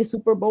 He is a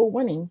Super Bowl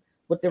winning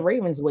with the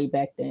Ravens way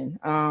back then.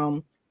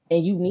 And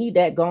you need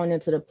that going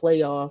into the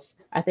playoffs.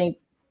 I think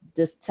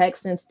this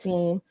Texans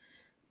team,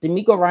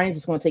 DeMeco Ryans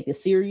is going to take it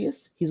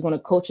serious. He's going to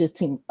coach his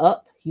team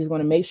up. He's going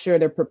to make sure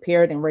they're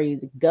prepared and ready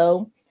to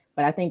go.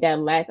 But I think that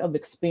lack of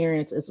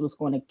experience is what's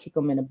going to kick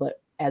them in the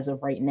butt as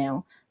of right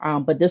now.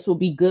 But this will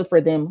be good for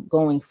them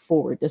going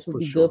forward. This will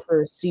be good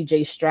for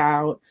CJ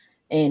Stroud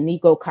and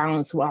Nico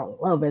Collins, who I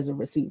love as a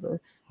receiver.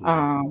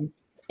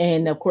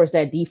 And of course,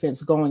 that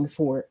defense going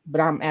forward.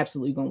 But I'm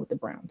absolutely going with the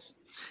Browns.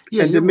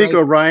 Yeah, and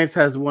DeMeco Ryans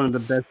has one of the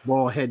best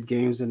ball head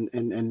games in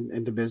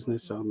the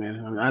business. So,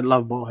 man, I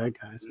love ball head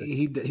guys.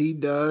 He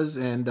does,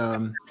 and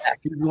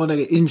he's one of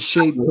the in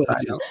shape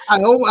coaches.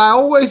 I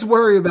always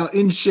worry about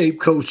in shape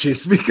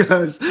coaches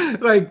because,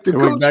 like, the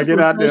coaching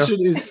profession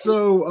is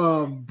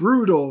so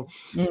brutal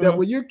that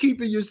when you're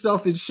keeping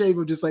yourself in shape,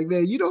 I'm just like,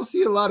 man, you don't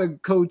see a lot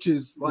of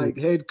coaches, like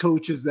head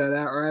coaches, that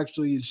are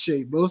actually in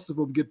shape. Most of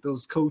them get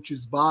those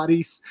coaches'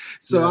 bodies.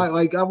 So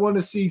I want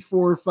to see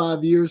 4 or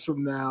 5 years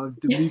from now if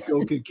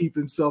DeMeco can keep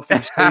himself in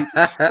shape,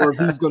 or if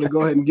he's going to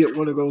go ahead and get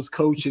one of those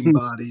coaching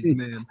bodies,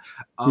 man.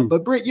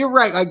 But Britt, you're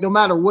right. Like, no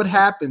matter what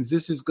happens,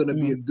 this is going to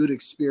be a good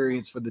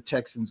experience for the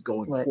Texans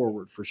going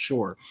forward, for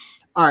sure.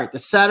 All right, the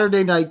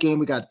Saturday night game,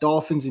 we got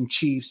Dolphins and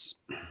Chiefs.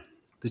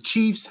 The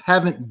Chiefs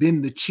haven't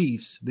been the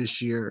Chiefs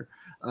this year.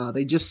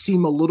 They just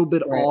seem a little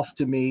bit off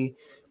to me.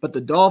 But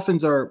the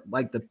Dolphins are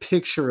like the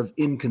picture of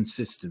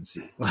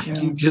inconsistency.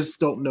 Like, you just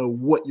don't know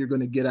what you're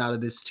going to get out of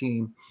this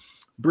team.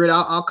 Britt,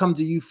 I'll come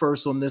to you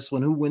first on this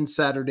one. Who wins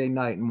Saturday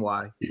night and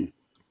why?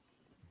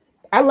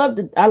 I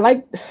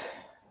like.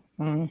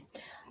 You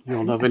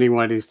don't love any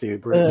one of these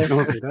teams, Britt.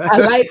 Don't say that.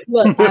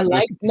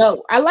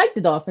 I like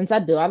the Dolphins. I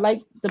do. I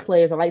like the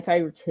players. I like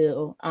Tyreek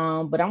Hill.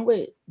 But I'm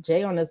with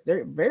Jay on this.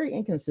 They're very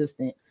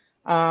inconsistent.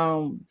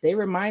 They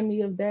remind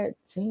me of that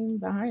team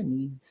behind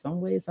me some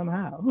way,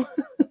 somehow.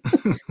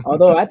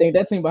 Although I think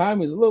that team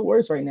behind me is a little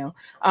worse right now.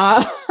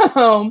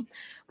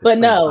 But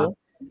no.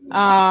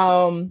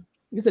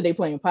 You said they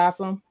playing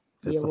possum.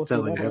 I'm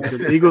telling you,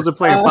 the Eagles are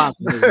playing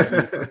possum.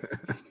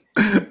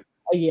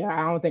 Yeah,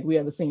 I don't think we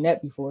ever seen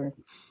that before.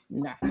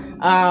 Nah.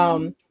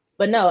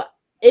 But no,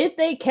 if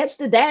they catch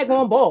the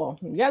daggone ball,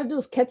 you got to do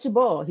is catch the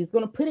ball. He's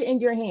going to put it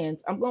in your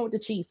hands. I'm going with the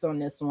Chiefs on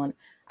this one.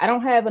 I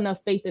don't have enough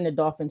faith in the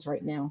Dolphins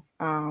right now.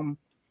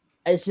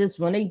 It's just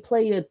when they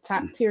play a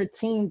top tier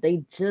team,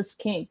 they just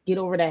can't get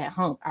over that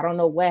hump. I don't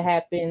know what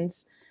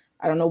happens.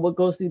 I don't know what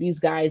goes through these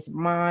guys'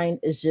 mind.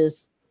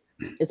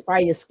 It's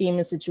probably a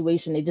scheming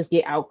situation. They just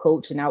get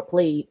out-coached and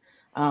outplayed.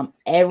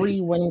 Every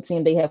winning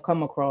team they have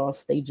come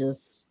across, they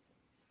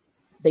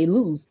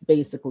lose,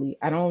 basically.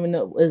 I don't even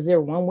know. Is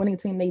there one winning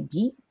team they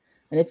beat?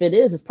 And if it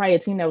is, it's probably a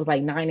team that was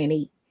like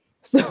 9-8.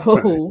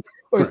 So,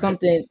 or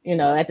something,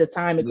 at the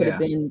time, it could have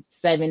been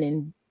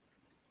 7-8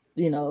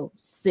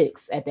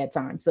 6 at that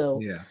time. So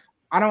Yeah.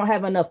 I don't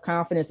have enough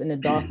confidence in the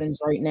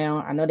Dolphins right now.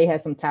 I know they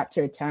have some top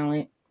tier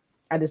talent.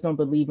 I just don't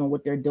believe in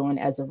what they're doing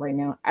as of right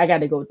now. I got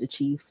to go with the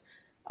Chiefs.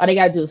 All they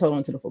got to do is hold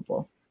on to the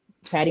football.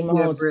 Patty Yeah,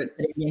 Mahomes, Britt,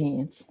 put it in your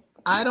hands.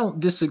 I don't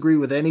disagree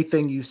with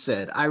anything you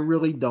said. I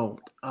really don't.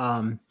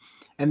 And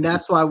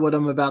that's why what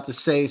I'm about to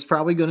say is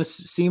probably going to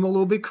seem a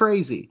little bit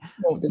crazy.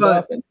 Go with the But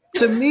Dolphins.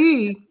 to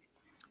me,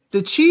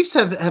 the Chiefs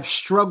have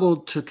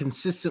struggled to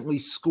consistently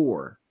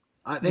score.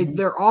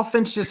 Their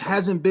offense just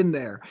hasn't been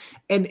there.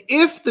 And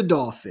if the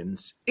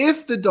Dolphins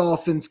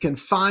can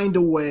find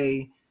a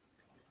way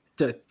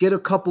to get a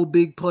couple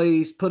big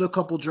plays, put a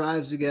couple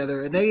drives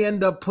together, and they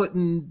end up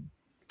putting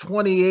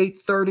 28,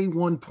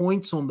 31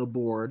 points on the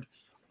board,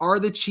 are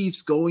the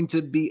Chiefs going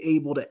to be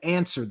able to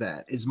answer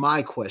that is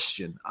my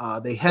question.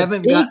 They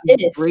haven't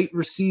gotten great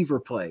receiver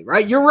play,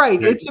 right? You're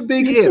right. It's a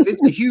big if.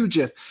 It's a huge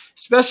if,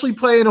 especially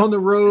playing on the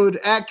road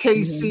at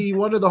KC,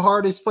 one of the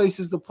hardest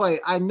places to play.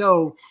 I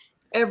know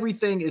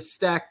everything is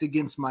stacked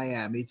against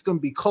Miami. It's going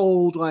to be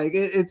cold. Like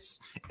it's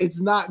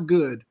not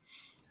good.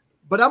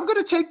 But I'm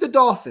going to take the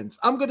Dolphins.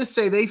 I'm going to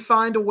say they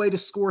find a way to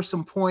score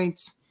some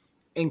points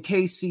and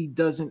KC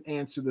doesn't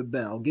answer the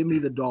bell. Give me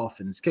the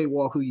Dolphins.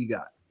 K-Walk, who you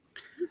got?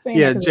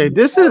 Yeah, Jay,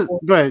 this is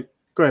 – go ahead,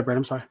 Brett.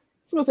 I'm sorry. I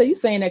was going to say, you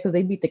saying that because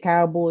they beat the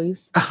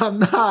Cowboys? I'm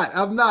not.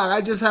 I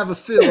just have a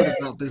feeling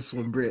about this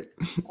one, Britt.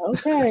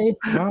 Okay.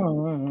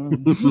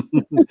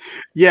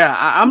 Yeah,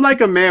 I'm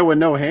like a man with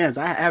no hands.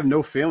 I have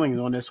no feelings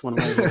on this one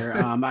right here.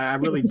 I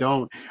really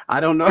don't.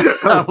 I don't know.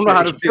 I don't know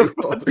how to feel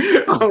about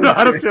this. I don't know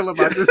how to feel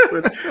about this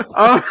one.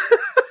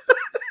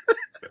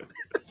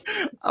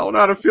 I don't know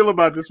how to feel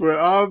about this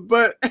one.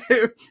 But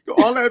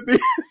all that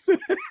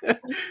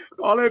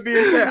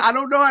being said, I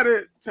don't know how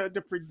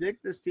to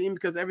predict this team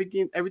because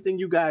everything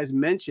you guys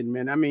mentioned,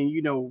 man. I mean,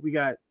 we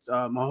got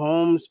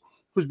Mahomes,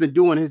 who's been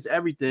doing his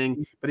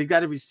everything, but he's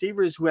got the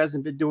receivers who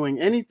hasn't been doing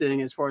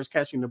anything as far as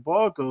catching the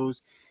ball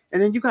goes.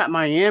 And then you got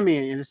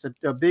Miami, and it's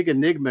a big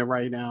enigma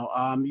right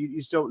now. You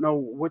just don't know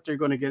what they're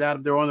going to get out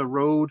of. They're on the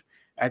road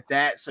at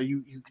that, so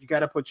you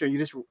got to put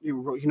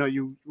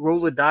you roll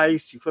the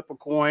dice, you flip a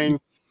coin,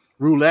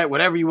 roulette,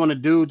 whatever you want to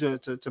do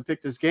to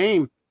pick this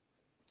game.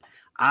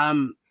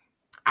 I'm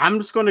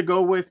just going to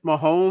go with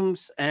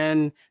Mahomes,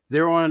 and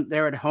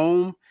they're at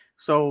home.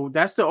 So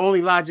that's the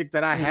only logic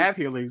that I have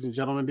here, ladies and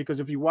gentlemen, because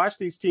if you watch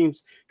these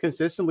teams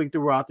consistently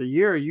throughout the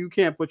year, you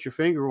can't put your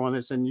finger on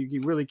this, and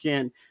you really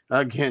can't.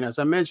 Again, as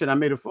I mentioned, I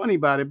made it funny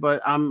about it,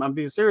 but I'm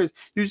being serious.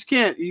 You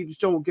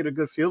just don't get a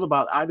good feel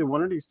about either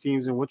one of these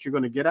teams and what you're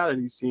going to get out of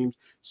these teams.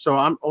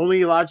 So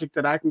only logic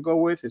that I can go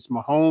with is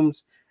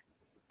Mahomes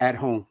at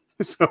home.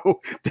 So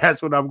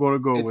that's what I'm going to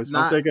go with. So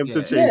I'm taking him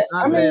to Chase. It's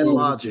not bad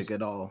logic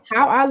at all.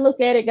 How I look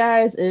at it,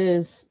 guys,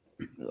 is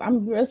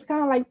it's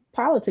kind of like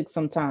politics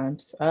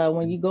sometimes.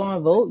 When you go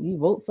and vote, you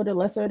vote for the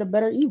lesser of the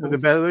better evil. The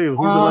better evil.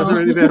 Who's the lesser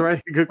of the better,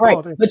 right? Good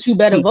call. Right. But you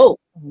better vote.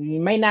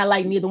 You may not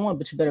like neither one,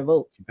 but you better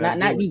vote.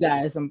 Not you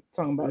guys. I'm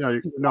talking about.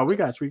 No, we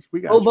got you. We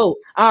got you. Vote.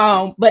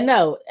 But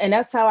no, and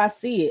that's how I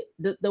see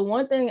it. The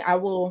one thing I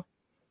will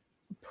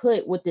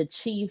put with the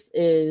Chiefs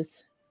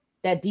is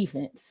that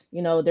defense.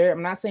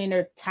 I'm not saying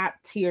they're top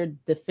tier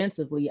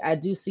defensively. I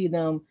do see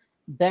them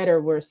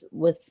better with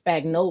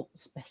Spagnola.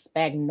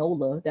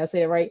 Did I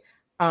say it right?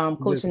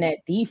 Coaching that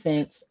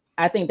defense.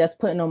 I think that's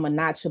putting them a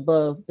notch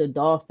above the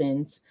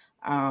Dolphins.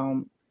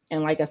 And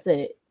like I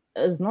said,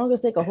 as long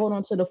as they can hold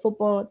on to the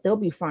football, they'll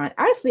be fine.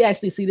 I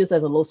actually see this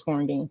as a low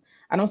scoring game.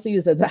 I don't see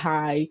this as a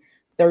high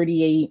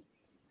 38,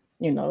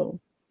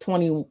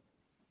 20,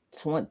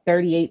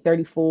 38,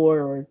 34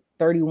 or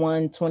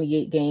 31,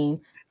 28 game.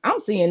 I'm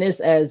seeing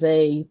this as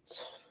a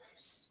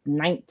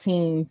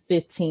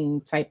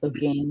 19-15 type of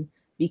game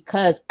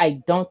because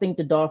I don't think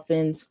the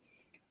Dolphins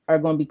are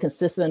going to be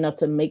consistent enough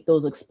to make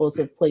those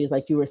explosive plays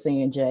like you were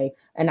saying, Jay.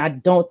 And I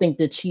don't think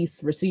the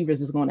Chiefs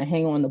receivers is going to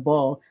hang on the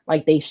ball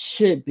like they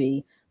should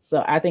be.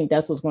 So I think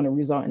that's what's going to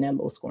result in that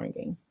low scoring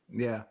game.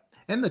 Yeah.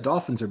 And the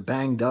Dolphins are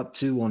banged up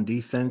too on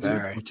defense,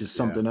 which is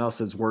something else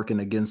that's working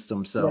against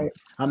them. So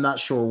I'm not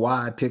sure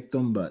why I picked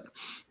them, but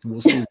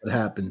we'll see what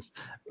happens.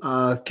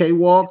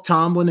 K-Walk,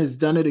 Tomlin has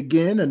done it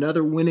again.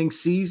 Another winning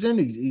season.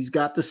 He's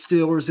got the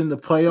Steelers in the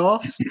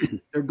playoffs.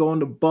 They're going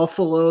to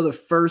Buffalo the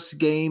first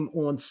game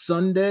on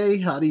Sunday.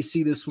 How do you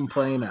see this one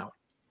playing out?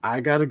 I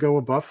got to go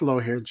with Buffalo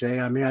here, Jay.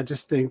 I mean, I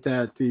just think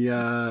that the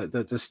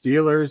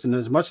Steelers, and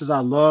as much as I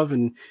love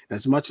and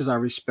as much as I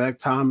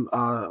respect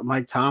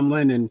Mike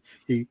Tomlin, and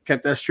he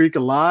kept that streak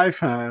alive.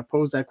 I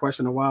posed that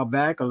question a while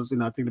back. I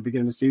think at the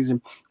beginning of the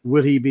season,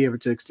 would he be able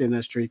to extend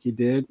that streak? He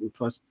did,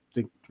 plus I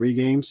think 3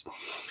 games.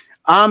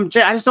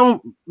 Jay, I just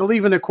don't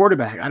believe in the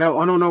quarterback. I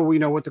don't know.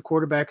 What the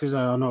quarterback is.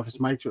 I don't know if it's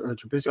Mike or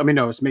Trubisky. I mean,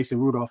 no, it's Mason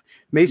Rudolph.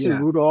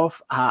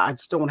 Rudolph. I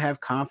just don't have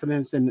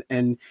confidence and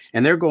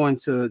they're going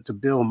to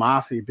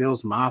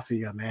Bill's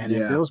Mafia, man.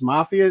 Yeah. And Bill's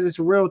Mafia is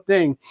a real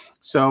thing.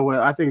 So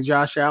I think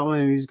Josh Allen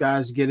and these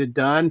guys get it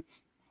done.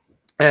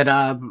 And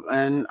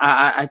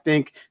I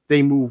think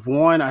they move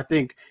on. I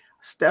think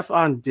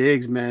Stephon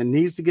Diggs, man,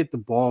 needs to get the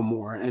ball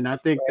more. And I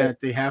think that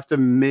they have to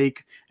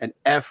make an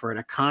effort,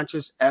 a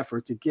conscious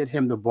effort to get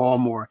him the ball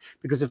more.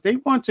 Because if they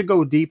want to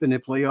go deep in the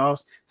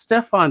playoffs,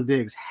 Stephon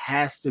Diggs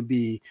has to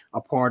be a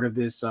part of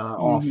this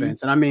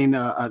offense. And I mean,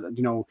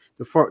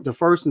 the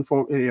first and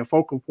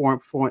focal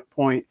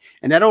point,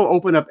 and that'll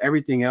open up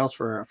everything else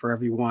for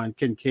everyone.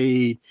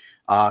 Kincaid,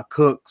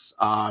 Cooks,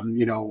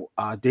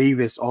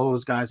 Davis, all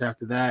those guys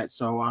after that.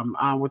 So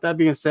with that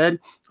being said,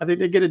 I think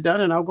they get it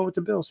done, and I'll go with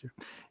the Bills here.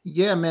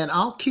 Yeah, man,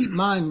 I'll keep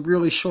mine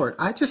really short.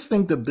 I just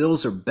think the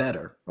Bills are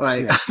better.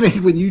 Right? Yeah. I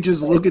mean, when you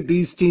just look at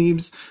these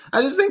teams,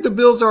 I just think the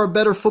Bills are a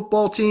better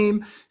football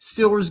team.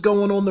 Steelers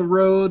going on the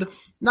road.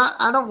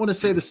 I don't want to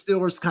say the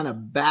Steelers kind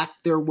of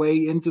backed their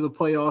way into the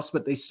playoffs,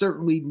 but they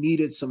certainly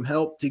needed some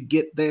help to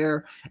get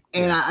there.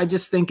 And I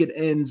just think it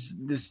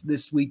ends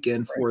this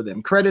weekend for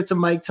them. Credit to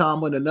Mike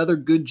Tomlin, another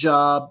good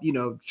job,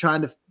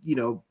 trying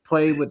to,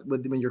 play with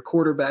when your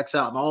quarterback's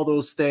out and all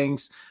those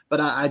things.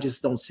 But I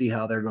just don't see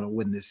how they're going to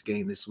win this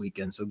game this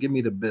weekend. So give me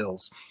the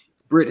Bills.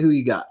 Britt, who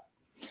you got?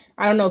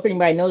 I don't know if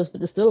anybody knows,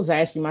 but the Steelers are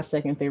actually my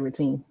second favorite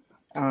team.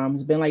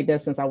 It's been like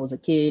that since I was a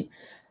kid.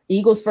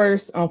 Eagles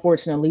first,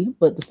 unfortunately,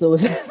 but the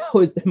Steelers have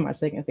always been my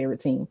second favorite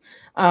team.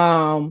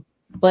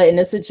 But in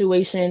this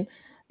situation,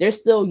 they're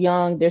still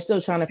young. They're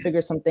still trying to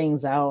figure some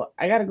things out.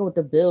 I got to go with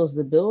the Bills.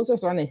 The Bills are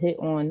starting to hit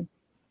on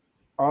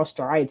all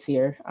strides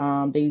here.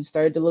 They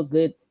started to look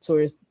good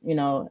towards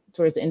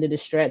the end of the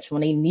stretch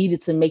when they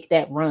needed to make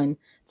that run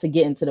to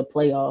get into the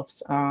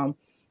playoffs.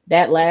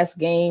 That last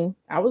game,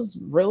 I was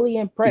really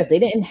impressed. They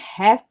didn't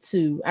have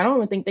to. I don't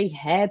even think they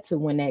had to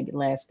win that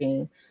last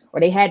game, or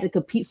they had to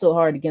compete so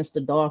hard against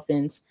the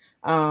Dolphins.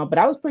 But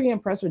I was pretty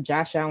impressed with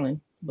Josh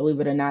Allen,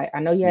 believe it or not. I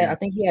know I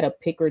think he had a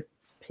pick or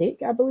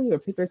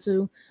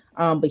two.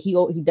 But he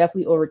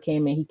definitely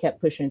overcame and he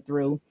kept pushing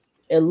through.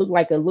 It looked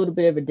like a little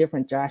bit of a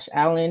different Josh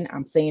Allen.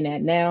 I'm saying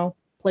that now.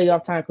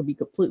 Playoff time could be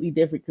completely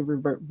different, could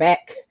revert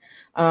back.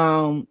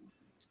 But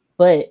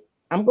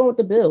I'm going with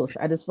the Bills.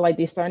 I just feel like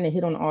they're starting to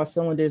hit on all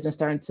cylinders and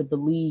starting to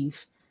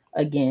believe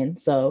again.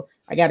 So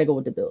I got to go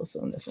with the Bills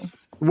on this one.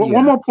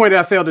 One more point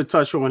I failed to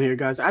touch on here,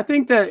 guys. I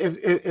think that if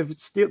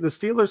the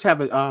Steelers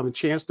have a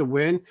chance to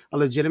win, a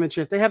legitimate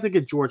chance, they have to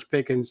get George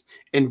Pickens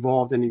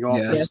involved in the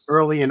offense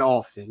early and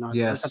often. I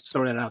have to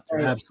throw that out there.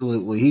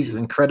 Absolutely, he's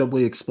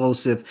incredibly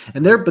explosive,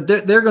 and they're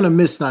going to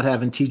miss not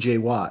having T.J.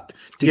 Watt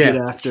to get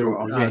after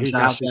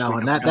Josh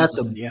Allen. That's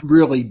a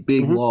really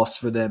big loss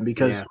for them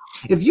because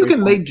if you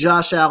can make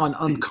Josh Allen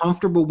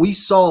uncomfortable, we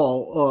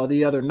saw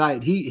the other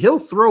night he'll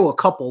throw a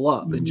couple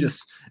up and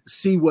just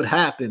see what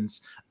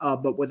happens.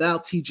 But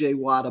without T.J.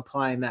 Watt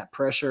applying that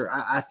pressure,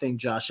 I think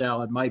Josh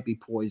Allen might be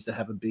poised to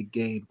have a big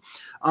game.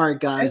 All right,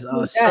 guys.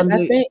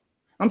 Sunday.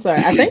 I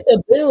think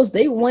the Bills,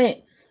 they went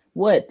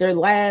their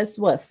last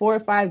 4 or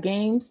 5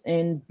 games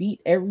and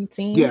beat every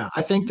team. Yeah,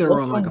 I think they're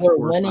on like a 4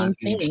 or 5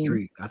 game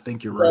streak. I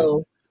think you're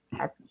right.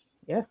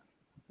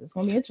 It's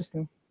gonna be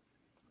interesting.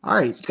 All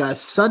right,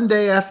 guys.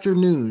 Sunday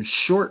afternoon,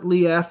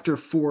 shortly after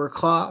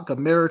 4:00,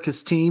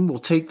 America's team will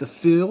take the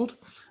field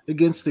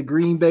against the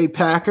Green Bay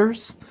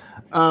Packers.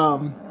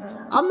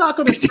 I'm not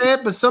going to say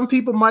it, but some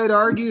people might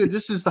argue that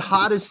this is the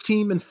hottest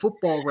team in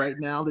football right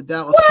now, the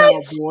Dallas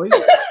Cowboys.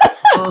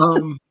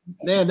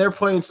 Man, they're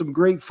playing some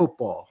great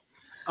football.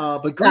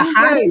 But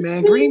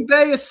Green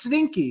Bay is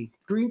sneaky.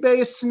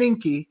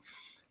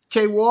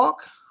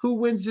 K-Walk, who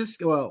wins this?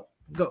 Well,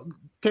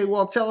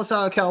 K-Walk, tell us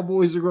how the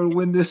Cowboys are going to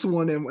win this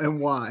one and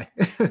why.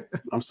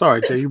 I'm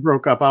sorry, Jay. You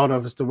broke up. I don't know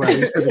if it's the way.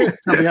 You said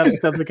tell me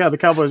how the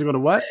Cowboys are going to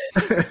what?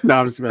 No,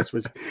 I'm just messing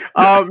with you.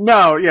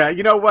 No, yeah.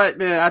 You know what,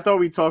 man? I thought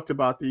we talked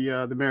about the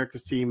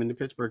America's team and the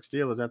Pittsburgh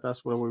Steelers.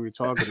 That's what we were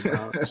talking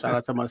about. Shout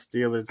out to my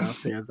Steelers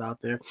fans out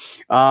there.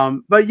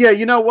 But yeah,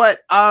 you know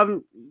what,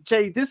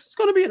 Jay? This is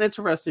going to be an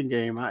interesting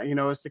game.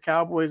 It's the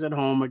Cowboys at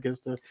home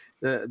against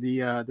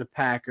the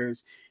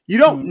Packers. You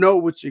don't know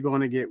what you're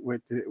going to get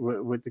with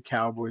the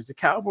Cowboys. The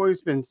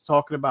Cowboys been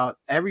talking about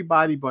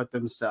everybody but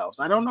themselves.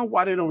 I don't know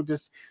why they don't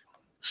just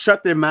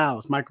shut their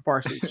mouths. Michael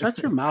Parsons, shut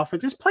your mouth and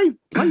just play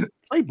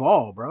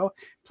ball, bro.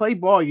 Play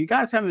ball. You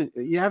guys haven't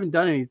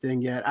done anything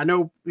yet. I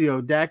know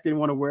Dak didn't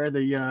want to wear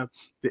the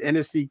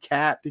NFC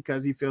cap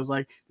because he feels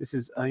like this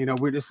is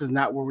this is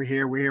not where we're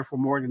here. We're here for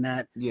more than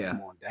that. Yeah.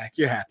 Come on, Dak.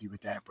 You're happy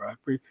with that, bro.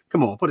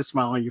 Come on, put a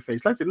smile on your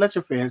face. Let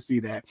your fans see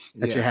that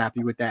you're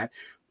happy with that.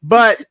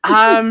 But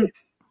I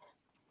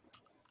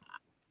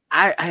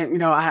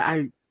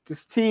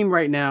this team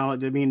right now,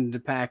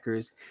 the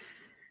Packers,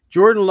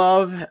 Jordan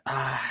Love is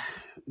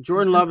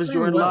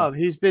Jordan Love.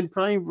 He's been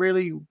playing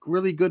really,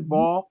 really good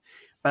ball,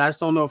 but I just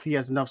don't know if he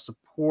has enough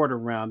support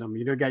around him.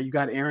 You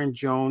got Aaron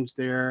Jones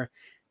there.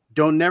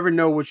 Don't never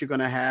know what you're going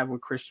to have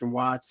with Christian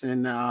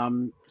Watson.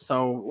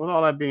 So with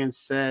all that being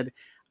said,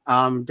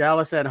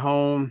 Dallas at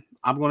home,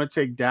 I'm going to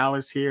take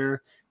Dallas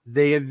here.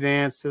 They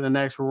advance to the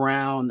next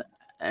round.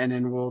 And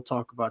then we'll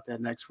talk about that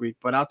next week.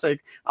 But I'll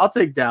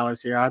take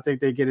Dallas here. I think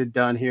they get it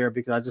done here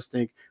because I just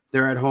think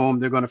they're at home.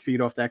 They're going to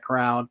feed off that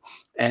crowd,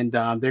 and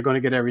they're going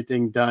to get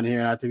everything done here.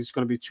 And I think it's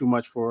going to be too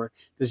much for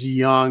this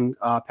young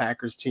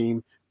Packers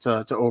team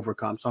to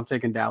overcome. So I'm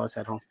taking Dallas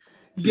at home.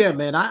 Yeah,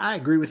 man, I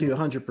agree with you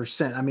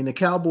 100%. I mean, the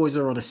Cowboys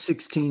are on a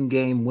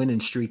 16-game winning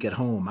streak at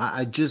home.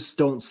 I just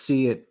don't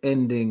see it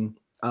ending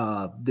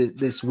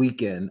this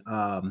weekend.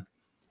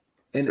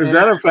 Is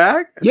that a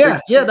fact? Yeah,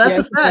 that's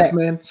a fact, fact,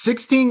 man.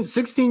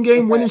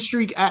 16-game winning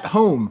streak at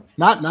home.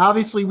 Not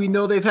obviously, we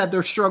know they've had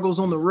their struggles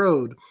on the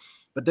road,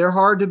 but they're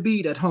hard to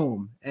beat at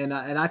home. And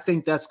I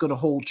think that's going to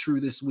hold true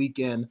this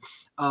weekend.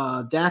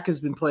 Dak has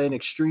been playing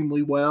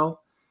extremely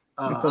well.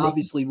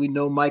 Obviously, we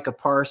know Micah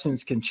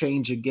Parsons can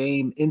change a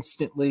game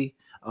instantly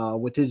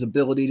with his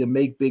ability to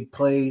make big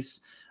plays.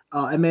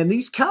 And man,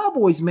 these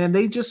Cowboys, man,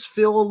 they just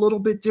feel a little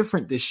bit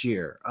different this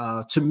year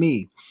to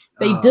me.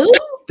 They do.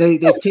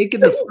 They've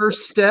taken the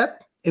first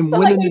step in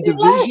winning the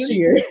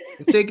division.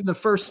 They've taken the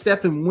first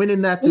step in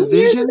winning that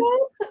division,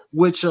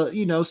 which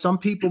some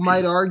people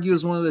might argue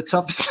is one of the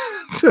toughest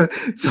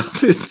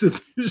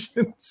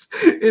divisions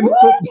in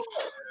football.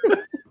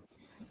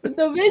 The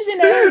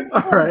division.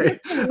 All right,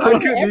 I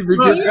couldn't even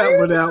get that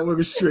one out with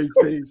a straight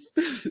face.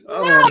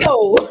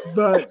 No,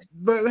 but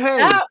hey,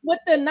 not with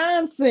the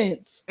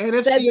nonsense.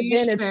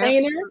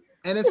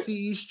 NFC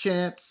East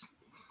champs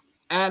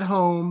at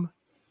home,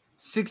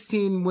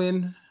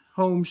 16-win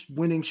home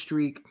winning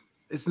streak.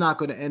 It's not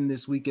going to end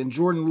this weekend.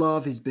 Jordan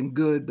Love has been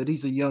good, but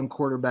he's a young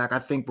quarterback. I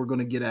think we're going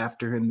to get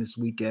after him this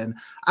weekend.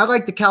 I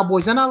like the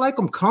Cowboys, and I like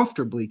them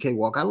comfortably,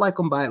 K-Walk. I like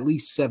them by at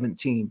least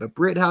 17. But,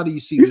 Britt, how do you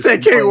see this? He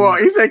said K-Walk.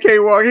 He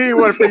didn't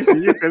want to preach to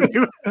you.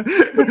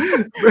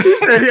 He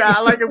said, yeah,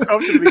 I like him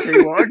comfortably,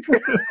 K-Walk.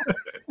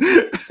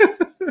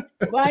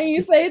 Why didn't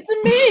you say it to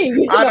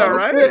me? I know,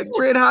 right?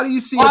 Britt, how do you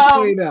see it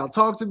playing out?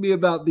 Talk to me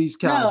about these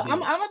Cowboys. No, I'm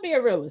going to be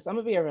a realist.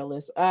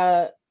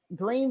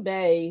 Green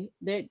Bay,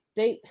 they're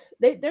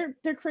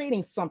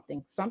creating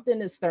something. Something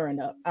is stirring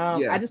up.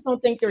 I just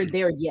don't think they're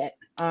there yet.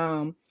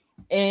 And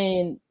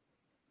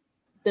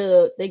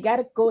they got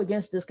to go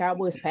against this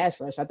Cowboys pass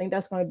rush. I think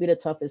that's going to be the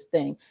toughest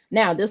thing.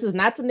 Now, this is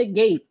not to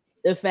negate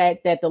the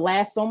fact that the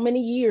last so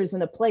many years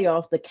in the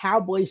playoffs, the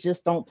Cowboys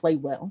just don't play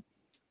well.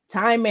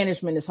 Time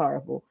management is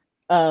horrible.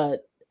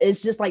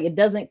 It's just like it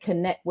doesn't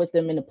connect with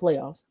them in the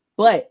playoffs.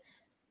 But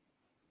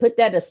put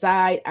that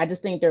aside, I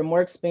just think they're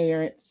more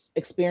experienced,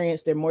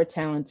 they're more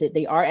talented.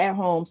 They are at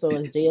home, so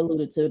as Jay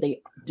alluded to,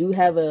 they do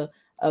have a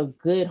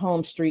good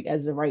home streak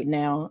as of right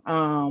now.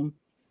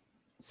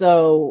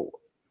 So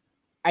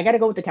I got to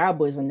go with the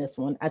Cowboys on this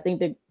one. I think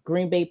the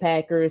Green Bay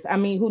Packers, I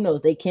mean, who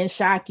knows? They can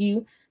shock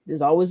you.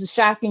 There's always a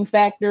shocking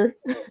factor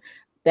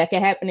that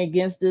can happen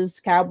against this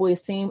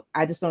Cowboys team.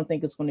 I just don't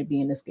think it's going to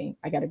be in this game.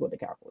 I got to go with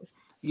the Cowboys.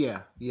 Yeah.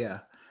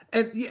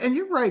 And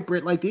you're right,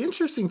 Britt. Like, the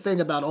interesting thing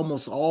about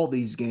almost all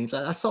these games,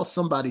 I saw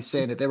somebody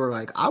saying that they were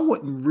like, I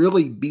wouldn't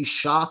really be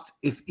shocked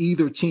if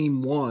either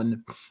team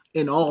won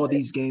in all of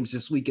these games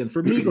this weekend.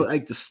 For me,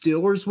 like, the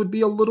Steelers would be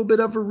a little bit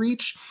of a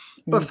reach,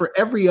 but for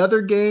every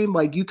other game,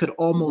 like, you could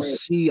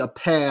almost see a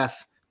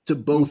path to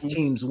both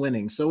teams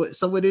winning. So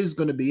it is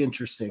going to be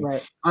interesting.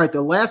 Right. All right,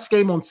 the last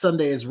game on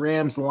Sunday is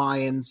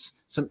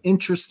Rams-Lions. Some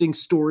interesting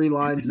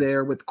storylines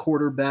there with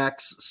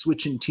quarterbacks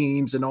switching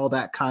teams and all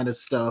that kind of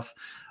stuff.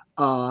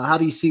 How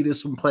do you see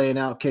this one playing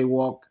out,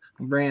 K-Walk?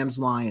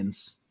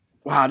 Rams-Lions.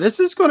 Wow, this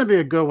is going to be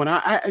a good one.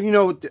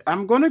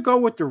 I'm going to go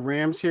with the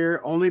Rams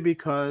here only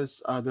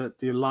because the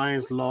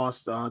Lions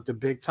lost the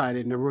big tight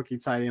end, the rookie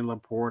tight end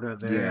Laporta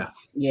there.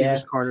 Yeah. He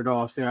was carted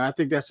off there. I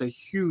think that's a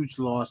huge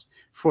loss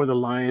for the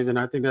Lions, and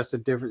I think that's the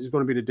difference. It's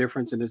going to be the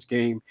difference in this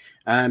game.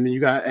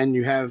 You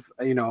have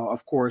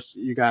of course,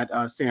 you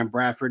got Sam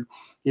Bradford,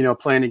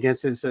 playing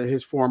against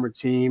his former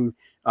team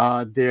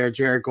there.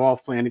 Jared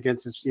Goff playing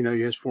against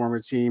his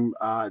former team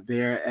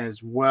there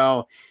as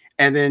well.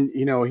 And then,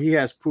 he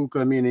has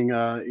Puka, meaning,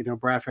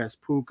 Bradford has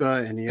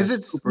Puka, and he has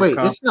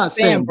it's not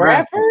Sam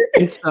Bradford.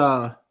 It's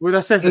Matthew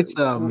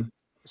Stafford. I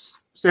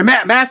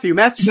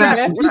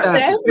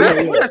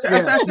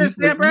said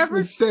Sam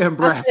Bradford. Sam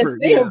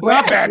Bradford.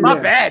 My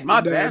bad.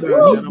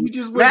 You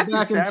just went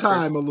back in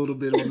time a little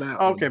bit on that.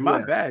 Okay,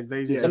 my bad.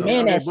 The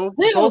man that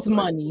steals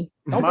money.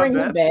 Don't bring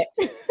him back.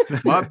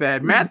 My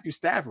bad. Matthew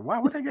Stafford.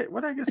 Wow, where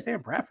did I get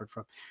Sam Bradford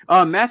from?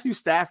 Matthew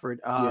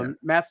Stafford.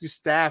 Matthew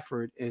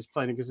Stafford is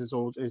playing against his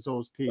old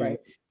team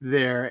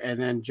there, and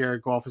then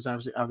Jared Goff is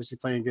obviously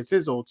playing against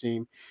his old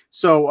team.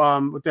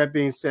 So with that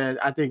being said,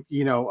 I think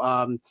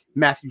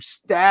Matthew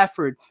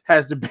Stafford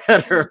has the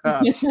better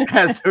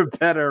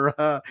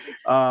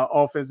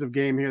offensive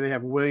game here. They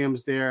have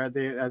Williams there.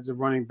 As a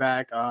running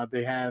back.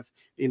 They have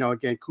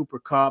again Cooper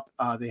Kupp.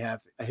 They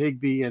have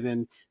Higbee, and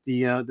then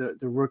the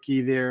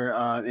rookie there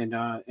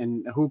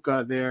and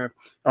Puka there.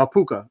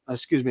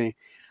 Excuse me.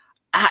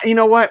 You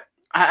know what?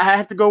 I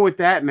have to go with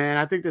that, man.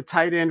 I think the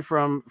tight end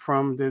from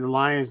the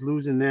Lions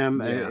losing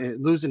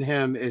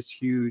him is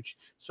huge.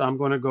 So I'm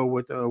going to go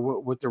with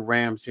the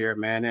Rams here,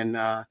 man. And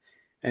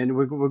And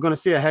we're going to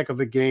see a heck of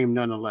a game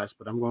nonetheless,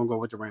 but I'm going to go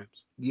with the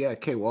Rams. Yeah,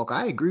 K-Walk,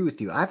 I agree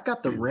with you. I've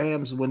got the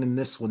Rams winning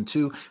this one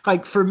too.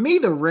 Like for me,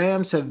 the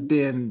Rams have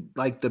been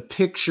like the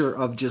picture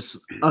of just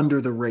under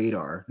the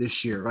radar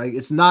this year. Right?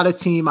 It's not a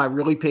team I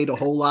really paid a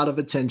whole lot of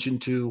attention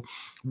to.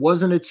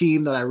 Wasn't a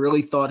team that I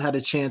really thought had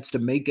a chance to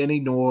make any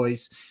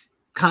noise.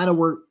 Kind of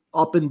were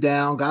up and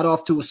down, got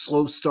off to a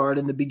slow start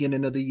in the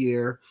beginning of the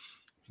year.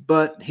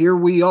 But here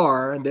we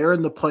are, and they're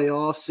in the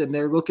playoffs, and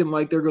they're looking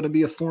like they're going to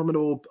be a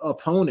formidable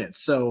opponent.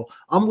 So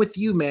I'm with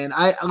you, man.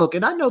 I look,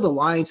 and I know the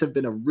Lions have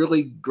been a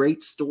really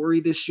great story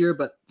this year,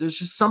 but there's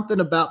just something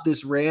about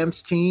this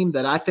Rams team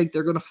that I think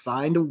they're going to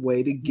find a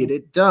way to get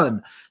it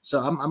done. So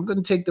I'm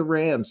going to take the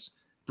Rams.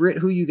 Britt,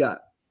 who you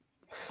got?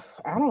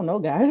 I don't know,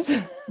 guys.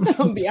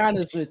 I'll be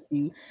honest with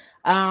you.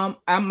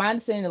 I'm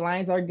mind saying the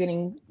Lions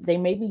they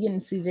may be getting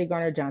CJ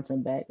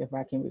Garner-Johnson back, if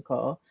I can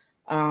recall.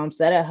 So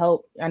that'll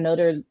help. I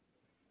know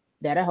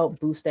that'll help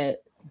boost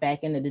that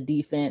back into the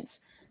defense.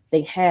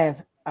 They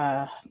have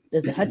is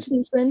it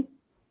Hutchinson?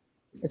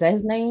 Is that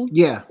his name?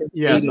 Yeah.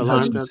 Yeah, the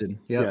Hutchinson.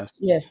 Yes.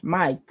 Yeah,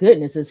 my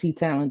goodness, is he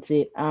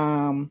talented.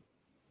 I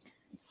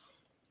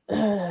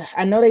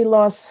know they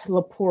lost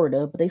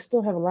Laporta, but they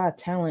still have a lot of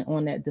talent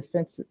on that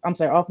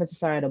offensive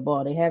side of the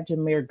ball. They have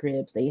Jameer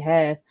Gibbs. They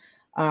have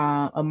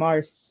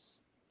Amar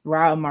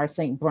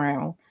St.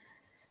 Brown.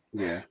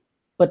 Yeah.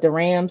 But the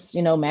Rams,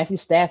 Matthew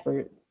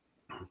Stafford,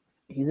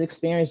 he's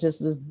experienced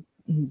just as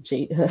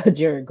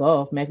Jared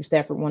Goff. Matthew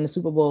Stafford won the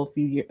Super Bowl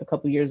a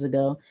couple years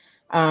ago.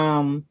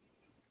 That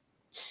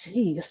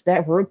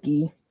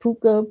rookie,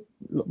 Puka,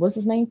 what's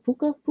his name?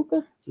 Puka?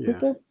 Yeah.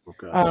 Puka?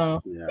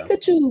 Yeah.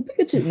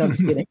 Pikachu. No, I'm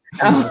just kidding.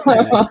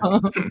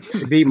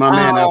 He beat my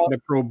man out for the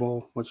Pro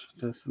Bowl, which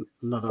is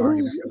another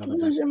argument.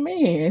 Who's your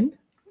man?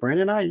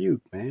 Brandon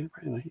Ayuk, man.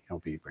 He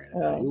don't beat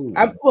Brandon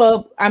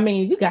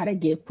Ayuk. You gotta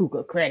give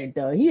Puka credit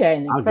though. He had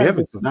an I'll give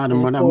it not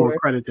more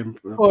credit than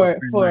for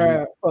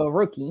a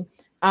rookie.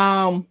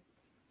 I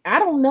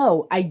don't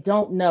know. I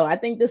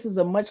think this is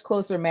a much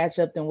closer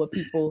matchup than what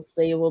people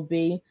say it will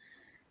be.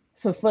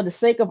 For the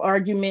sake of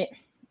argument,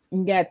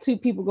 you got two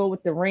people go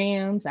with the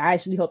Rams. I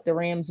actually hope the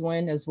Rams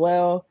win as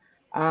well.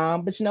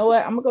 But you know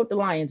what? I'm gonna go with the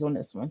Lions on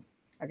this one.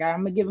 I'm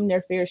gonna give them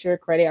their fair share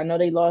of credit. I know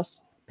they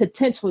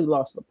potentially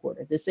lost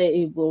Laporta. They say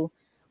he will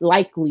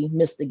likely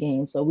miss the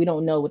game, so we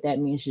don't know what that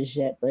means just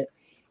yet. But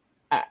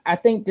I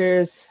think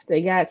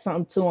they got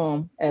something to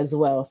them as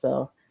well.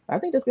 So I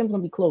think this game's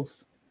gonna be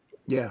close.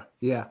 Yeah.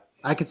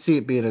 I could see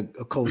it being a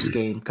close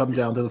game, come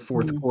down to the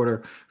fourth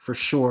quarter for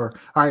sure.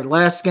 All right,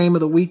 last game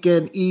of the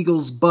weekend: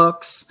 Eagles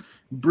Bucks.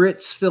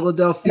 Brits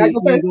Philadelphia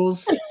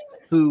Eagles.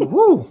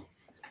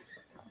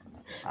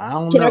 I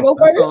don't know.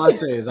 That's all I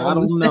say is I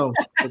don't know.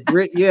 But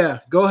Brit, yeah,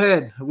 go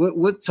ahead.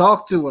 What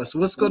talk to us?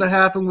 What's going to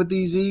happen with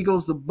these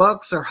Eagles? The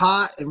Bucks are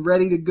hot and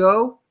ready to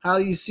go. How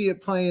do you see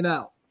it playing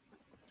out?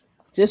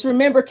 Just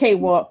remember,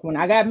 K-Walk, when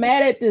I got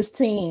mad at this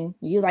team,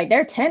 you was like,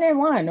 they're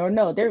 10-1, or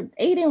no, they're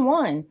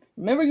 8-1.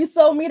 Remember you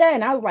sold me that?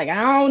 And I was like,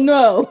 I don't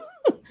know.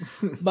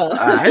 But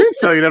I didn't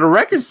tell you that. A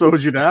record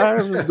sold you that.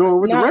 I was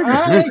going with the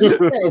record. You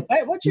said,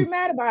 what you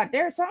mad about?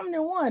 They're something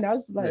in one. I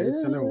was like,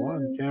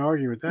 10-1. Can't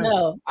argue with that.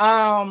 No.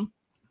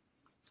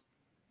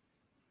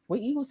 What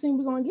Eagles team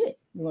we gonna get?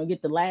 We're gonna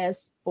get the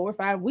last 4 or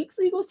 5 weeks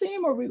Eagles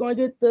team, or we gonna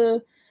get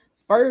the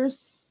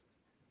first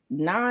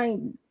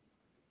 9?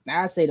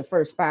 I say the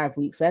first 5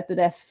 weeks. After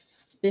that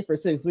 5th or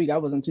 6th week, I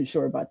wasn't too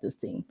sure about this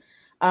team.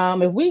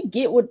 If we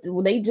get what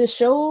they just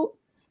showed,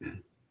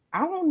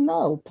 I don't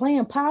know.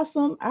 Playing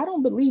possum, I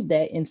don't believe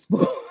that in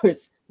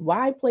sports.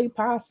 Why play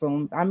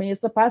possum? I mean,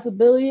 it's a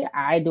possibility.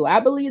 Do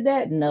I believe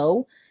that?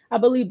 No. I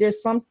believe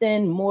there's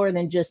something more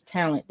than just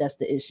talent that's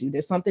the issue.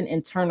 There's something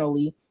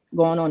internally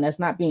going on that's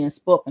not being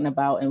spoken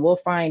about, and we'll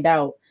find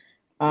out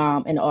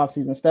in the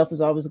offseason. Stuff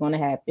is always going to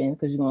happen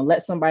because you're going to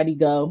let somebody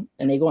go,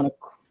 and they're going to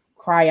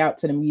cry out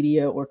to the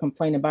media or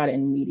complain about it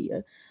in the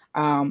media.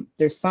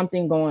 There's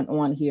something going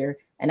on here,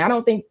 and I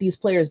don't think these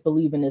players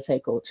believe in this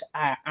head coach.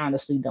 I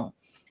honestly don't.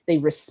 They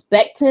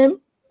respect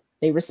him.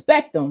 They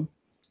respect him.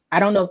 I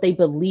don't know if they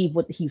believe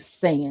what he's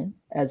saying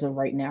as of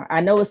right now.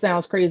 I know it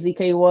sounds crazy,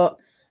 K-Walk,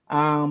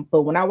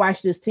 but when I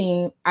watch this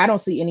team, I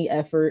don't see any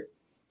effort.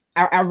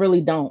 I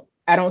really don't.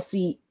 I don't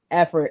see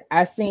effort.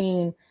 I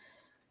seen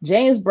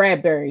James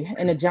Bradbury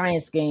in the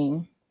Giants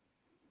game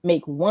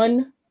make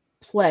one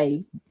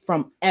play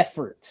from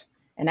effort,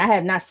 and I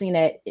have not seen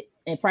that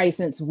in probably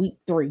since week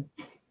 3.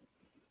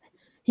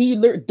 He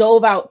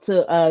dove out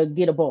to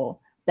get a ball.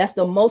 That's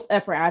the most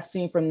effort I've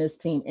seen from this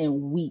team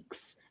in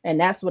weeks, and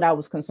that's what I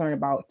was concerned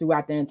about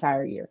throughout the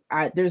entire year.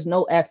 There's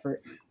no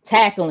effort.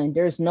 Tackling,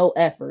 there's no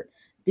effort.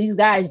 These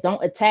guys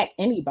don't attack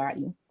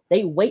anybody.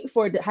 They wait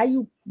for how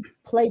you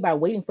play by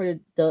waiting for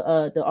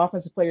the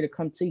offensive player to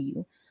come to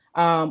you.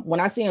 When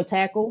I see them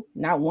tackle,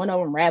 not one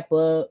of them wrap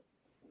up.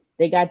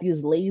 They got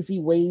these lazy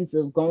ways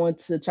of going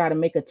to try to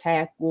make a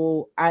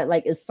tackle.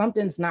 If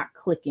something's not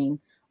clicking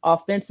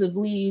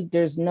offensively,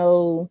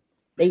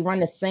 they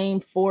run the same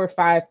 4 or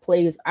 5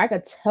 plays. I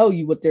could tell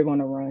you what they're going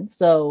to run.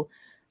 So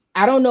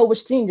I don't know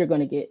which team you're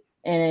going to get.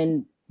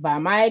 And by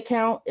my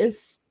account,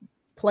 it's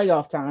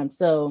playoff time.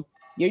 So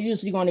you're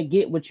usually going to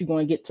get what you're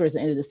going to get towards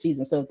the end of the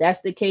season. So if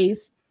that's the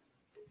case,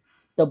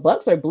 the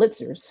Bucks are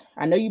blitzers.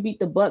 I know you beat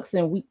the Bucks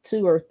in week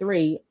 2 or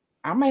 3.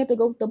 I might have to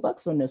go with the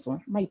Bucks on this one.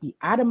 I might be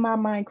out of my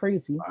mind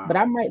crazy, but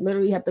I might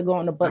literally have to go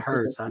on the That Bucks.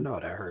 hurts. I know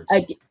that hurts.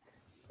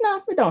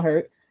 No, it don't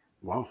hurt.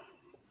 Wow.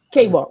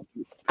 K-Walk.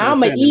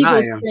 I'm an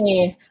Eagles am.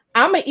 fan.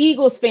 I'm an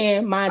Eagles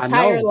fan my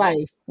entire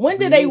life. When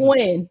did they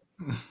win?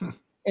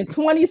 In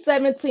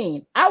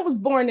 2017. I was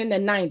born in the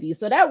 90s.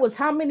 So that was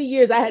how many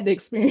years I had to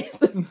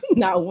experience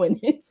not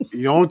winning.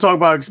 You don't talk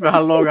about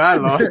how long I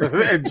lost.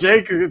 And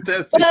Jake is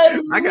testing.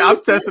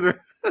 I'm testing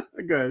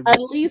it. Good. At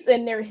least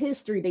in their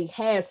history, they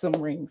had some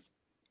rings.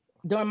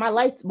 During my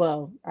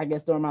I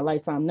guess during my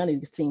lifetime, none of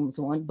these teams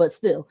won, but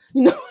still,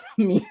 you know what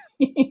I mean?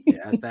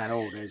 Yeah, that's that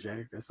old,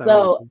 AJ.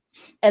 So,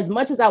 as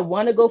much as I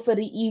want to go for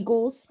the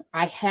Eagles,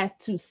 I have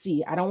to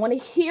see it. I don't want to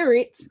hear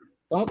it.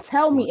 Don't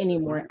tell me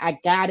anymore. I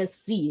gotta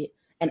see it.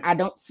 And I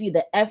don't see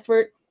the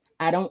effort.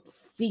 I don't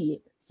see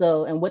it.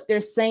 So, and what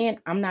they're saying,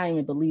 I'm not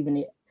even believing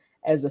it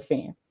as a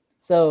fan.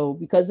 So,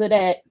 because of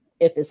that,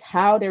 if it's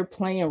how they're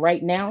playing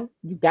right now,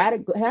 you gotta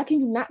go. How can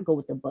you not go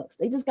with the Bucks?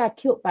 They just got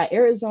killed by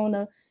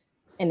Arizona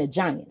and the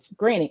Giants.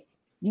 Granted,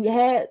 you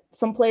had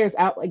some players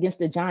out against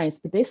the Giants,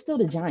 but they're still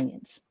the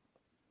Giants.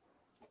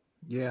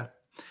 Yeah.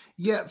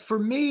 For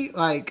me,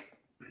 like,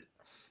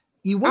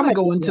 you want to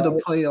go into the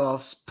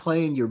playoffs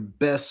playing your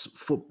best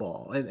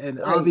football. And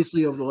right.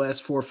 Obviously over the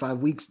last 4 or 5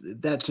 weeks,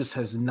 that just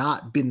has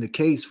not been the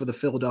case for the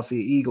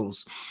Philadelphia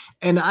Eagles.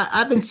 And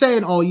I've been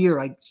saying all year,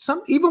 like,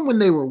 even when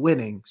they were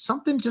winning,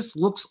 something just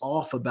looks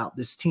off about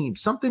this team.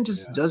 Something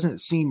just doesn't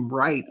seem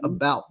right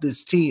about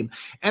this team.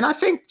 And I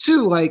think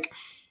too, like,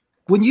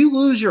 when you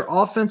lose your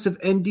offensive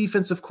and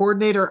defensive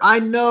coordinator, I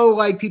know,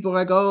 like, people are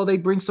like, oh, they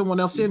bring someone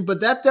else in,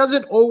 but that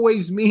doesn't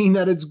always mean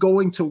that it's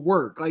going to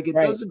work. Like, it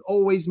doesn't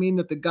always mean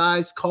that the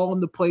guys calling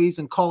the plays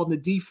and calling the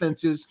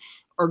defenses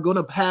are going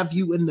to have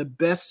you in the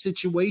best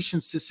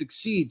situations to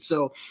succeed.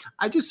 So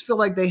I just feel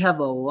like they have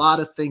a lot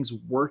of things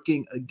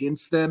working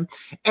against them.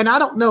 And I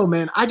don't know,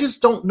 man. I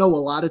just don't know a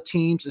lot of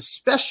teams,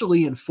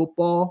 especially in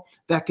football,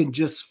 that can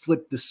just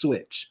flip the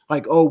switch.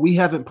 Like, oh, we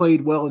haven't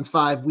played well in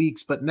 5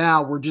 weeks, but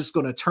now we're just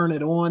going to turn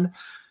it on.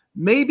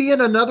 Maybe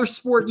in another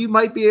sport, you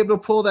might be able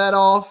to pull that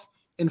off.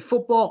 In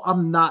football,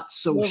 I'm not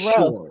so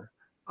sure.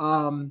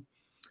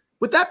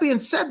 With that being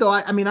said, though,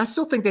 I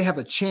still think they have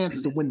a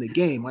chance to win the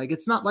game. Like,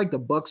 it's not like the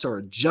Bucks are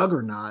a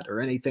juggernaut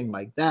or anything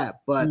like that.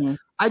 But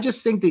I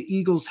just think the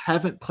Eagles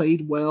haven't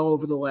played well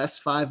over the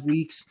last 5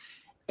 weeks,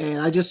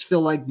 and I just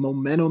feel like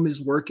momentum is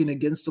working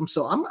against them.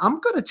 So I'm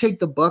going to take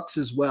the Bucks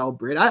as well,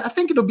 Britt. I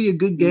think it'll be a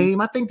good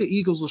game. I think the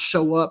Eagles will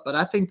show up, but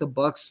I think the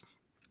Bucks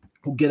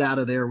will get out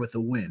of there with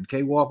a win.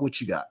 K-Walk, what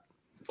you got?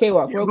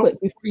 K-Walk, real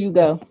quick before you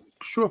go.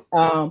 Sure.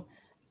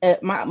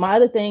 My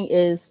other thing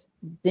is,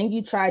 then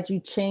you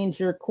change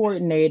your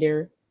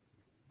coordinator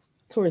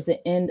towards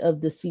the end of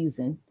the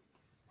season.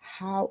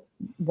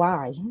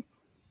 Why?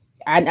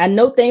 I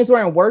know things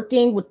weren't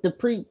working with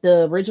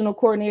the original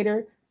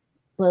coordinator,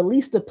 but at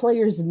least the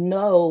players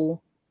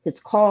know his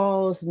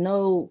calls,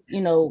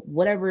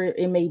 whatever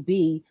it may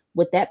be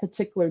with that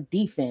particular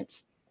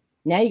defense.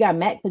 Now you got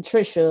Matt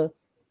Patricia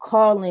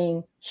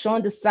calling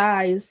Sean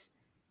Desai's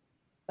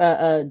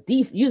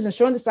using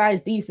Sean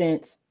Desai's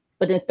defense,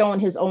 but then throwing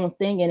his own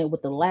thing in it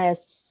with the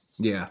last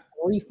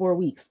 3-4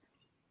 weeks.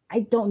 I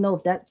don't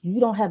know if you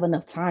don't have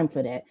enough time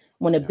for that.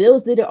 When the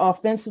Bills did it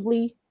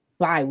offensively,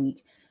 bye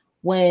week.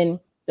 When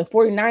the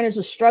 49ers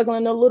were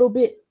struggling a little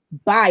bit,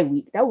 bye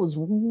week. That was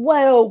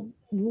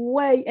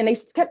way, and they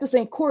kept the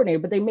same coordinator,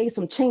 but they made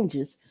some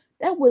changes.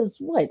 That was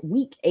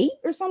week 8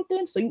 or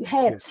something? So you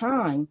had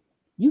time.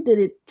 You did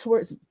it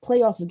towards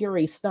playoffs to get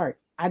ready to start.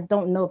 I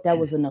don't know if that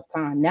was enough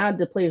time. Now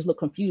the players look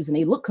confused, and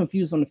they look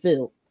confused on the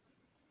field.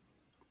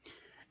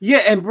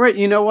 Yeah, and Britt,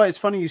 you know what? It's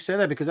funny you said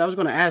that, because I was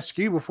going to ask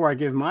you before I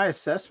give my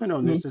assessment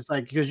on this. It's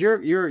like, because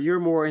you're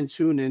more in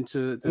tune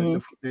into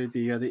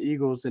the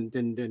Eagles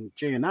than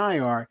Jay and I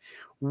are.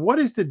 What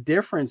is the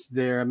difference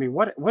there? I mean,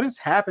 what has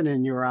happened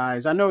in your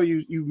eyes? I know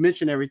you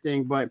mentioned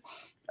everything, but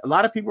a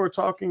lot of people are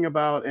talking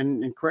about,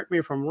 and correct me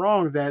if I'm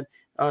wrong, that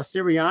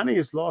Sirianni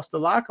has lost the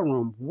locker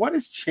room. What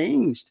has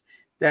changed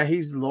that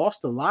he's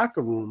lost the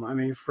locker room? I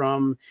mean,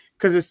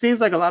 because it seems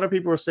like a lot of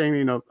people are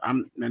saying,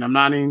 I'm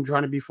not even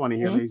trying to be funny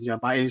here, ladies and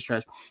gentlemen, by any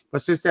stretch,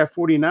 but since that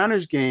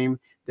 49ers game,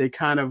 they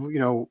kind of,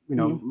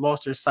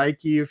 lost their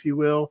psyche, if you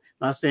will.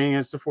 Not saying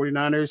it's the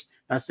 49ers,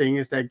 not saying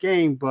it's that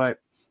game, but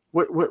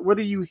what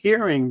are you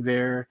hearing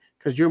there?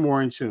 Because you're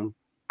more in tune.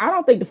 I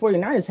don't think the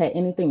 49ers had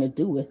anything to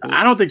do with it.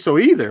 I don't think so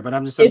either, but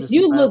if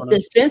you look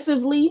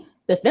defensively,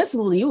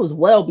 it was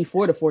well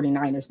before the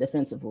 49ers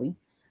defensively.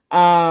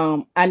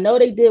 I know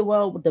they did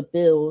well with the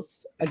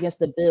Bills against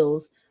the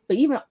Bills, but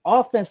even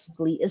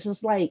offensively, it's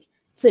just like,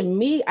 to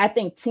me, I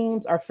think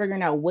teams are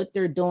figuring out what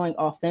they're doing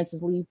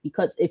offensively,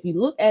 because if you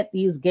look at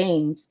these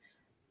games,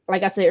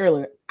 like I said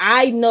earlier,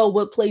 I know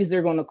what plays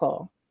they're going to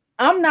call.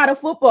 I'm not a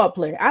football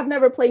player. I've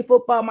never played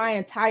football my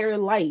entire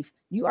life.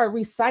 You are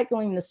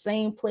recycling the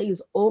same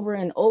plays over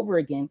and over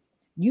again.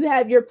 You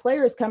have your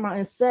players come out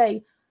and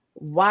say,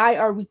 Why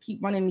are we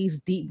keep running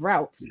these deep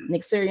routes?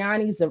 Nick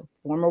Sirianni's a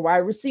former wide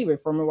receiver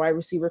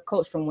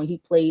coach from when he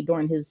played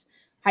during his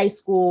high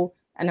school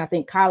and I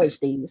think college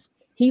days.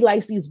 He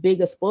likes these big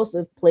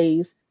explosive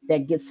plays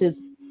that gets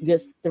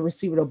the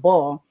receiver the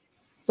ball.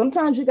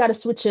 Sometimes you got to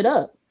switch it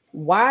up.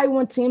 Why,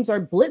 when teams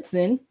are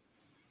blitzing,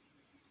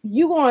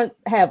 you want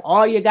to have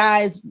all your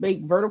guys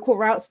make vertical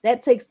routes?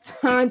 That takes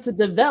time to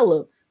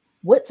develop.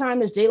 What time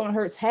does Jalen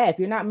Hurts have?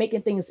 You're not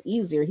making things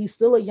easier. He's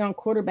still a young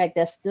quarterback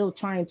that's still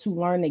trying to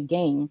learn the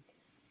game.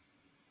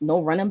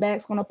 No running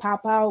back's going to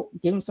pop out,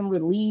 give him some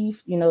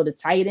relief, the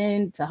tight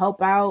end to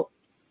help out.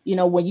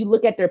 When you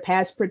look at their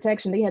pass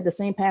protection, they had the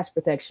same pass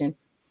protection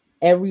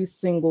every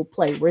single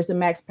play. Where's the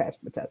max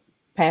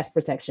pass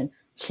protection?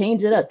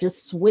 Change it up.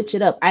 Just switch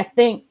it up. I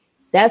think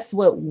that's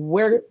what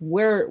we're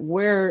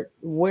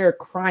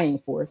crying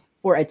for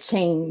a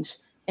change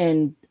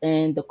and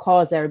the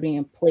calls that are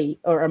being played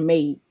or are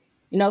made.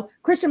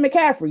 Christian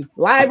McCaffrey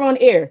live on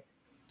air.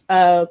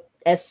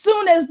 As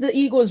soon as the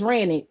Eagles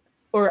ran it,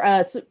 or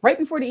right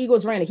before the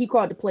Eagles ran it, he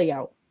called the play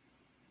out.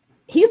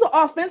 He's an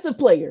offensive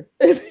player.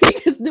 If he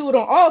can do it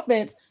on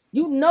offense,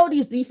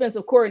 these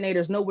defensive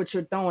coordinators know what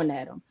you're throwing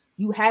at them.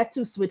 You have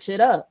to switch it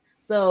up.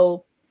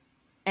 So,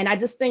 and I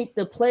just think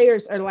the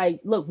players are like,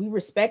 look, we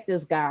respect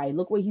this guy.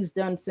 Look what he's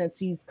done since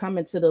he's come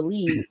into the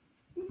league.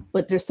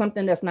 But there's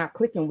something that's not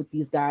clicking with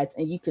these guys,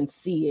 and you can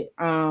see it.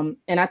 And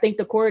I think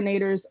the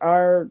coordinators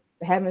are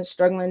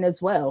struggling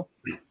as well.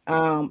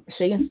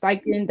 Shane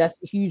Steichen,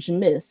 that's a huge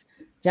miss.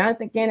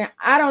 Jonathan Gannon,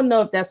 I don't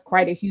know if that's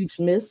quite a huge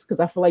miss because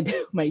I feel like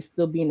they might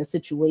still be in a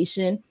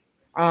situation.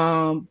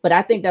 But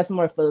I think that's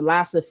more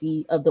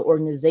philosophy of the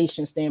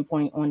organization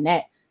standpoint on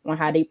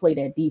how they play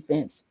that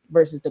defense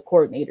versus the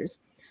coordinators.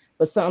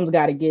 But something's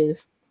got to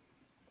give.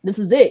 This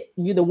is it.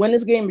 You either win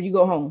this game or you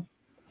go home.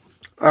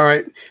 All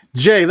right,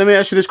 Jay, let me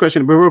ask you this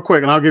question, but real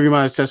quick, and I'll give you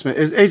my assessment.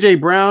 Is AJ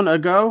Brown a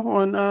go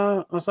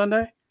on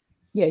Sunday?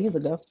 Yeah, he's a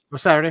go. Or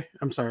Saturday?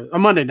 I'm sorry, a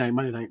Monday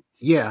night.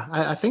 Yeah,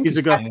 I think he's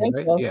a go. Playing,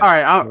 right? So. Yeah.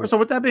 All right. So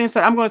with that being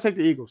said, I'm going to take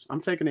the Eagles.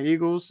 I'm taking the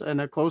Eagles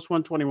and a close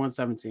one,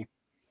 21-17.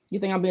 You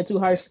think I'm being too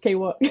harsh,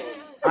 K-Walk?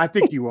 I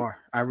think you are.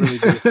 I really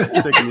do.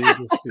 I'm taking the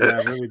Eagles. Yeah,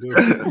 I really do.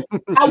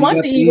 I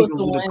want the Eagles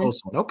to win.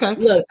 Okay.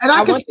 Look, and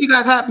I can see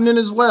that happening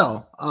as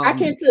well. I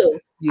can too.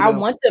 I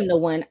want them to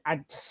win.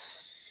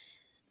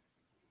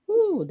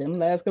 Them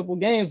last couple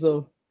games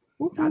though.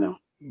 I know.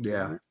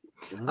 Yeah.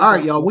 All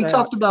right, y'all. We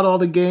talked about all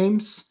the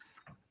games.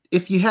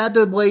 If you had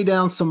to lay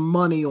down some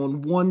money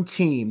on one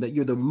team that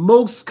you're the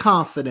most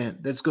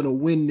confident that's going to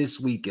win this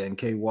weekend,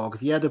 K-Walk,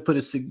 if you had to put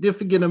a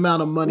significant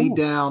amount of money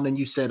down and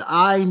you said,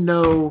 I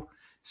know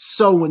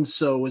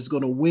so-and-so is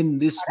going to win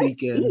this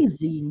weekend,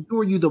 easy. Who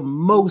are you the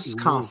most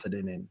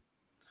confident in?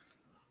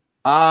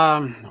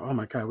 Oh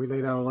my God, we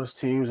laid out all those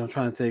teams. I'm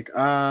trying to think.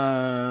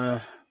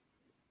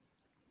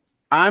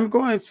 I'm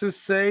going to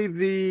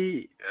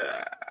say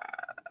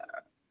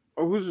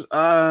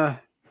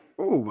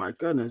oh my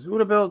goodness. Who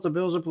the Bills? The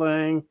Bills are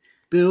playing.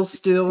 Bills,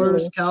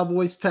 Steelers,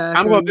 Cowboys, Packers.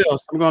 I'm going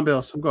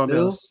Bills.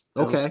 Bills.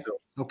 Okay.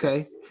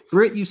 Okay.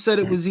 Britt, you said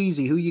it was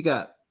easy. Who you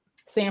got?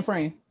 San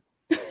Fran.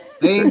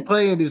 They ain't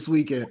playing this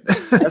weekend.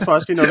 That's why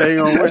they ain't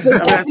gonna win.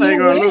 They ain't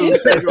gonna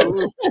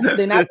lose.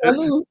 They're not gonna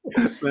lose.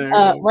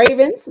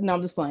 Ravens. No,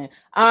 I'm just playing.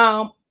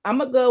 I'm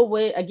gonna go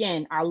with,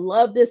 again, I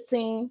love this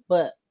team,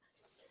 but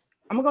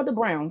I'm gonna go with the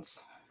Browns.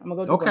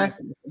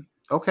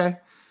 Okay.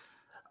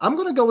 I'm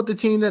gonna go with the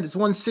team that has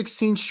won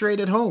 16 straight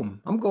at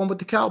home. I'm going with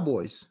the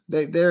Cowboys.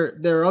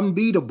 They're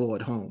unbeatable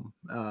at home,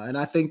 and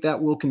I think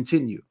that will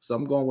continue. So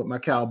I'm going with my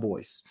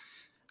Cowboys.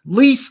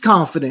 Least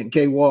confident,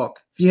 K-Walk.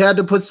 If you had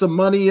to put some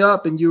money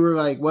up and you were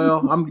like,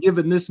 well, I'm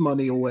giving this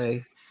money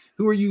away,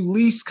 who are you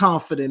least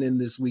confident in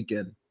this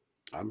weekend?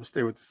 I'm going to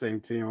stay with the same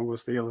team. I'm going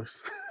to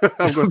Steelers.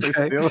 I'm going to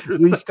say Steelers.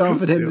 Least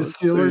confident in the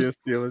Steelers?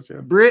 Steelers,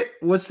 yeah. Britt,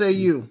 what say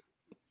you?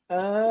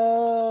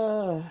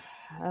 I'm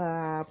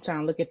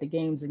trying to look at the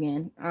games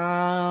again.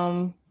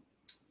 The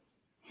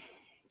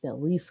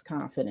least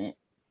confident.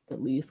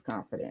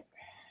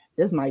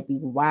 This might be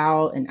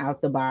wild and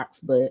out the box,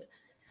 but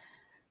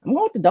I'm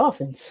going with the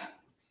Dolphins.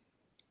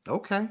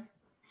 Okay.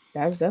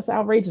 That's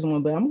outrageous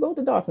one, but I'm going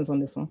with the Dolphins on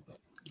this one.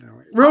 All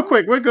right. Real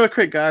quick, we're good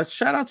quick, guys.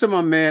 Shout out to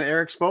my man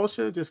Eric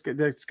Spoelstra. Just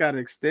got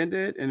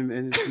extended and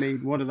it's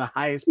made one of the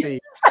highest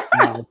paid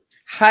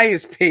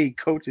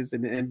coaches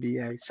in the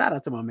NBA. Shout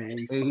out to my man.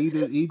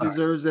 He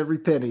deserves every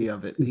penny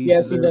of it. He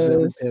does.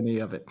 Every penny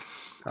of it.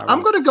 Right.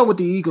 I'm going to go with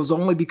the Eagles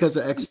only because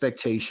of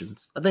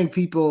expectations. I think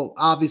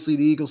obviously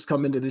the Eagles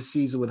come into this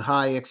season with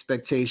high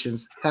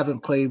expectations, haven't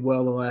played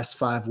well the last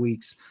 5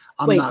 weeks.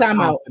 Time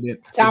out. Can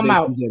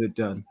get it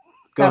done.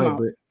 Go ahead,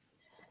 Britt.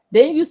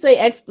 Then you say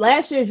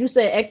last year you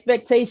said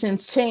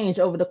expectations change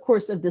over the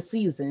course of the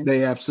season.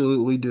 They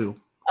absolutely do.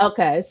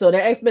 Okay, so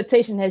their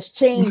expectation has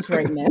changed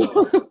right now.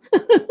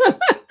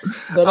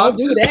 So don't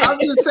do that. I'm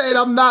just saying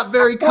I'm not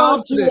very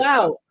confident.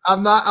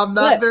 I'm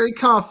not very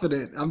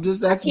confident.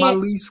 That's my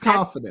least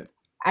confident.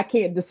 I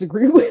can't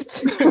disagree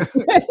with you.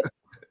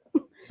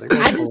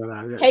 I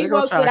just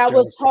K-Walk said I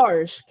was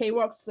harsh.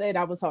 K-Walk said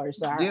I was harsh.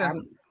 So yeah.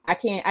 I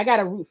can't. I got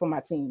to root for my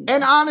team.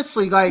 And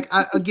honestly, like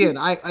I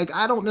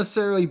don't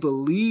necessarily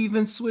believe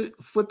in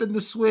flipping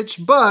the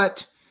switch,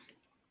 but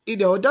it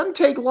doesn't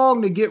take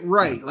long to get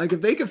right. Like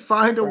if they could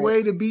find a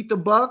way to beat the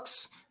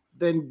Bucks,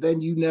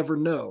 then you never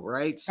know,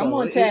 right? So I'm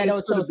on Tad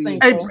Ocho's thing.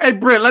 Hey,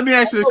 Britt, let me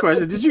ask you this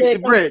question: Did you,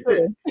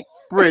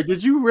 Britt,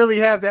 did you really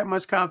have that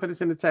much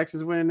confidence in the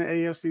Texans winning the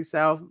AFC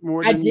South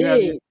more than you have?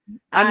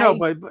 I know,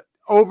 but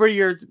over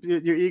your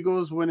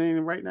Eagles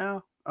winning right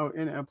now,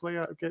 in a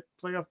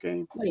playoff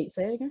game. Wait,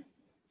 say it again.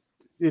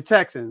 Your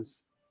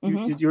Texans. I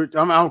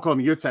don't call them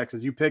your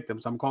Texans. You picked them,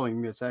 so I'm calling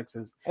them your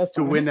Texans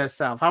to win that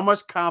South. How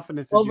much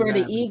confidence did over you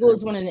have the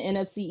Eagles winning the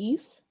NFC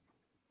East?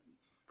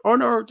 Or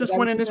no, just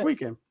winning this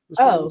weekend.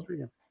 Wait,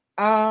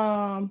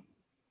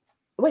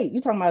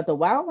 you talking about the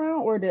wild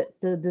round or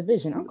the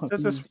division? I'm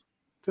confused.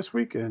 This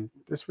weekend.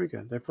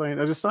 They're playing.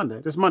 This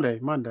Sunday. This Monday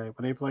when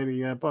they play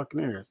the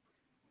Buccaneers.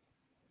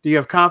 Do you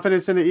have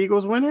confidence in the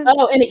Eagles winning?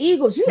 Oh, and the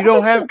Eagles. You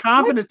don't have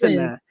confidence in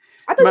that.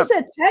 I thought you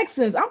said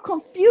Texans. I'm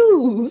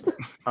confused.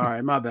 All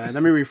right, my bad.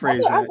 Let me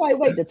rephrase that. I was like,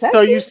 wait, the Texans?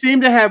 So you seem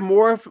to have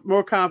more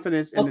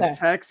confidence in the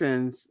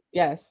Texans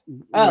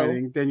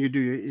winning than you do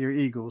your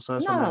Eagles. So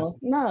that's no.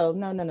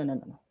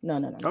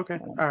 Okay.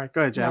 All right.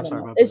 Go ahead, Jay. I'm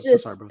sorry about that. It's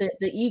just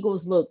the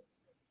Eagles look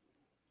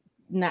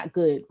not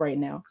good right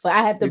now. But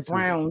I had the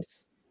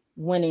Browns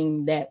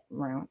winning that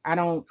round.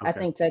 I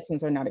think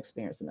Texans are not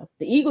experienced enough.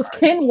 The Eagles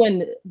can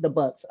win the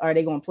Bucks. Are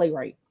they going to play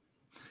right?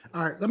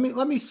 All right,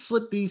 let me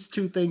slip these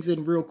two things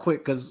in real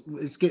quick because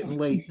it's getting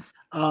late.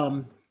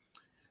 A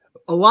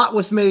lot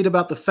was made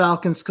about the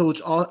Falcons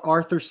coach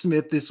Arthur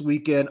Smith this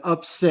weekend,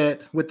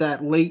 upset with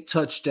that late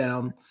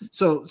touchdown.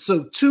 So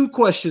two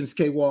questions,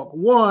 K-Walk.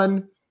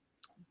 One,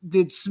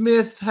 did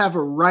Smith have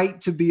a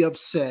right to be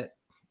upset?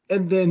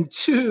 And then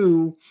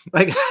two,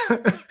 like,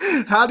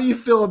 how do you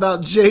feel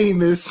about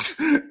Jameis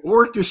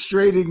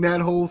orchestrating that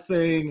whole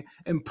thing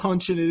and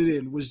punching it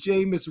in? Was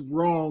Jameis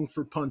wrong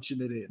for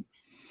punching it in?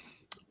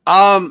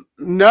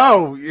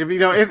 No,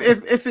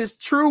 if it's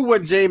true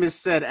what Jameis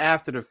said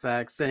after the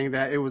fact, saying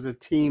that it was a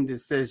team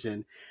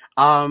decision,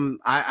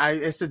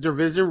 it's a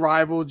division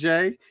rival,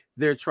 Jay.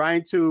 They're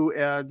trying to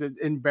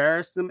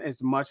embarrass them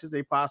as much as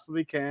they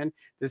possibly can.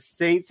 The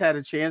Saints had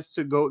a chance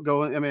to go.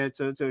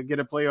 To get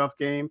a playoff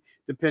game,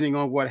 depending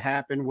on what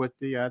happened with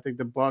I think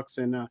the Bucks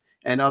and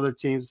other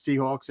teams,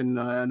 Seahawks and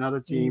another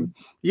team.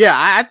 Mm-hmm. Yeah,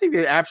 I think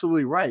they're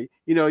absolutely right.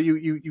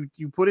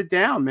 You put it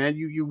down, man.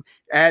 You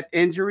add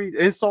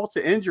insult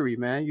to injury,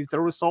 man. You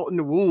throw the salt in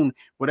the wound.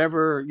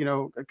 Whatever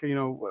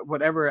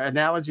whatever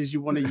analogies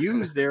you want to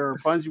use there or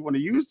puns you want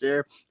to use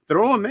there.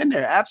 Throw them in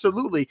there,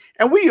 absolutely.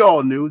 And we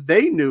all knew,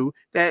 they knew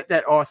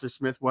that Arthur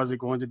Smith wasn't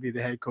going to be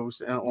the head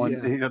coach on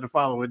the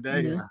following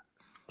day. Yeah.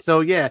 So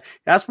yeah,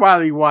 that's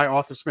probably why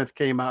Arthur Smith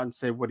came out and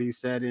said what he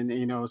said, and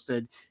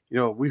said,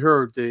 we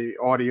heard the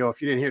audio.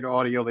 If you didn't hear the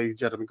audio, ladies and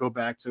gentlemen, go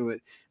back to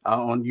it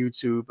on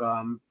YouTube.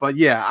 But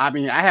yeah, I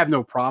mean, I have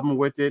no problem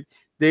with it.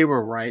 They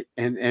were right,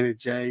 and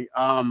Jay.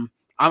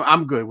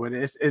 I'm good with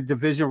it. It's a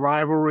division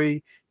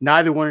rivalry.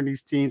 Neither one of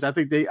these teams. I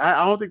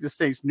don't think the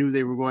Saints knew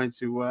they were going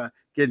to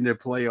get into the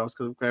playoffs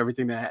because of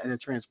everything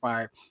that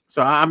transpired.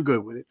 So I'm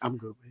good with it.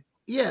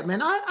 Yeah,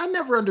 man. I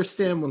never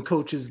understand when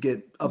coaches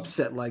get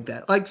upset like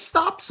that. Like,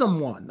 stop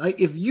someone. Like,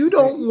 if you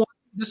don't want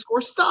to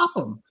score, stop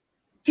them.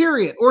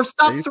 Period. Or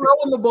stop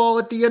throwing the ball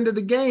at the end of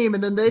the game,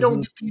 and then they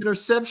don't get the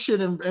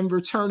interception and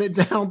return it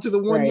down to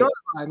the 1 yard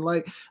line.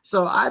 Like,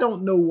 so I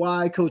don't know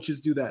why coaches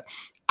do that.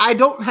 I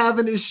don't have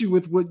an issue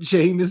with what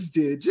Jameis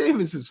did.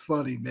 Jameis is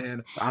funny,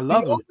 man. I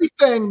love him. The only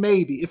thing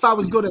maybe, if I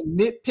was going to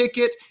nitpick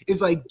it,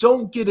 is like,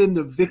 don't get in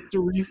the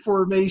victory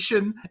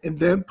formation and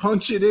then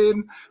punch it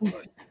in.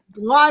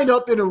 Line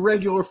up in a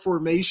regular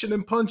formation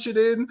and punch it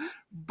in.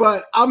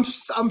 But I'm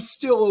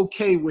still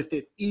okay with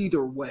it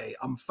either way.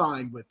 I'm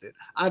fine with it.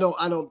 I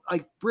don't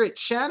like Britt.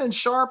 Shannon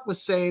Sharp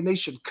was saying they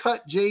should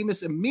cut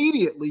Jameis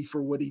immediately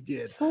for what he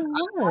did. I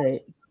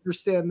don't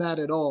understand that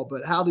at all.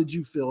 But how did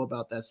you feel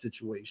about that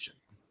situation?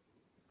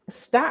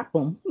 Stop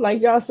them,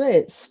 like y'all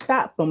said.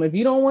 Stop them. If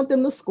you don't want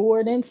them to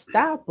score, then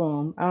stop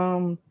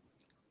them.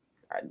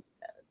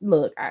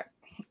 Look, I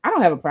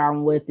don't have a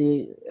problem with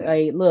it.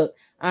 Like, look,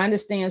 I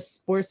understand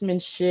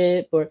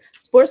sportsmanship, or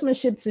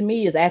sportsmanship to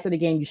me is after the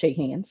game you shake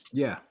hands.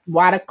 Yeah.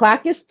 While the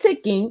clock is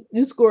ticking,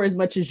 you score as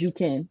much as you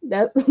can.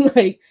 That's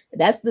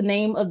the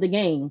name of the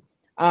game.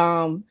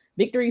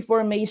 Victory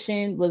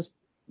formation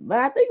but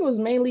I think it was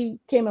mainly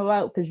came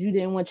about because you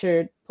didn't want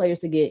your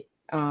players to get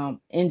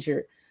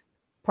injured.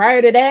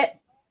 Prior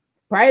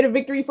to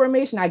victory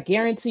formation, I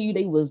guarantee you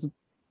they was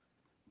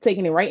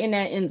taking it right in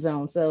that end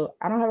zone. So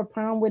I don't have a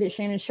problem with it.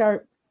 Shannon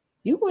Sharp,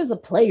 you was a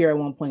player at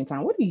one point in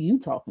time. What are you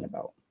talking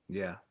about?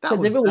 Yeah.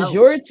 Because if it was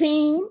your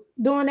team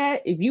doing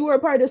that, if you were a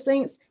part of the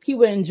Saints, he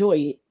would enjoy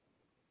it.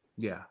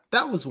 Yeah,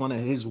 that was one of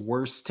his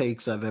worst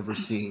takes I've ever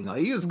seen.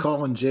 Like, he was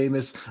calling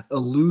Jameis a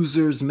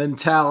loser's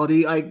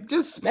mentality. Like,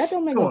 just that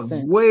don't make no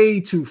sense. Way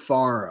too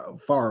far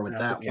with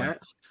that one.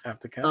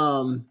 After cap.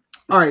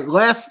 All right,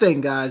 last thing,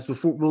 guys,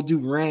 before we'll do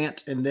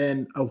rant, and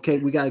then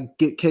we got to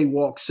get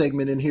K-Walk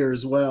segment in here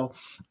as well.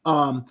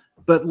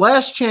 But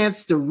last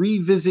chance to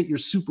revisit your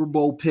Super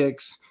Bowl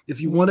picks.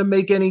 If you want to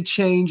make any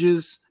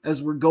changes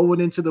as we're going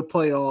into the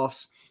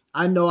playoffs,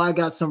 I know I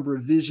got some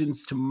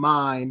revisions to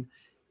mine.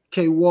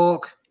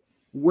 K-Walk,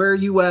 where are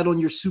you at on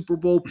your Super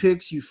Bowl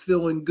picks? You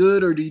feeling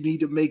good, or do you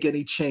need to make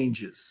any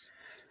changes?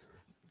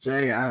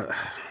 Jay,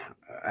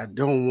 I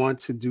don't want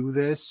to do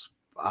this.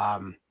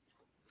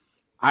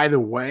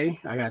 Either way,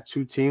 I got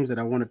two teams that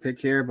I want to pick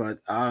here, but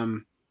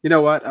you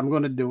know what? I'm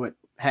going to do it.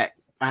 Heck,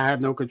 I have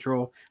no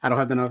control. I don't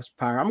have enough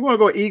power. I'm going to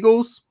go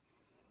Eagles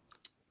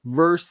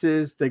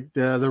versus the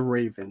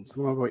Ravens.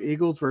 I'm going to go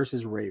Eagles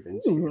versus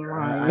Ravens.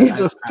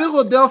 The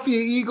Philadelphia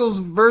Eagles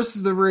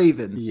versus the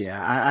Ravens.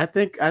 Yeah, I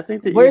think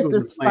the Where's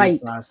Eagles the are playing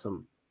site?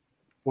 awesome.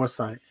 What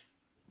site?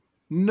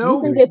 No,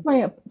 you think they're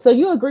playing. So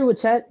you agree with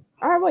Chet?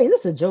 All right, wait, this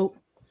is a joke.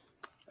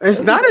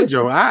 It's not a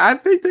joke. I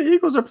think the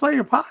Eagles are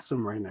playing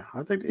possum right now.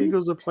 I think the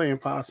Eagles are playing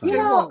possum. You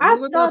know, I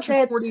look thought out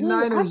your that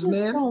 49ers, too. I just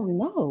man. don't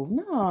know.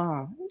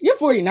 No, you're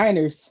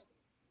 49ers.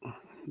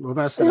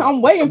 Well,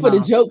 I'm waiting for the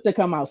joke to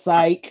come out.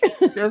 Psych.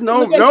 There's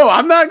no.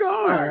 I'm not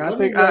going. Right, I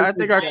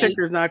think our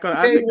kicker's not going.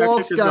 I think our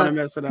kicker's going to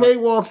mess it up.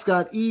 K-Walk's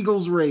got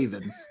Eagles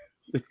Ravens.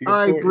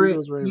 All right, Britt,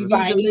 you need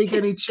to make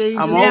any changes.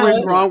 I'm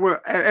always wrong with,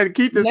 and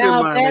keep this in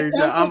mind,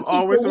 Asia. I'm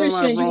always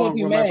wrong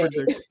with my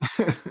prediction.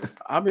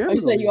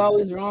 You say you're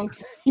always wrong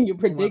in your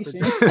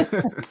prediction. So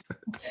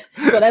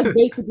that's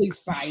basically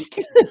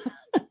psych.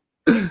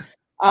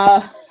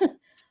 My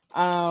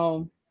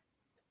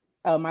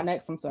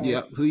next. I'm sorry.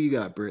 Yeah, who you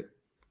got, Britt?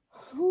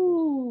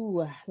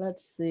 Ooh,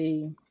 let's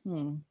see.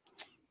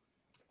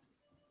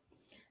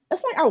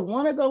 It's like I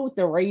want to go with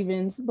the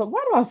Ravens, but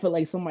why do I feel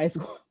like somebody's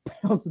going to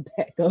bounce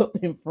back up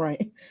in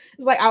front?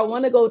 It's like I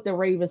want to go with the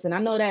Ravens, and I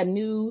know that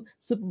new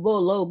Super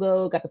Bowl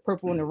logo got the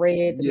purple and the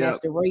red to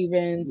match the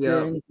Ravens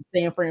and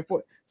San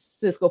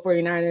Francisco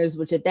 49ers,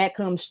 which if that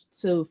comes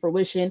to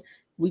fruition,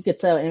 we could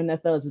tell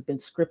NFL has been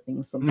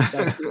scripting some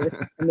stuff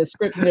here. I've been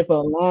scripting it for a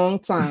long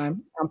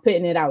time. I'm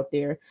putting it out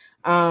there.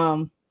 I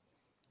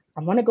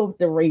want to go with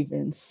the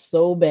Ravens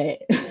so bad.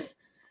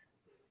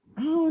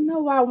 I don't know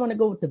why I want to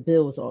go with the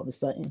Bills all of a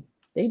sudden.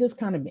 They just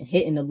kind of been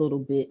hitting a little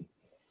bit.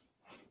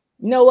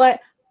 You know what?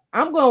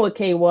 I'm going with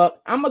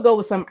K-Walk. I'm going to go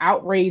with some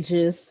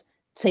outrageous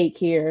take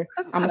here.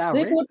 I'm going to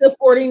stick with the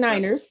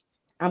 49ers.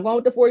 I'm going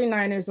with the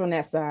 49ers on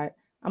that side.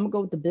 I'm going to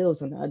go with the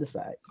Bills on the other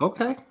side.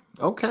 Okay.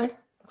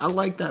 I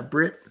like that,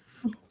 Britt.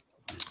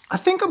 I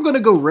think I'm going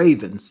to go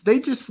Ravens. They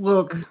just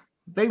look...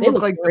 They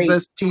look like great. The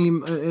best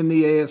team in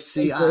the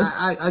AFC.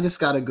 I just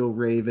got to go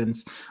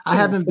Ravens. I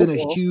haven't been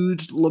a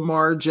huge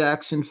Lamar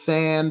Jackson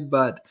fan,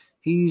 but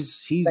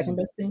he's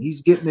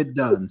getting it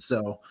done.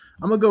 So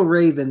I'm going to go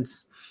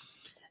Ravens.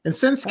 And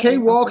since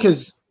K-Walk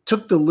has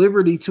took the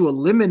liberty to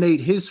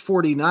eliminate his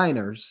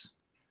 49ers,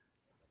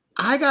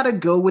 I got to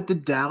go with the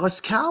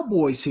Dallas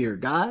Cowboys here,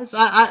 guys.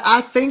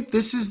 I think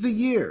this is the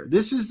year.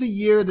 This is the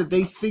year that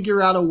they figure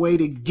out a way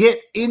to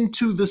get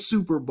into the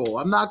Super Bowl.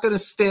 I'm not going to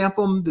stamp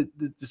them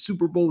the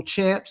Super Bowl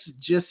champs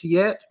just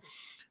yet,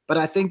 but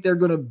I think they're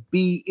going to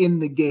be in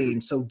the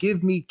game. So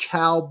give me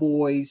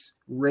Cowboys,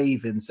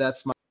 Ravens.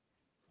 That's my.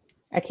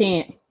 I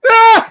can't.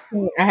 I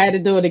had to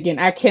do it again.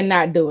 I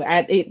cannot do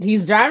it.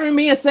 He's driving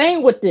me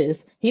insane with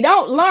this. He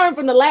don't learn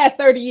from the last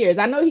 30 years.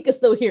 I know he can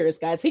still hear us,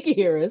 guys. He can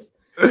hear us.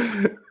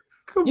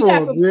 You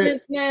got some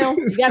sense now.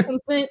 You got some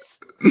sense.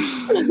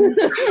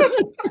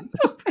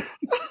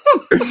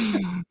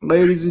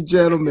 Ladies and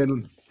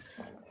gentlemen,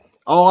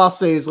 all I'll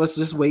say is let's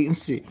just wait and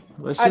see.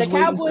 The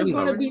Cowboys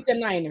going to beat the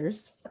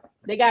Niners.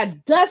 They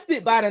got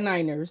dusted by the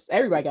Niners.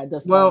 Everybody got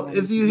dusted. Well,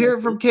 if you hear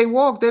it from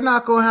K-Walk, they're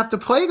not going to have to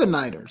play the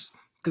Niners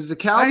because the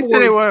Cowboys. I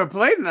said they want to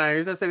play the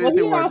Niners. I said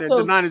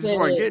the Niners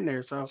weren't getting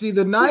there. So see,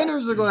 the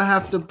Niners are going to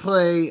have to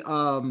play.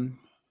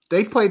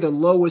 They play the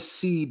lowest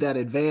seed that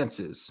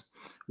advances.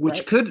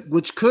 Which could,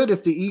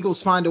 if the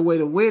Eagles find a way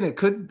to win, it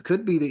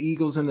could be the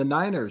Eagles and the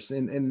Niners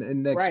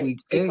in next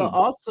week's game. It could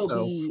also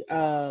be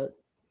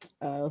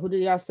who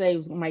did y'all say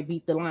might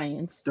beat the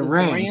Lions? The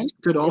Rams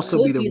could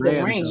also be the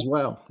Rams as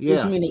well. Yeah,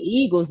 which mean the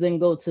Eagles then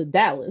go to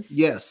Dallas.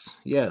 Yes,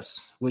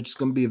 which is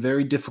going to be a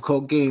very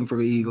difficult game for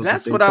the Eagles.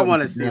 That's what I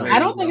want to see. I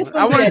don't think it's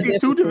going to be that difficult. I want to see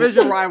two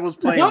division rivals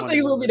play. I don't think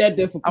it will be that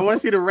difficult. I want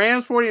to see the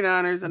Rams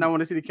 49ers and I want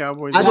to see the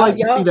Cowboys. I'd like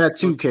to see that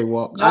too,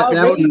 K-Walk.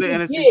 That would be the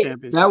NFC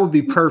Championship. That would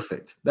be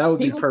perfect. That would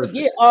be perfect.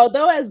 Forget,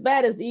 although as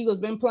bad as the Eagles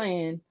been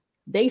playing,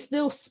 they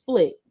still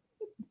split.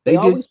 They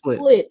did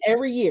split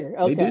every year.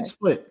 Okay. They did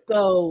split.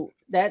 So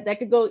that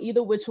could go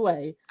either which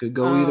way. Could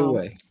go either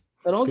way.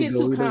 So don't get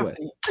too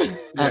confident.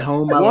 At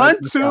home,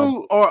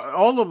 or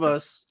all of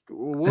us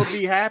will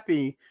be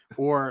happy,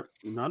 or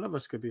none of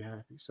us could be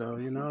happy. So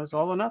it's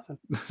all or nothing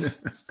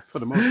for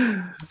the most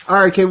part.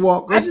 All right,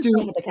 K-Walk. Let's do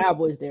with the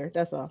Cowboys there.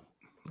 That's all.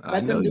 I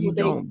know you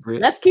don't,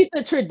 Britt. Let's keep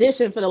the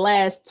tradition for the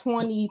last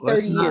 20,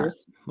 30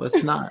 years.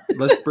 Let's not.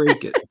 Let's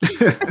break it.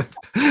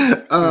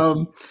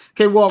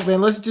 Okay, Walk,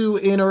 man. Let's do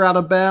in or out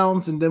of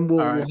bounds, and then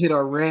we'll hit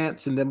our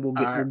rants, and then we'll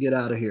get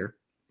out of here.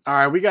 All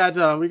right,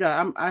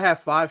 I have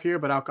 5 here,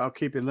 but I'll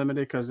keep it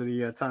limited because of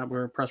the time.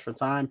 We're pressed for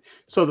time.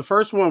 So the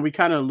first one, we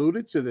kind of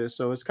alluded to this,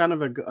 so it's kind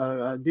of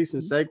a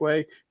decent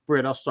segue.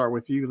 Britt, I'll start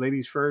with you,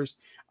 ladies first.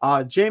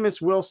 Jameis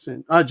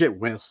Wilson,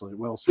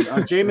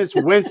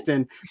 Jameis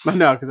Winston.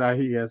 No, because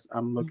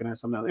I'm looking at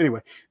something else. Anyway,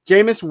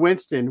 Jameis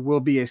Winston will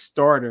be a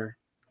starter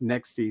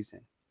next season.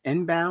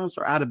 Inbounds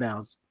or out of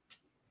bounds?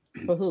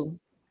 For who?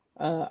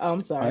 I'm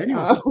sorry.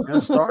 Anyway, a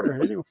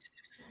starter. Anyway.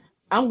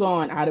 I'm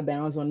going out of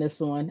bounds on this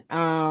one.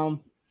 I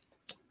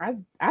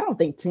don't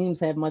think teams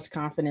have much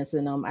confidence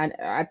in him.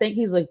 I think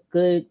he's a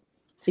good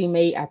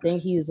teammate. I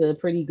think he's a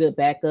pretty good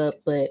backup,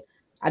 but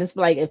I just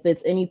feel like if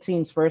it's any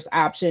team's first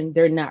option,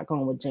 they're not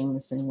going with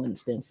Jameson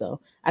Winston. So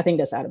I think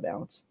that's out of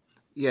bounds.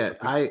 Yeah,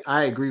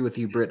 I agree with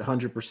you, Britt,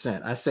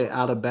 100%. I say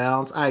out of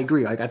bounds. I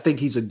agree. Like, I think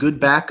he's a good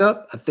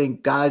backup. I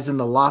think guys in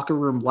the locker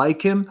room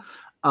like him.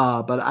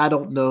 But I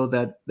don't know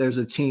that there's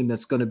a team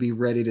that's going to be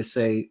ready to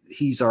say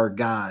he's our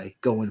guy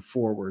going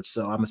forward.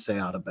 So I'm going to say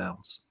out of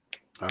bounds.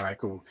 All right,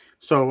 cool.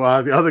 So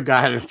the other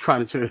guy I'm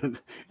trying to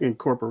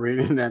incorporate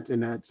in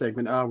that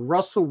segment,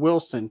 Russell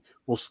Wilson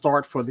will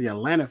start for the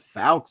Atlanta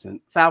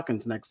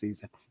Falcons next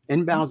season.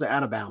 Inbounds or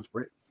out of bounds,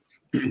 Britt?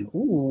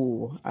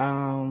 Ooh,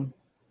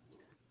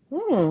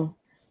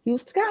 he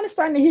was kind of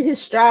starting to hit his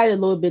stride a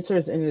little bit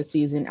towards the end of the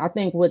season. I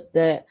think with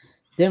that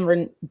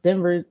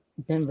Denver,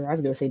 I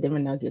was going to say Denver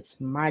Nuggets.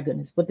 My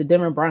goodness. What the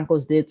Denver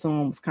Broncos did to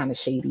him was kind of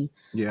shady.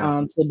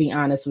 Yeah. To be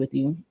honest with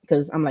you,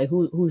 because I'm like,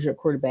 who's your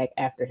quarterback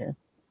after him?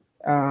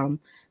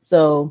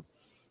 So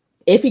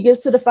if he gets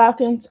to the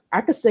Falcons,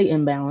 I could say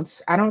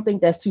inbounds. I don't think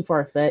that's too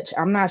far fetched.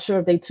 I'm not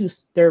sure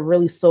if they're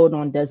really sold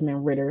on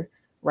Desmond Ridder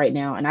right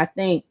now. And I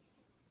think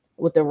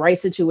with the right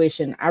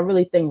situation, I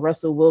really think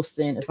Russell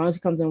Wilson, as long as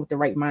he comes in with the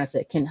right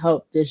mindset, can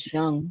help this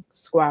young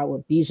squad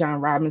with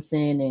Bijan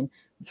Robinson and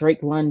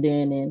Drake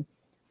London and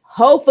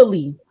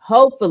hopefully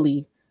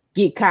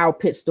get Kyle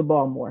Pitts the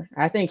ball more.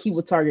 I think he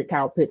would target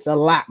Kyle Pitts a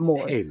lot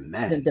more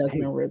than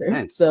Desmond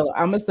Ridder. So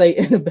I'm going to say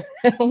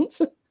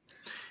inbounds.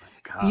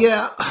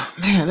 Yeah,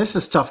 man, this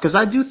is tough because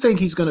I do think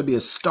he's going to be a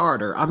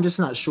starter. I'm just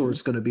not sure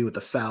it's going to be with the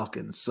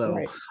Falcons. So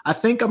right. I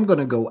think I'm going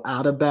to go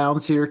out of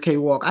bounds here,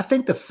 K-Walk. I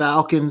think the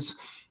Falcons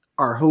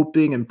are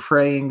hoping and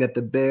praying that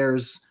the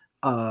Bears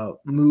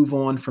move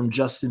on from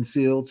Justin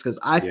Fields because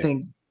I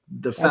think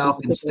the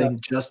Falcons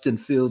think Justin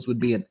Fields would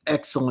be an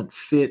excellent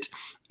fit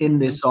in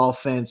this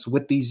offense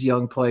with these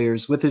young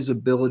players, with his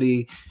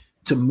ability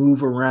to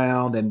move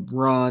around and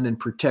run and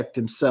protect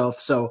himself.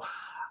 So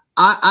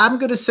I'm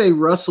going to say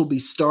Russ will be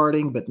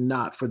starting, but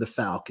not for the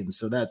Falcons.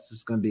 So that's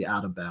just going to be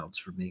out of bounds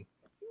for me.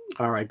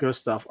 All right, good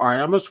stuff. All right,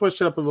 I'm going to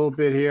switch it up a little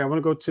bit here. I want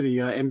to go to the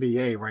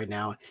NBA right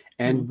now.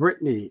 And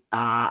Britney,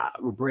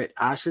 Britt,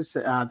 I should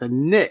say the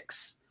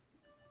Knicks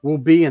will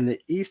be in the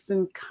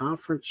Eastern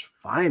Conference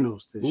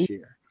Finals this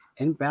year.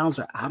 Inbounds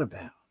or out of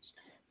bounds?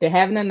 They're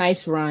having a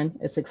nice run.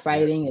 It's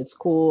exciting. It's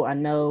cool. I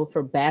know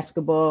for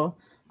basketball,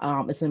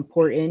 it's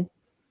important,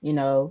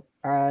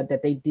 that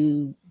they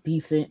do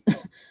decent.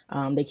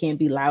 They can't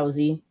be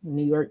lousy.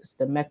 New York's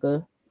the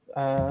mecca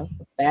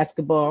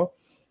basketball,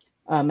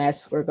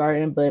 Madison Square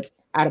Garden, but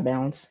out of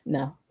bounds.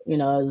 No,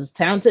 as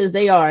talented as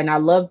they are, and I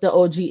love the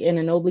OG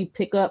Anunoby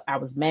pickup. I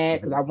was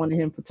mad because I wanted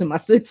him to my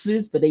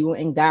Sixers, but they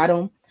went and got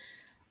him.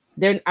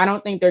 I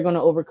don't think they're going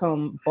to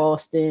overcome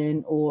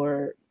Boston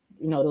or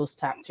those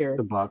top tier.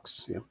 The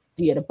Bucks,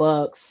 the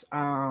Bucks.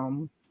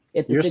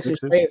 If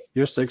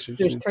the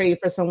Sixers trade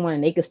for someone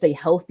and they could stay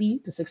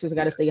healthy, the Sixers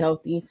got to stay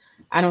healthy.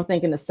 I don't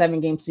think in the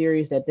 7-game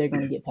series that they're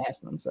going to get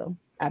past them. So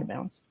out of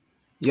bounds.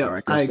 Yeah,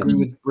 right, I agree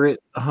with Britt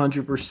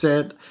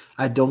 100%.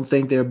 I don't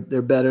think they're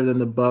better than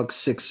the Bucks,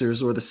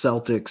 Sixers, or the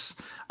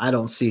Celtics. I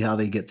don't see how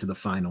they get to the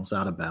finals.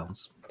 Out of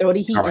bounds. Throw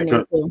the Heat in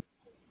there too.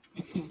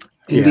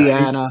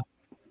 Indiana.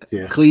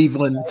 Yeah.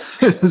 Cleveland. Wow.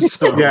 Better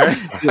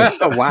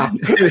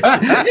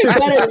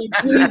than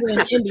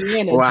Cleveland,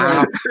 Indiana.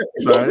 Wow.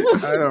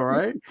 All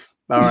right.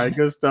 All right.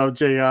 Good stuff,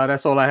 Jay.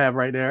 That's all I have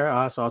right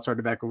there. So I'll turn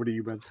it back over to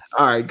you, brother.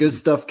 All right. Good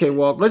stuff,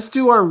 K-Walk. Let's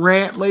do our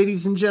rant,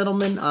 ladies and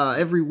gentlemen.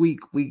 Every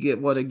week we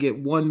get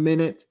 1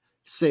 minute.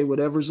 Say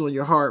whatever's on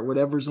your heart,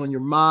 whatever's on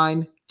your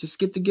mind. Just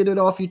get it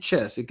off your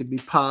chest. It could be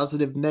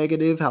positive,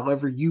 negative,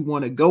 however you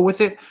want to go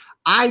with it.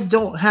 I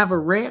don't have a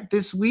rant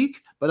this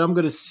week, but I'm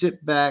going to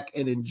sit back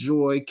and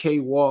enjoy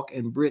K-Walk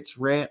and Britt's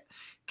rant.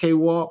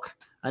 K-Walk,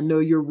 I know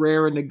you're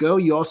raring to go.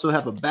 You also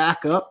have a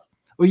backup.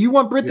 Well, you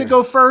want Britt to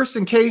go first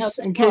in case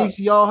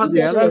y'all have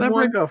let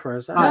Britt go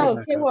first.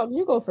 K-Walk,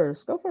 you go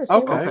first. Go first.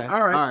 Okay.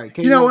 All right.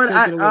 You know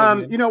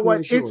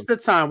what? It's the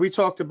time. We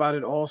talked about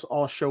it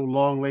all show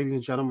long, ladies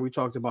and gentlemen. We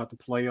talked about the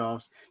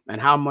playoffs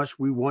and how much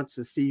we want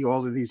to see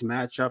all of these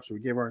matchups. We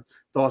give our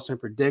thoughts and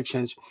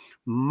predictions.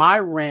 My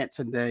rant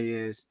today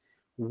is,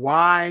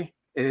 why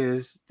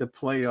is the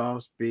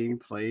playoffs being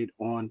played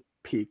on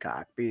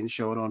Peacock being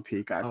showed on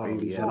Peacock,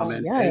 ladies and yes.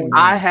 gentlemen. yes.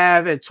 I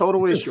have a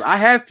total issue. I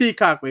have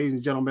Peacock, ladies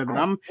and gentlemen,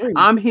 but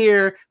I'm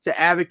here to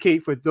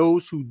advocate for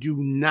those who do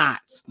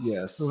not.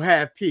 Yes. Who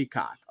have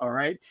Peacock. All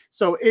right.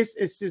 So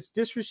it's just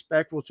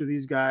disrespectful to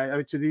these guys, I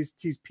mean, to these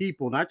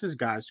people, not just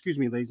guys. Excuse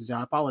me, ladies and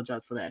gentlemen. I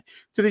apologize for that.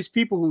 To these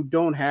people who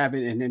don't have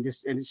it, and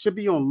it should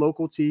be on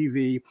local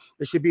TV.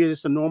 It should be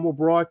just a normal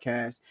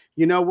broadcast.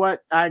 You know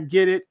what? I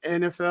get it.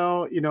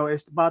 NFL. You know,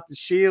 it's about the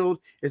shield.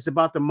 It's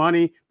about the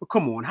money. But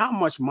come on, how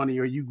much money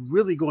are you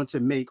really going to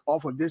make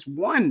off of this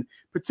one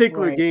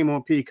particular game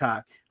on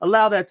Peacock?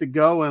 Allow that to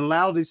go and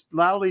allow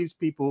these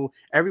people,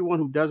 everyone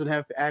who doesn't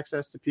have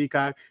access to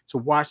Peacock, to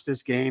watch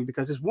this game,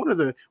 because it's one of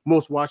the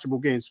most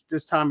watchable games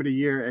this time of the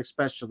year,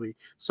 especially.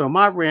 So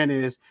my rant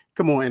is,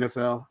 come on,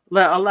 NFL,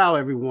 allow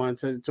everyone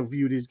to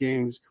view these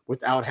games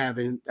without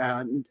having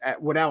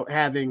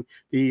the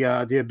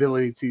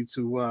ability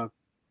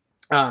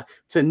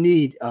to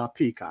need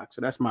Peacock.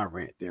 So that's my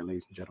rant there,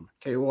 ladies and gentlemen.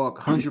 Okay, Walk,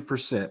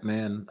 100%,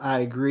 man.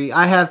 I agree.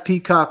 I have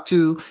Peacock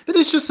too, but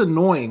it's just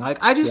annoying.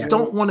 Like, I just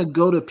don't want to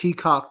go to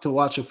Peacock to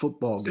watch a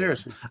football game.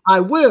 Seriously.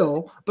 I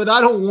will, but I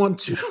don't want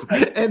to.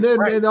 And then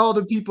and all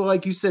the people,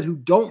 like you said, who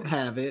don't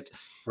have it,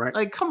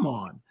 like, come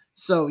on.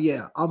 So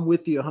yeah, I'm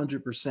with you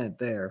 100%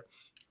 there.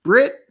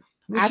 Britt,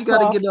 what you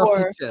got to get off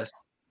your chest?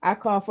 I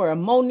call for a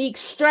Monique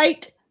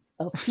strike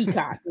of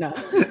Peacock. No.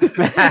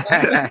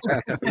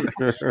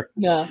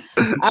 No.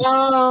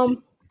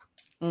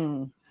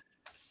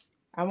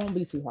 I won't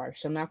be too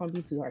harsh. I'm not going to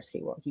be too harsh,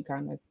 K-Walk. You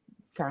kind of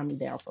calm me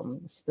down from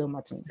still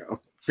my team.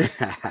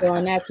 So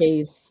in that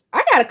case,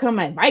 I got to come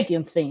at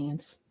Vikings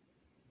fans.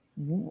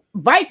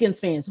 Vikings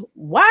fans,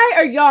 why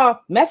are y'all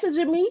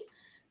messaging me,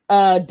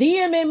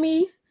 DMing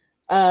me,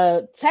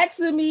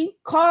 texting me,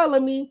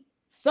 calling me,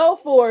 so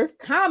forth,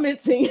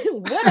 commenting,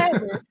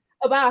 whatever,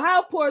 about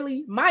how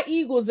poorly my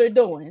Eagles are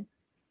doing?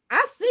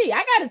 I see.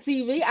 I got a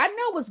TV. I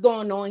know what's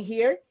going on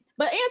here.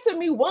 But answer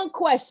me one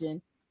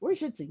question.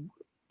 Where's your team?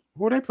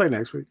 Who they play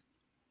next week?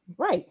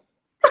 Right.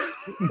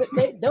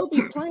 They'll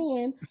be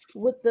playing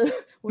with the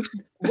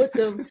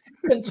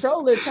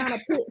controller trying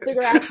to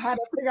figure out how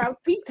to figure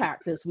out Peacock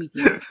this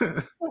weekend.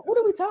 What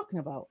are we talking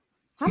about?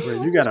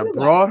 You got a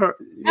broader.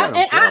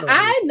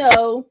 I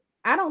know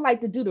I don't like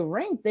to do the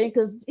ring thing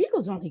because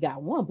Eagles only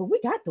got one, but we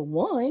got the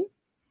one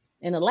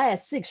in the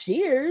last 6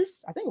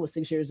 years. I think it was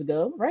 6 years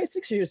ago, right?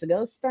 6 years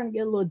ago. It's starting to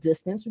get a little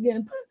distance. We're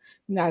getting,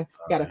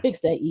 got to fix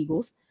that,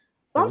 Eagles.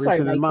 But I'm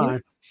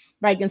sorry,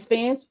 Vikings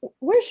fans,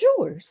 where's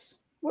yours?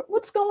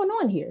 What's going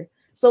on here?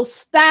 So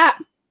stop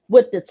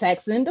with the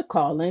texting, the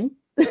calling,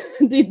 the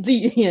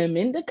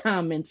DMing, the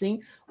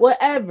commenting,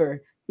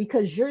 whatever,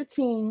 because your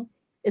team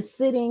is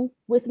sitting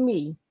with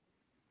me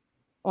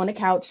on the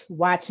couch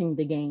watching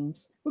the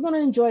games. We're going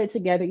to enjoy it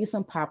together, eat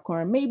some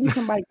popcorn. Maybe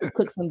somebody could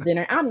cook some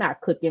dinner. I'm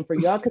not cooking for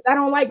y'all because I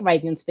don't like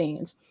Vikings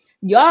fans.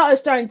 Y'all are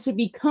starting to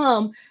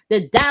become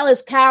the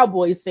Dallas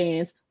Cowboys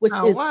fans, which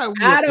is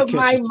out of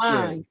my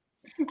mind.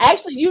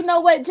 Actually, you know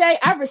what, Jay?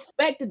 I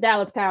respect the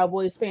Dallas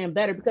Cowboys fan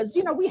better because,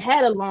 you know, we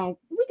got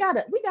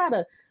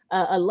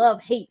a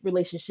love-hate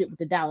relationship with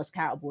the Dallas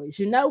Cowboys.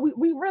 You know,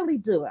 we really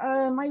do.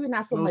 Maybe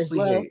not so much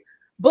love.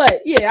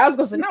 But yeah, I was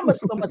gonna say not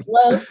so much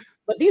love.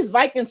 But these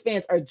Vikings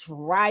fans are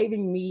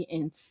driving me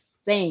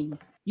insane.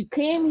 You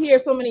came here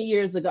so many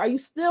years ago. Are you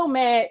still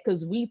mad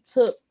because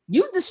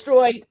you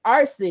destroyed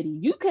our city?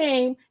 You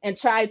came and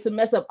tried to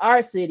mess up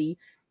our city,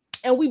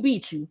 and we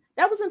beat you.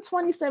 That was in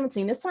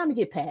 2017. It's time to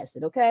get past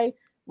it, okay?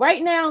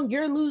 Right now,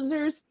 you're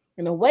losers,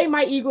 and the way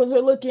my Eagles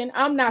are looking,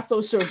 I'm not so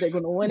sure if they're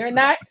gonna win or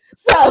not.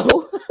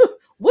 So,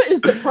 what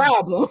is the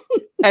problem?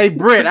 Hey,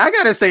 Britt, I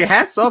gotta say,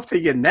 hats off to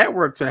your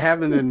network to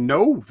having a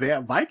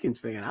Vikings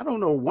fan. I don't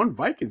know one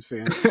Vikings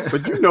fan,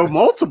 but you know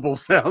multiple.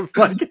 Sounds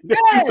like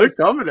they're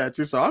coming at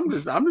you. So I'm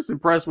just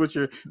impressed with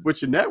your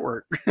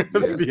network.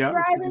 It's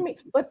driving me.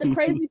 But the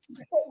crazy,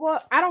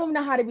 well, I don't even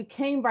know how they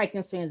became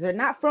Vikings fans. They're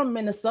not from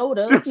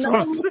Minnesota.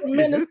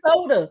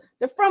 Minnesota.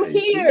 They're from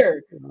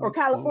here or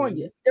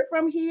California. They're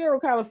from here or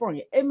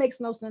California. It makes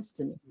no sense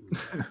to me.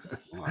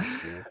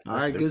 All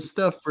right, good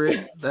stuff,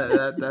 Britt.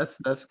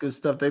 That's good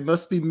stuff. They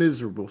must be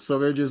miserable. So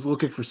they're just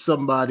looking for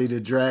somebody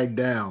to drag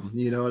down.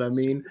 You know what I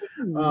mean?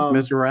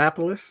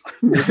 Miserapolis.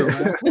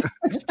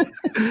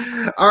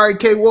 All right,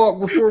 K-Walk,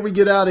 before we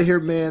get out of here,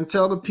 man,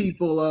 tell the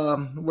people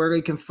where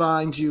they can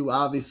find you.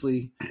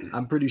 Obviously,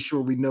 I'm pretty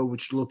sure we know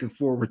what you're looking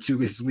forward to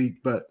this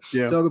week, but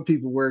tell the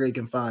people where they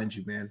can find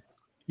you, man.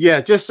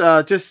 Yeah, just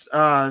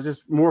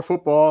more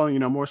football, you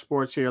know, more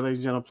sports here, ladies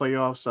and gentlemen,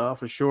 playoffs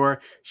for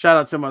sure. Shout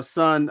out to my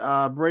son,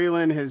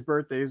 Braylon. His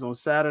birthday is on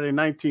Saturday,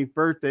 19th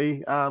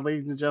birthday,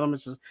 ladies and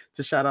gentlemen,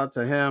 to shout out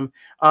to him.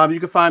 You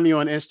can find me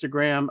on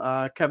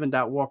Instagram,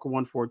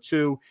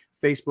 Kevin.Walker142,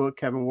 Facebook,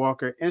 Kevin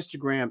Walker,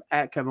 Instagram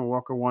at Kevin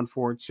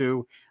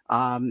Walker142.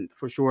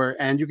 for sure.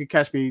 And you can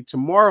catch me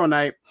tomorrow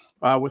night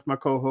with my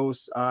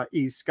co-host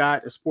E.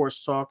 Scott, a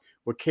Sports Talk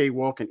with K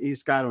Walk and E.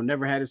 Scott on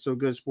Never Had It So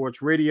Good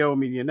Sports Radio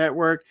Media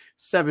Network,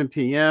 7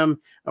 p.m.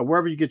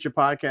 Wherever you get your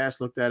podcast,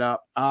 look that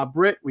up.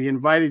 Britt, we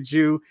invited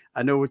you.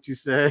 I know what you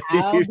said.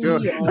 I'll be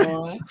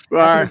on.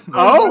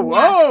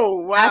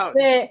 Wow. I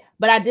said,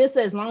 but I did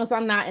say as long as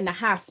I'm not in the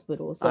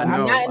hospital. So I'm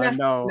not in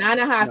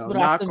the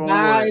hospital. I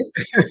survived.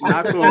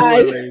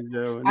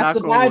 I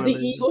survived the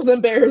Eagles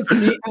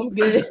embarrassment. I'm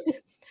good.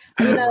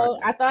 You know,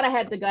 I thought I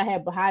had to go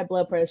have high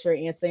blood pressure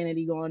and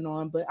insanity going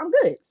on, but I'm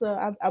good.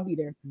 So I'll be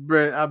there.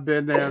 Brett, I've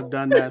been there, I've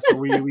done that. So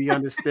we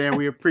understand.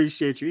 We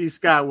appreciate you. E.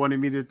 Scott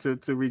wanted me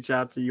to reach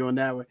out to you on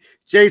that one.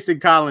 Jason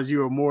Collins,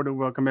 you are more than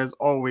welcome, as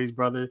always,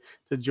 brother,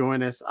 to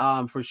join us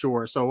for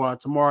sure. So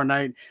tomorrow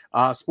night,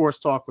 Sports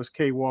Talk with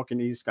K Walk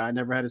and E. Scott.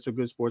 Never Had It So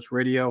Good Sports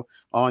Radio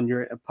on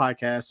your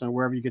podcast and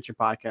wherever you get your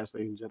podcast,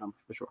 ladies and gentlemen,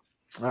 for sure.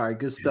 All right,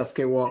 good stuff,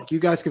 K-Walk. You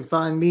guys can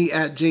find me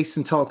at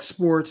Jason Talk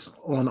Sports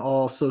on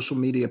all social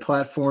media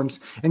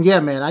platforms. And yeah,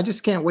 man, I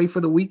just can't wait for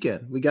the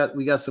weekend. We got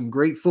some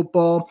great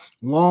football,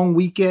 long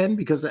weekend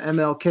because of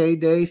MLK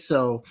Day,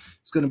 so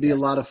it's going to be a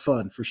lot of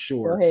fun for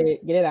sure. Go ahead,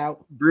 get it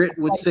out. Britt,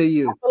 what say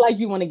you? I feel like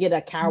you want to get a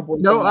cowboy.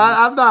 No,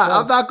 I'm not.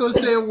 I'm not going to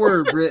say a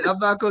word, Britt. I'm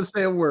not going to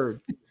say a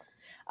word.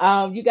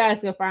 You guys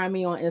can find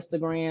me on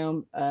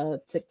Instagram,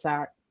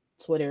 TikTok,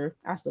 Twitter.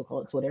 I still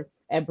call it Twitter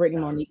at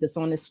Britne Monique. It's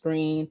on the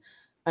screen.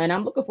 And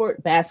I'm looking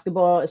forward.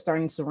 Basketball is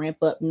starting to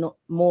ramp up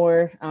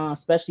more,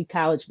 especially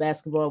college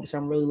basketball, which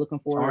I'm really looking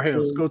forward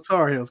to. Go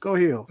Tar Heels. Go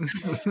Heels.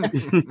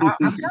 I'm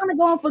kind of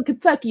going for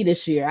Kentucky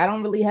this year. I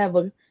don't really have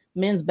a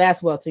men's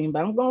basketball team,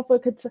 but I'm going for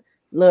Kentucky.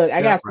 Look,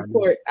 I got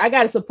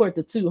to support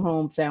the two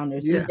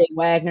hometowners, DJ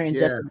Wagner and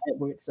Justin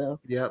Edwards. So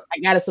I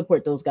got to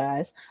support those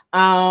guys.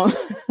 Outside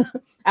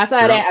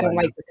of that, I don't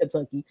like the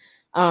Kentucky.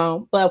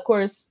 But of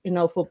course, you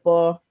know,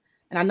 football,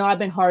 and I know I've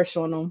been harsh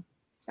on them.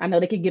 I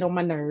know they could get on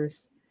my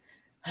nerves.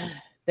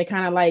 They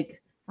kind of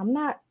like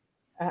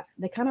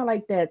they kind of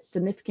like that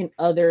significant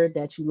other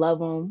that you love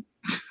them,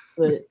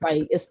 but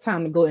like it's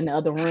time to go in the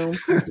other room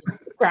and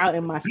just crowd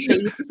in my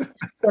space.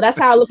 So that's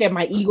how I look at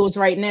my Eagles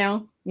right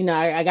now. You know,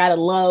 I got a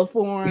love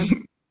for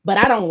them, but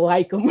I don't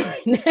like them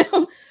right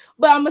now.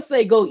 But I'm gonna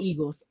say go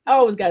Eagles. I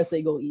always gotta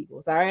say go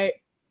Eagles. All right.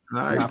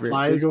 All right,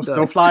 fly Eagles.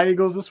 Don't fly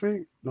Eagles this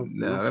week. No,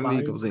 them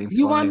Eagles ain't.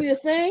 You want me to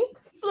sing?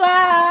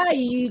 Fly,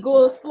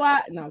 Eagles, fly.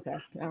 No, okay.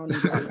 I don't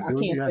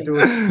need that. I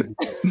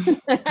can't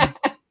sing.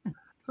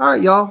 All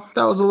right, y'all.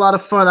 That was a lot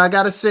of fun. I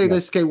got to say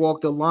this,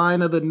 K-Walk, the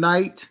line of the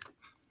night.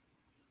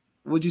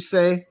 Would you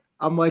say?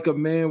 I'm like a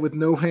man with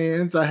no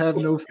hands. I have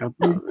no feet.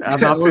 I'm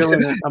not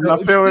feeling it. I'm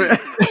not feeling it.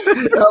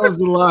 That was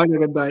the line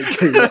of the night,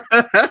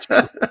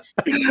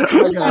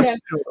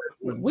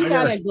 We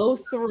gotta go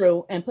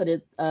through and put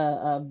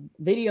a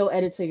video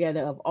edit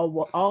together of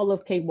all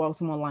of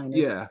K-Walk's online.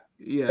 Yeah.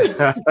 Yes.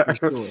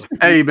 Sure.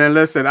 Hey man,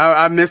 listen,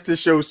 I missed the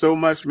show so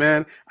much,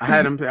 man. I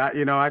had him,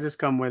 I just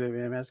come with it,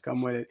 man. I just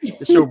come with it.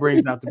 The show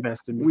brings out the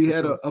best in me. We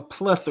had a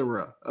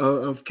plethora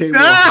of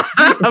K-Walk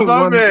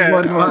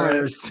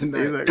one-liners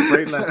tonight.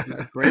 Great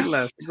lesson.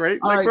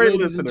 Great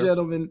ladies listener. And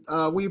gentlemen,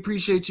 we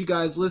appreciate you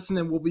guys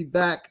listening. We'll be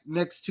back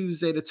next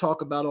Tuesday to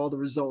talk about all the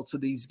results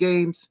of these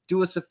games.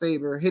 Do us a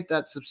favor, hit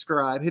that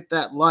subscribe, hit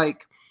that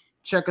like.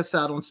 Check us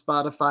out on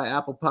Spotify,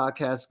 Apple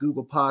Podcasts,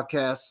 Google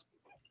Podcasts.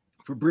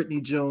 For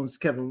Britne Jones,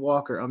 Kevin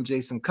Walker, I'm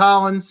Jason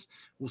Collins.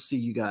 We'll see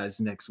you guys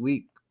next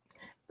week.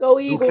 Go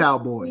Eagles. Go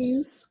Cowboys.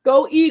 Please.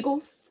 Go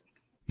Eagles.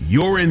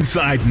 You're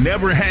inside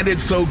Never Had It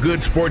So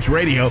Good Sports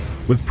Radio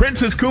with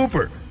Princess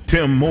Cooper,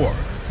 Tim Moore,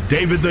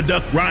 David the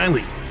Duck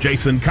Riley,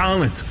 Jason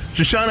Collins,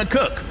 Shoshana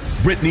Cook,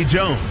 Britne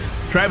Jones,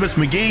 Travis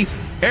McGee,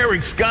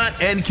 Eric Scott,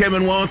 and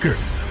Kevin Walker.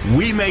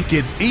 We make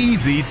it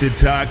easy to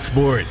talk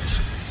sports.